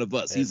Smith is one of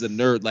us. He's a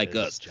nerd like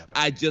us.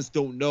 I just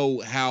don't know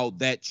how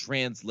that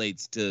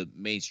translates to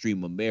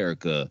mainstream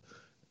America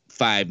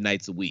 5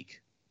 nights a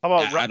week.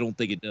 I don't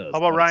think it does. How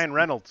about Ryan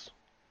Reynolds?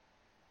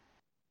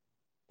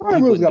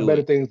 Ryan Reynolds got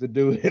better things to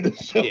do than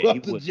to show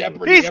up to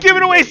Jeopardy. He's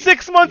giving away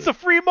 6 months of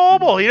free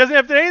mobile. He doesn't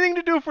have anything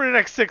to do for the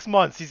next 6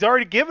 months. He's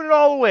already given it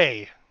all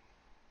away.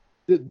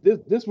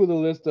 This was the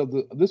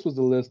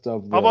list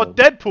of How about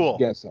Deadpool?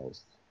 Guest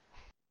host.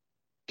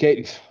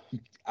 Katie,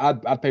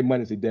 I'd pay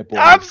money to see Deadpool.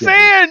 I'm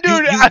saying,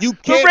 dude, you the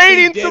can't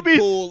ratings be will be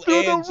Deadpool through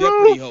and the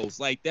Jeopardy roof. host.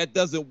 Like that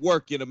doesn't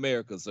work in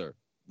America, sir.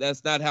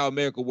 That's not how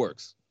America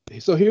works.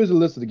 So here's a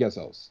list of the guest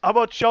hosts. How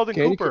about Sheldon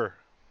Cooper?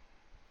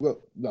 Well,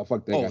 no,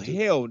 fuck that. Oh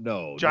hell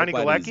no. Johnny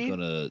Nobody's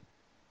Galecki?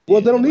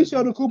 Well, they don't need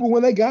Sheldon Cooper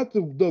when they got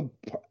the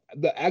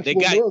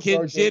actual. They got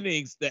Ken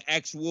Jennings, the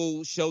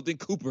actual Sheldon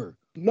Cooper.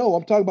 No,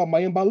 I'm talking about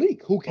Mayim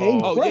Bialik, who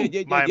came from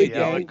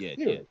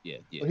yeah.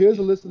 So here's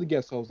a list of the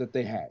guest hosts that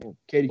they had: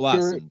 Katie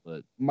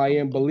Couric,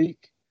 Mayim Bialik.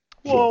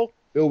 Whoa.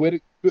 Bill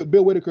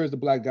Whitaker is the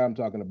black guy I'm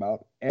talking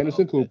about.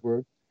 Anderson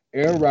Cooper,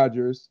 Aaron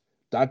Rodgers,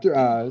 Dr.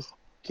 Oz,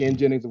 Ken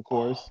Jennings, of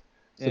course,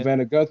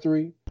 Savannah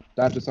Guthrie,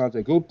 Dr.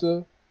 Sanjay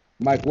Gupta,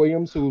 Mike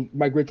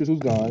Richards, who's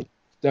gone,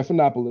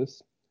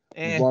 Stephanopoulos,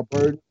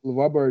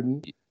 LeVar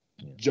Burton,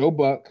 Joe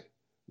Buck,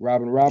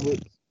 Robin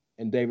Roberts,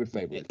 and David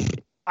Faber.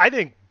 I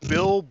think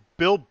Bill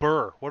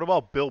Burr. What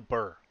about Bill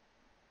Burr?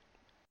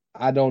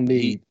 I don't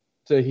need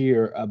to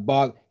hear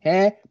about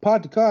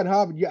part the card,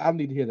 Harvard. Yeah, I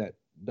need to hear that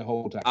the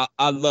whole time.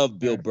 I love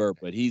Bill Burr,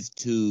 but he's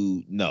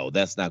too. No,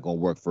 that's not going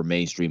to work for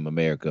mainstream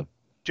America.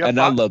 I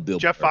love Bill.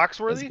 Jeff Burr.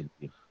 Foxworthy.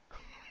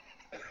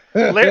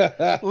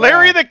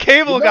 Larry the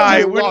Cable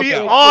Guy would be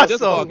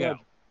awesome.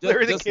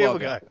 Larry the Cable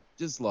Guy.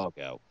 Just log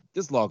out.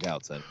 Just log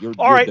out, son. You're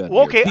right. Done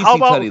Well, okay. here. How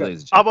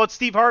about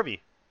Steve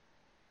Harvey?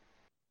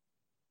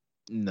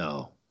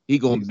 No, he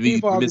gonna be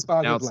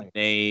mispronouncing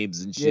names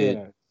and shit.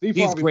 Yeah.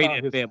 He's great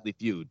at Family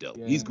Feud, though.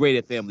 Yeah. He's great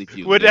at Family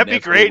Feud. Would that be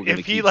great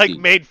if he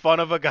made fun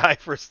of a guy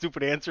for a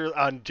stupid answer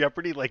on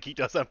Jeopardy like he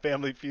does on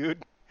Family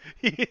Feud?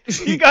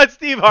 He got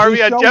Steve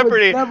Harvey on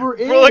Jeopardy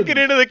looking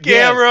into the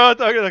camera,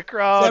 talking to the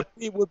crowd.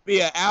 It would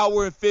be an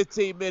hour and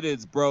 15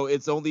 minutes, bro.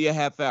 It's only a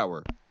half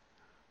hour.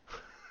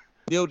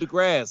 Neil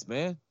deGrasse,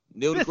 man.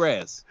 Neil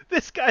deGrasse.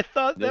 This guy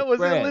thought that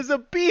was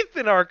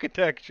Elizabethan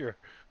architecture.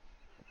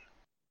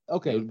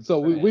 Okay, so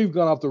we've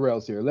gone off the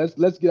rails here.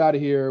 Let's get out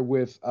of here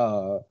with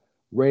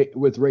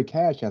Ray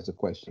Cash has a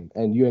question,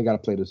 and you ain't got to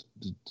play this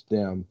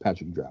damn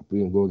Patrick drop.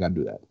 We got to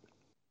do that.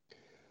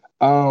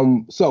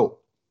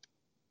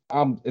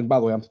 And by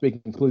the way, I'm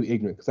speaking completely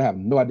ignorant because I have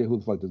no idea who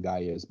the fuck this guy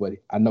is, but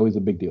I know he's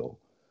a big deal.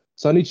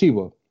 Sonny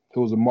Chiba,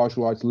 who was a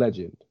martial arts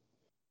legend,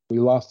 we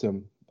lost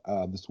him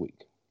this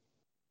week.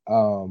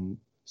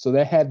 So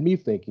that had me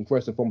thinking,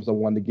 first and foremost, I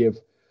wanted to give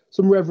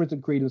some reverence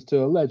and credence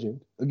to a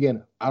legend.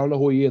 Again, I don't know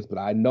who he is, but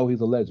I know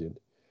he's a legend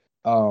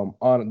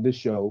on this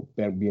show,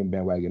 being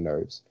Bandwagon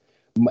Nerds.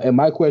 And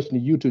my question to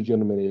you two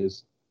gentlemen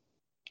is,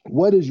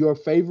 what is your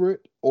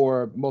favorite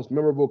or most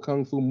memorable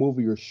Kung Fu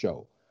movie or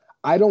show?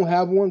 I don't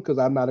have one because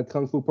I'm not a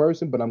Kung Fu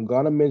person, but I'm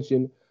going to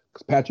mention,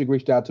 because Patrick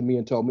reached out to me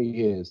and told me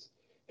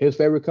his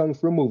favorite Kung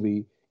Fu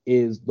movie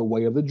is The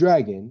Way of the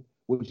Dragon,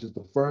 which is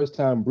the first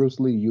time Bruce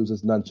Lee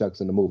uses nunchucks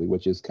in the movie,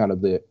 which is kind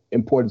of the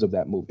importance of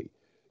that movie.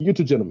 You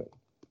two gentlemen,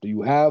 do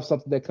you have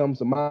something that comes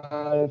to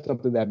mind,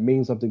 something that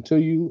means something to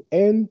you?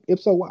 And if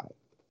so, why?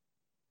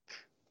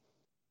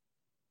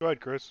 Go ahead,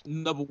 Chris.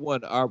 Number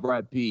one,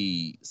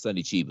 R.I.P.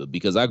 Sonny Chiba,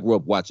 because I grew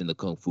up watching the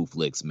Kung Fu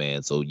flicks,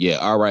 man. So, yeah,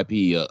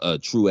 R.I.P. a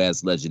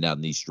true-ass legend out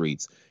in these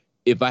streets.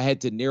 If I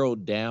had to narrow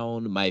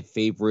down my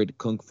favorite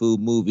Kung Fu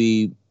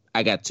movie,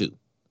 I got two.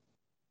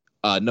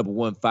 Number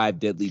one, Five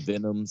Deadly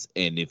Venoms.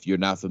 And if you're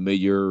not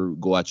familiar,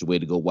 go out your way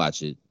to go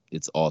watch it.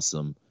 It's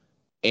awesome.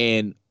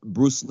 And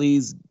Bruce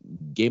Lee's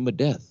Game of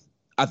Death.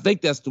 I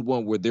think that's the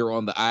one where they're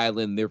on the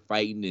island, they're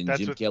fighting, and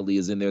Jim Kelly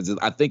is in there.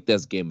 I think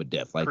that's Game of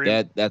Death. Like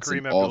that's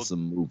an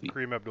awesome movie.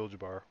 Kareem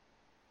Abdul-Jabbar.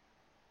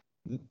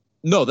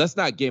 No, that's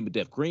not Game of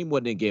Death. Kareem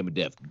wasn't in Game of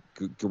Death.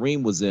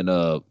 Kareem was in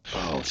what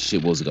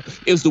was it called?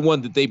 It was the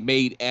one that they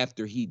made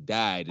after he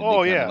died. And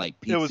they kinda, like,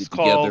 pieced it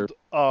together.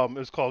 It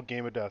was called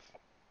Game of Death.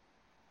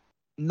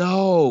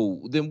 No,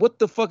 then what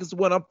the fuck is the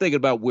one I'm thinking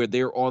about where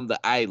they're on the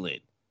island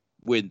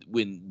when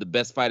the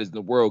best fighters in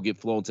the world get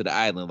flown to the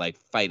island, like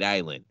Fight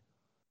Island?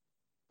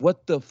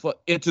 What the fuck?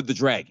 Enter the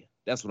Dragon.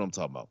 That's what I'm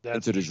talking about.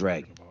 Enter the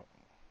Dragon.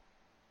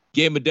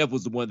 Game of Death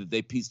was the one that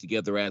they pieced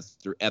together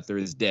after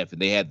his death,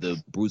 and they had the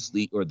Bruce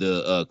Lee or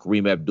the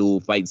Kareem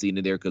Abdul fight scene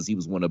in there because he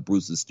was one of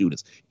Bruce's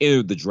students.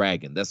 Enter the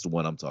Dragon. That's the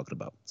one I'm talking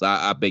about. So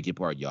I beg your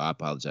pardon, y'all. I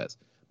apologize.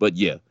 But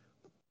yeah,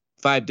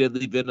 Five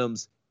Deadly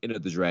Venoms, Enter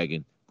the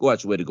Dragon. Go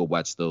out your way to go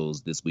watch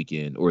those this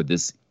weekend or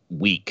this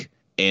week.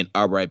 And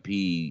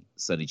R.I.P.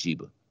 Sonny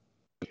Chiba.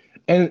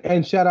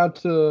 And shout out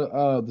to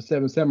the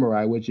Seven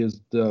Samurai, which is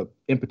the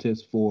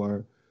impetus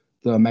for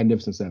the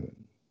Magnificent Seven.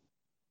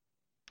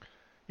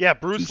 Yeah,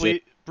 Bruce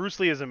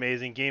Lee is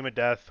amazing. Game of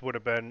Death would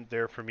have been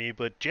there for me,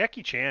 but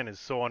Jackie Chan is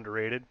so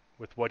underrated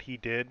with what he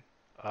did.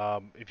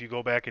 If you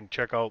go back and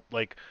check out,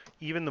 like,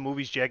 even the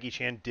movies Jackie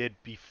Chan did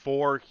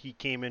before he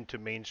came into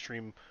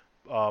mainstream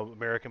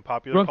American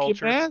popular culture.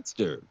 Drunken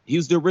Master. He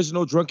was the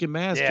original Drunken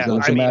Master. Yeah,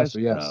 Drunken Master,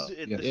 yes.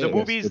 The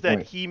movies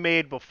that he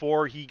made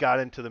before he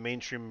got into the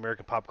mainstream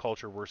American pop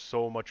culture were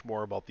so much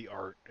more about the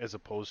art as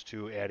opposed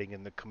to adding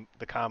in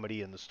the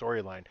comedy and the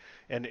storyline.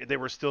 And they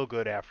were still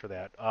good after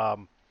that.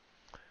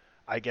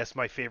 I guess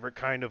my favorite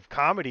kind of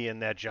comedy in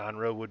that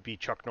genre would be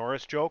Chuck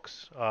Norris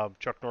jokes.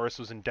 Chuck Norris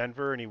was in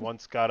Denver, and he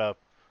once got a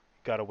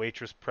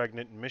waitress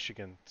pregnant in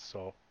Michigan.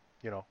 So,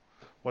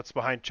 what's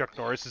behind Chuck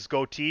Norris's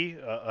goatee?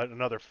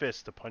 Another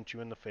fist to punch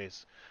you in the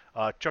face.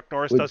 Chuck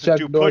Norris doesn't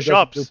do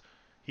push-ups.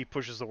 He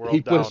pushes the world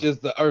down. He pushes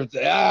the earth.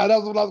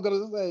 That's what I was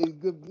going to say.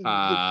 Good.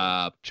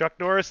 Chuck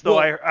Norris, though,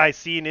 I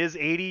seen is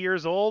 80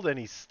 years old, and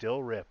he's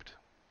still ripped.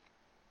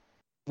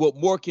 Well,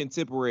 more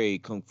contemporary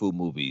Kung Fu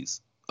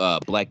movies.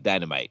 Black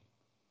Dynamite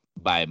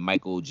by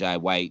Michael Jai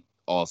White.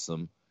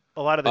 Awesome.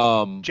 A lot of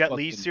the Jet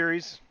Li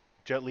series.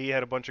 Jet Li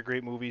had a bunch of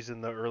great movies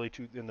in the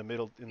in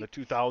the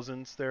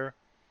 2000s there.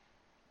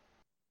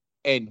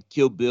 And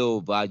Kill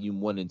Bill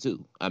Volume 1 and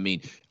 2. I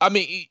mean,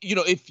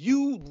 if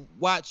you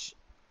watch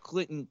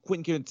Quentin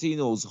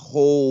Tarantino's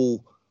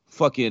whole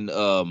fucking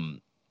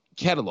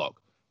catalog,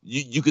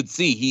 you could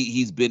see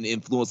he's been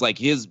influenced, like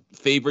his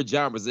favorite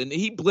genres, and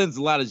he blends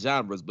a lot of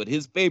genres, but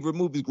his favorite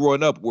movies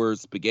growing up were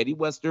spaghetti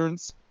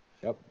westerns,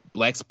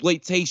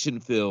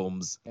 blaxploitation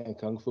films, and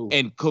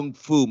kung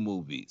fu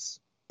movies.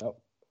 Yep.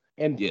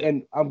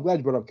 And I'm glad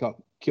you brought up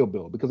Kill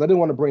Bill, because I didn't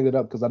want to bring it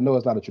up because I know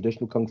it's not a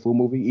traditional kung fu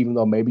movie, even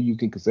though maybe you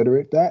can consider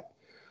it that.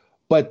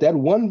 But that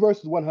 1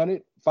 versus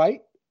 100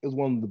 fight is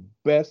one of the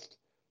best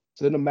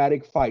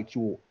cinematic fights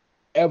you will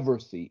ever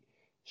see.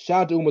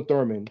 Shout out to Uma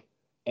Thurman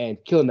and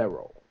killing that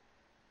role.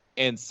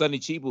 And Sonny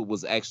Chiba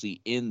was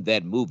actually in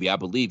that movie. I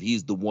believe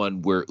he's the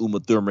one where Uma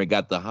Thurman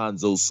got the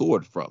Hanzo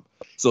sword from.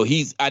 So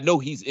I know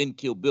he's in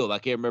Kill Bill. I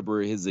can't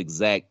remember his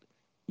exact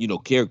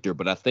character,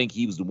 but I think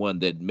he was the one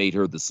that made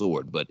her the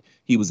sword, but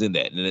he was in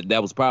that. And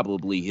that was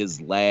probably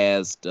his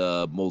last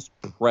most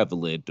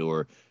prevalent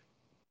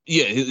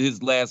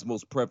his last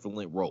most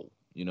prevalent role,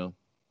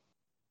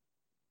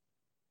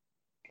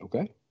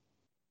 Okay.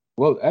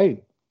 Well,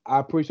 hey, I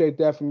appreciate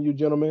that from you,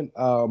 gentlemen.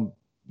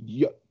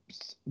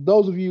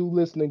 Those of you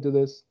listening to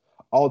this,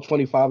 all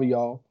 25 of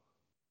y'all,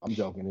 I'm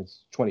joking,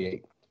 it's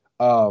 28.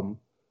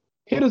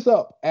 Hit us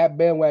up at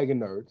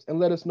Bandwagon Nerds and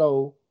let us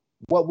know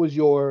what was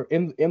your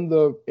in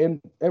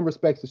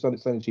respect to Sonny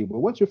Chiba,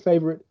 what's your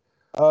favorite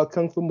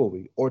kung fu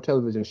movie or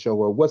television show,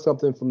 or what's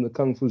something from the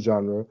kung fu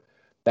genre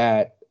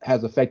that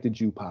has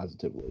affected you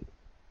positively?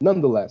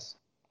 Nonetheless,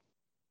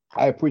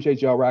 I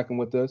appreciate y'all rocking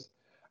with us.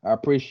 I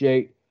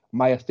appreciate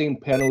my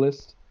esteemed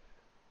panelists,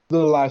 the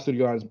live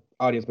studio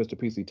audience, Mr.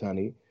 PC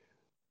Tunney,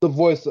 the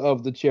voice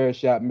of the chair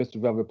shot, Mr.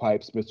 Velvet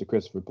Pipes, Mr.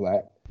 Christopher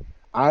Platt.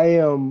 I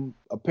am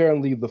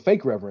apparently the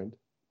fake Reverend,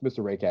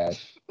 Mr. Ray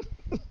Cash.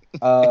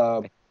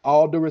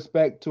 All due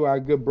respect to our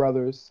good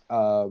brothers,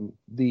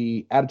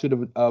 the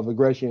Attitude of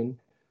Aggression,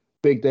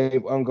 Big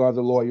Dave Ungar,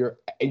 the lawyer,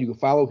 and you can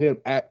follow him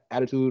at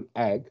Attitude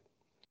Ag.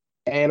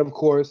 And of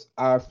course,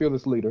 our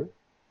fearless leader,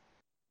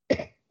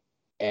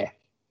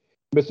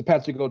 Mr.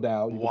 Patrick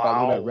O'Dowd. You can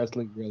follow him at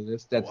Wrestling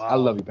Realist. I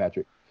love you,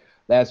 Patrick.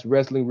 That's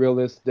Wrestling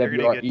Realist,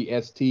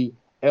 WRESTLNG.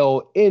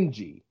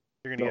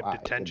 You're going to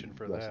get detention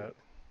for that.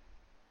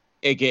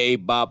 AKA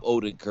Bob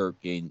Odenkirk,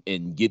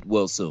 and get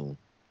well soon.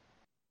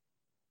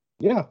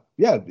 Yeah,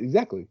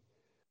 exactly.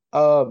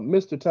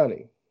 Mr.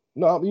 Tunney,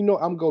 No,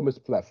 I'm going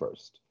Mr. Platt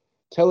first.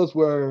 Tell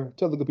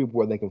the good people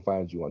where they can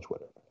find you on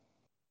Twitter.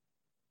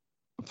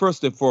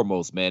 First and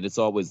foremost, man, it's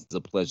always a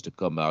pleasure to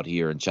come out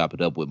here and chop it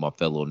up with my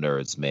fellow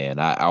nerds, man.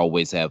 I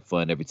always have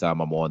fun every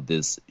time I'm on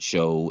this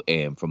show,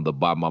 and from the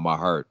bottom of my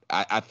heart,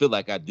 I feel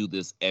like I do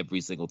this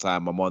every single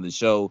time I'm on the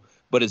show,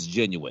 but it's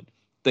genuine.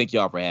 Thank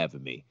y'all for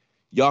having me.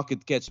 Y'all can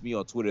catch me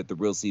on Twitter at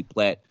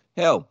 @TheRealCPlatt.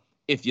 Hell,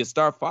 if you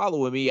start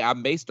following me, I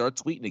may start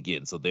tweeting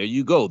again. So there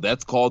you go.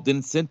 That's called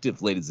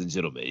incentive, ladies and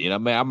gentlemen. You know,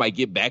 man, I might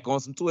get back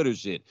on some Twitter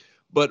shit.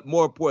 But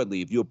more importantly,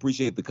 if you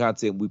appreciate the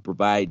content we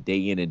provide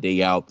day in and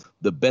day out,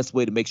 the best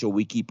way to make sure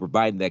we keep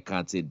providing that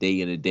content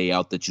day in and day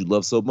out that you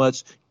love so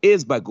much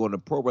is by going to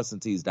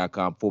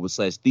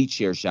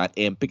ProWrestlingTees.com/TheChairShot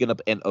and picking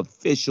up an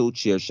official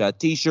Chairshot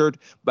t-shirt.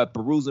 By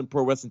perusing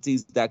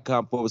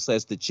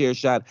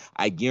ProWrestlingTees.com/TheChairShot,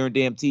 I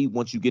guarantee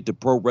once you get to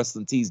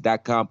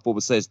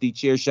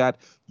ProWrestlingTees.com/TheChairShot,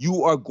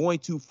 you are going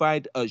to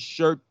find a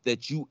shirt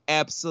that you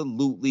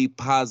absolutely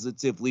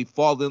positively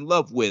fall in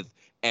love with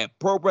at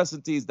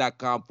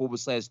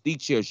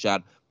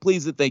ProWrestlingTees.com/TheChairShot.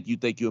 Please and thank you,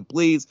 and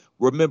please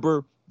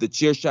remember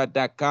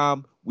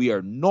TheChairShot.com. We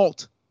are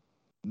not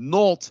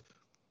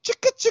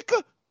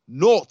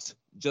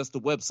just a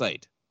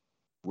website.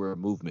 We're a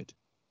movement.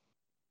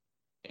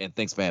 And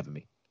thanks for having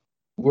me.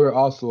 We're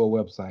also a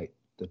website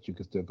that you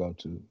can still go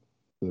to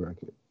for the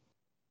record.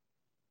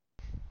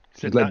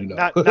 Just let you know.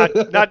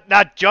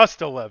 not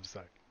just a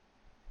website.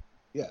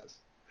 Yes.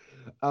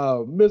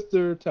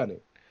 Mr.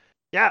 Tunney.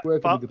 Yeah, where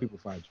can the people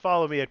find you?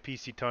 Follow me at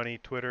PC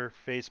Tunney, Twitter,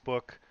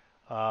 Facebook.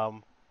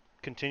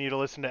 Continue to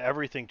listen to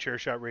everything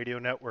Chairshot Radio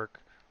Network.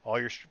 All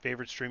your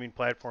favorite streaming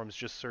platforms,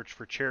 just search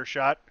for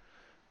Chairshot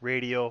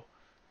Radio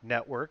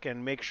Network,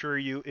 and make sure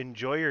you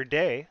enjoy your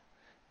day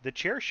the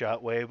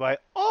Chairshot way by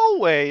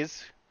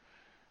always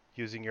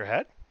using your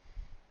head.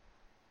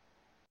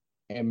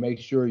 And make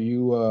sure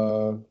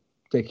you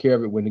take care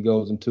of it when it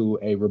goes into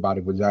a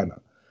robotic vagina.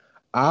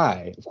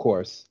 I, of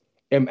course,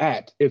 am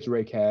at It's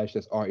Ray Cash.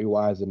 That's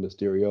REY as in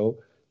Mysterio,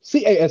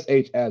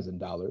 CASH as in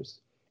dollars.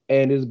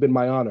 And it has been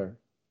my honor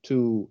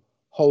to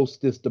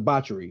host this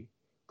debauchery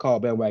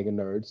called Bandwagon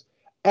Nerds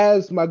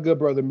as my good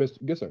brother, Mr.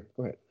 Yes, sir.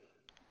 Go ahead.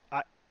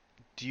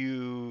 Do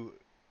you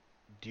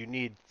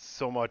need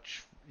so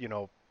much,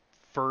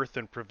 firth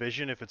and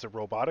provision if it's a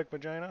robotic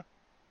vagina?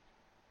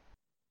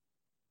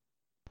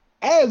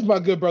 As my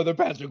good brother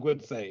Patrick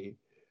would say,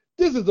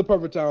 this is the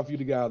perfect time for you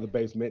to get out of the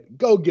basement,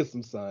 go get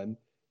some sun,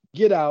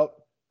 get out,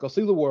 go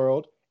see the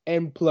world,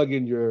 and plug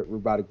in your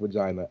robotic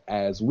vagina.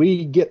 As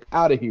we get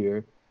out of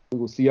here, we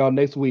will see y'all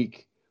next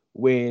week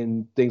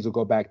when things will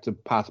go back to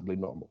possibly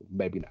normal.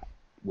 Maybe not.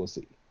 We'll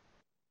see.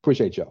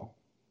 Appreciate y'all.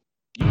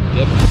 You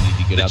definitely need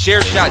to get out.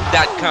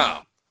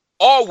 TheChairShot.com.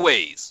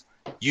 Always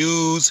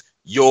use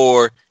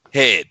your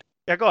head.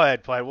 Yeah, go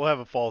ahead, Platt. We'll have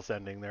a false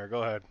ending there.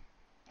 Go ahead.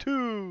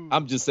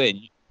 I'm just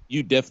saying,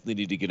 you definitely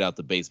need to get out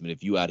the basement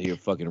if you out here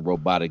fucking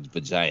robotic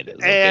vaginas.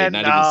 Okay? And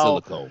not now, even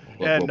silicone.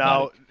 And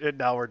now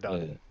we're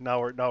done. Yeah.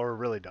 Now we're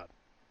really done.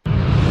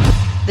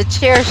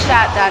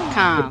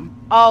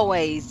 TheChairShot.com.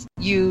 Always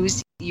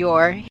use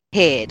your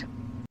head.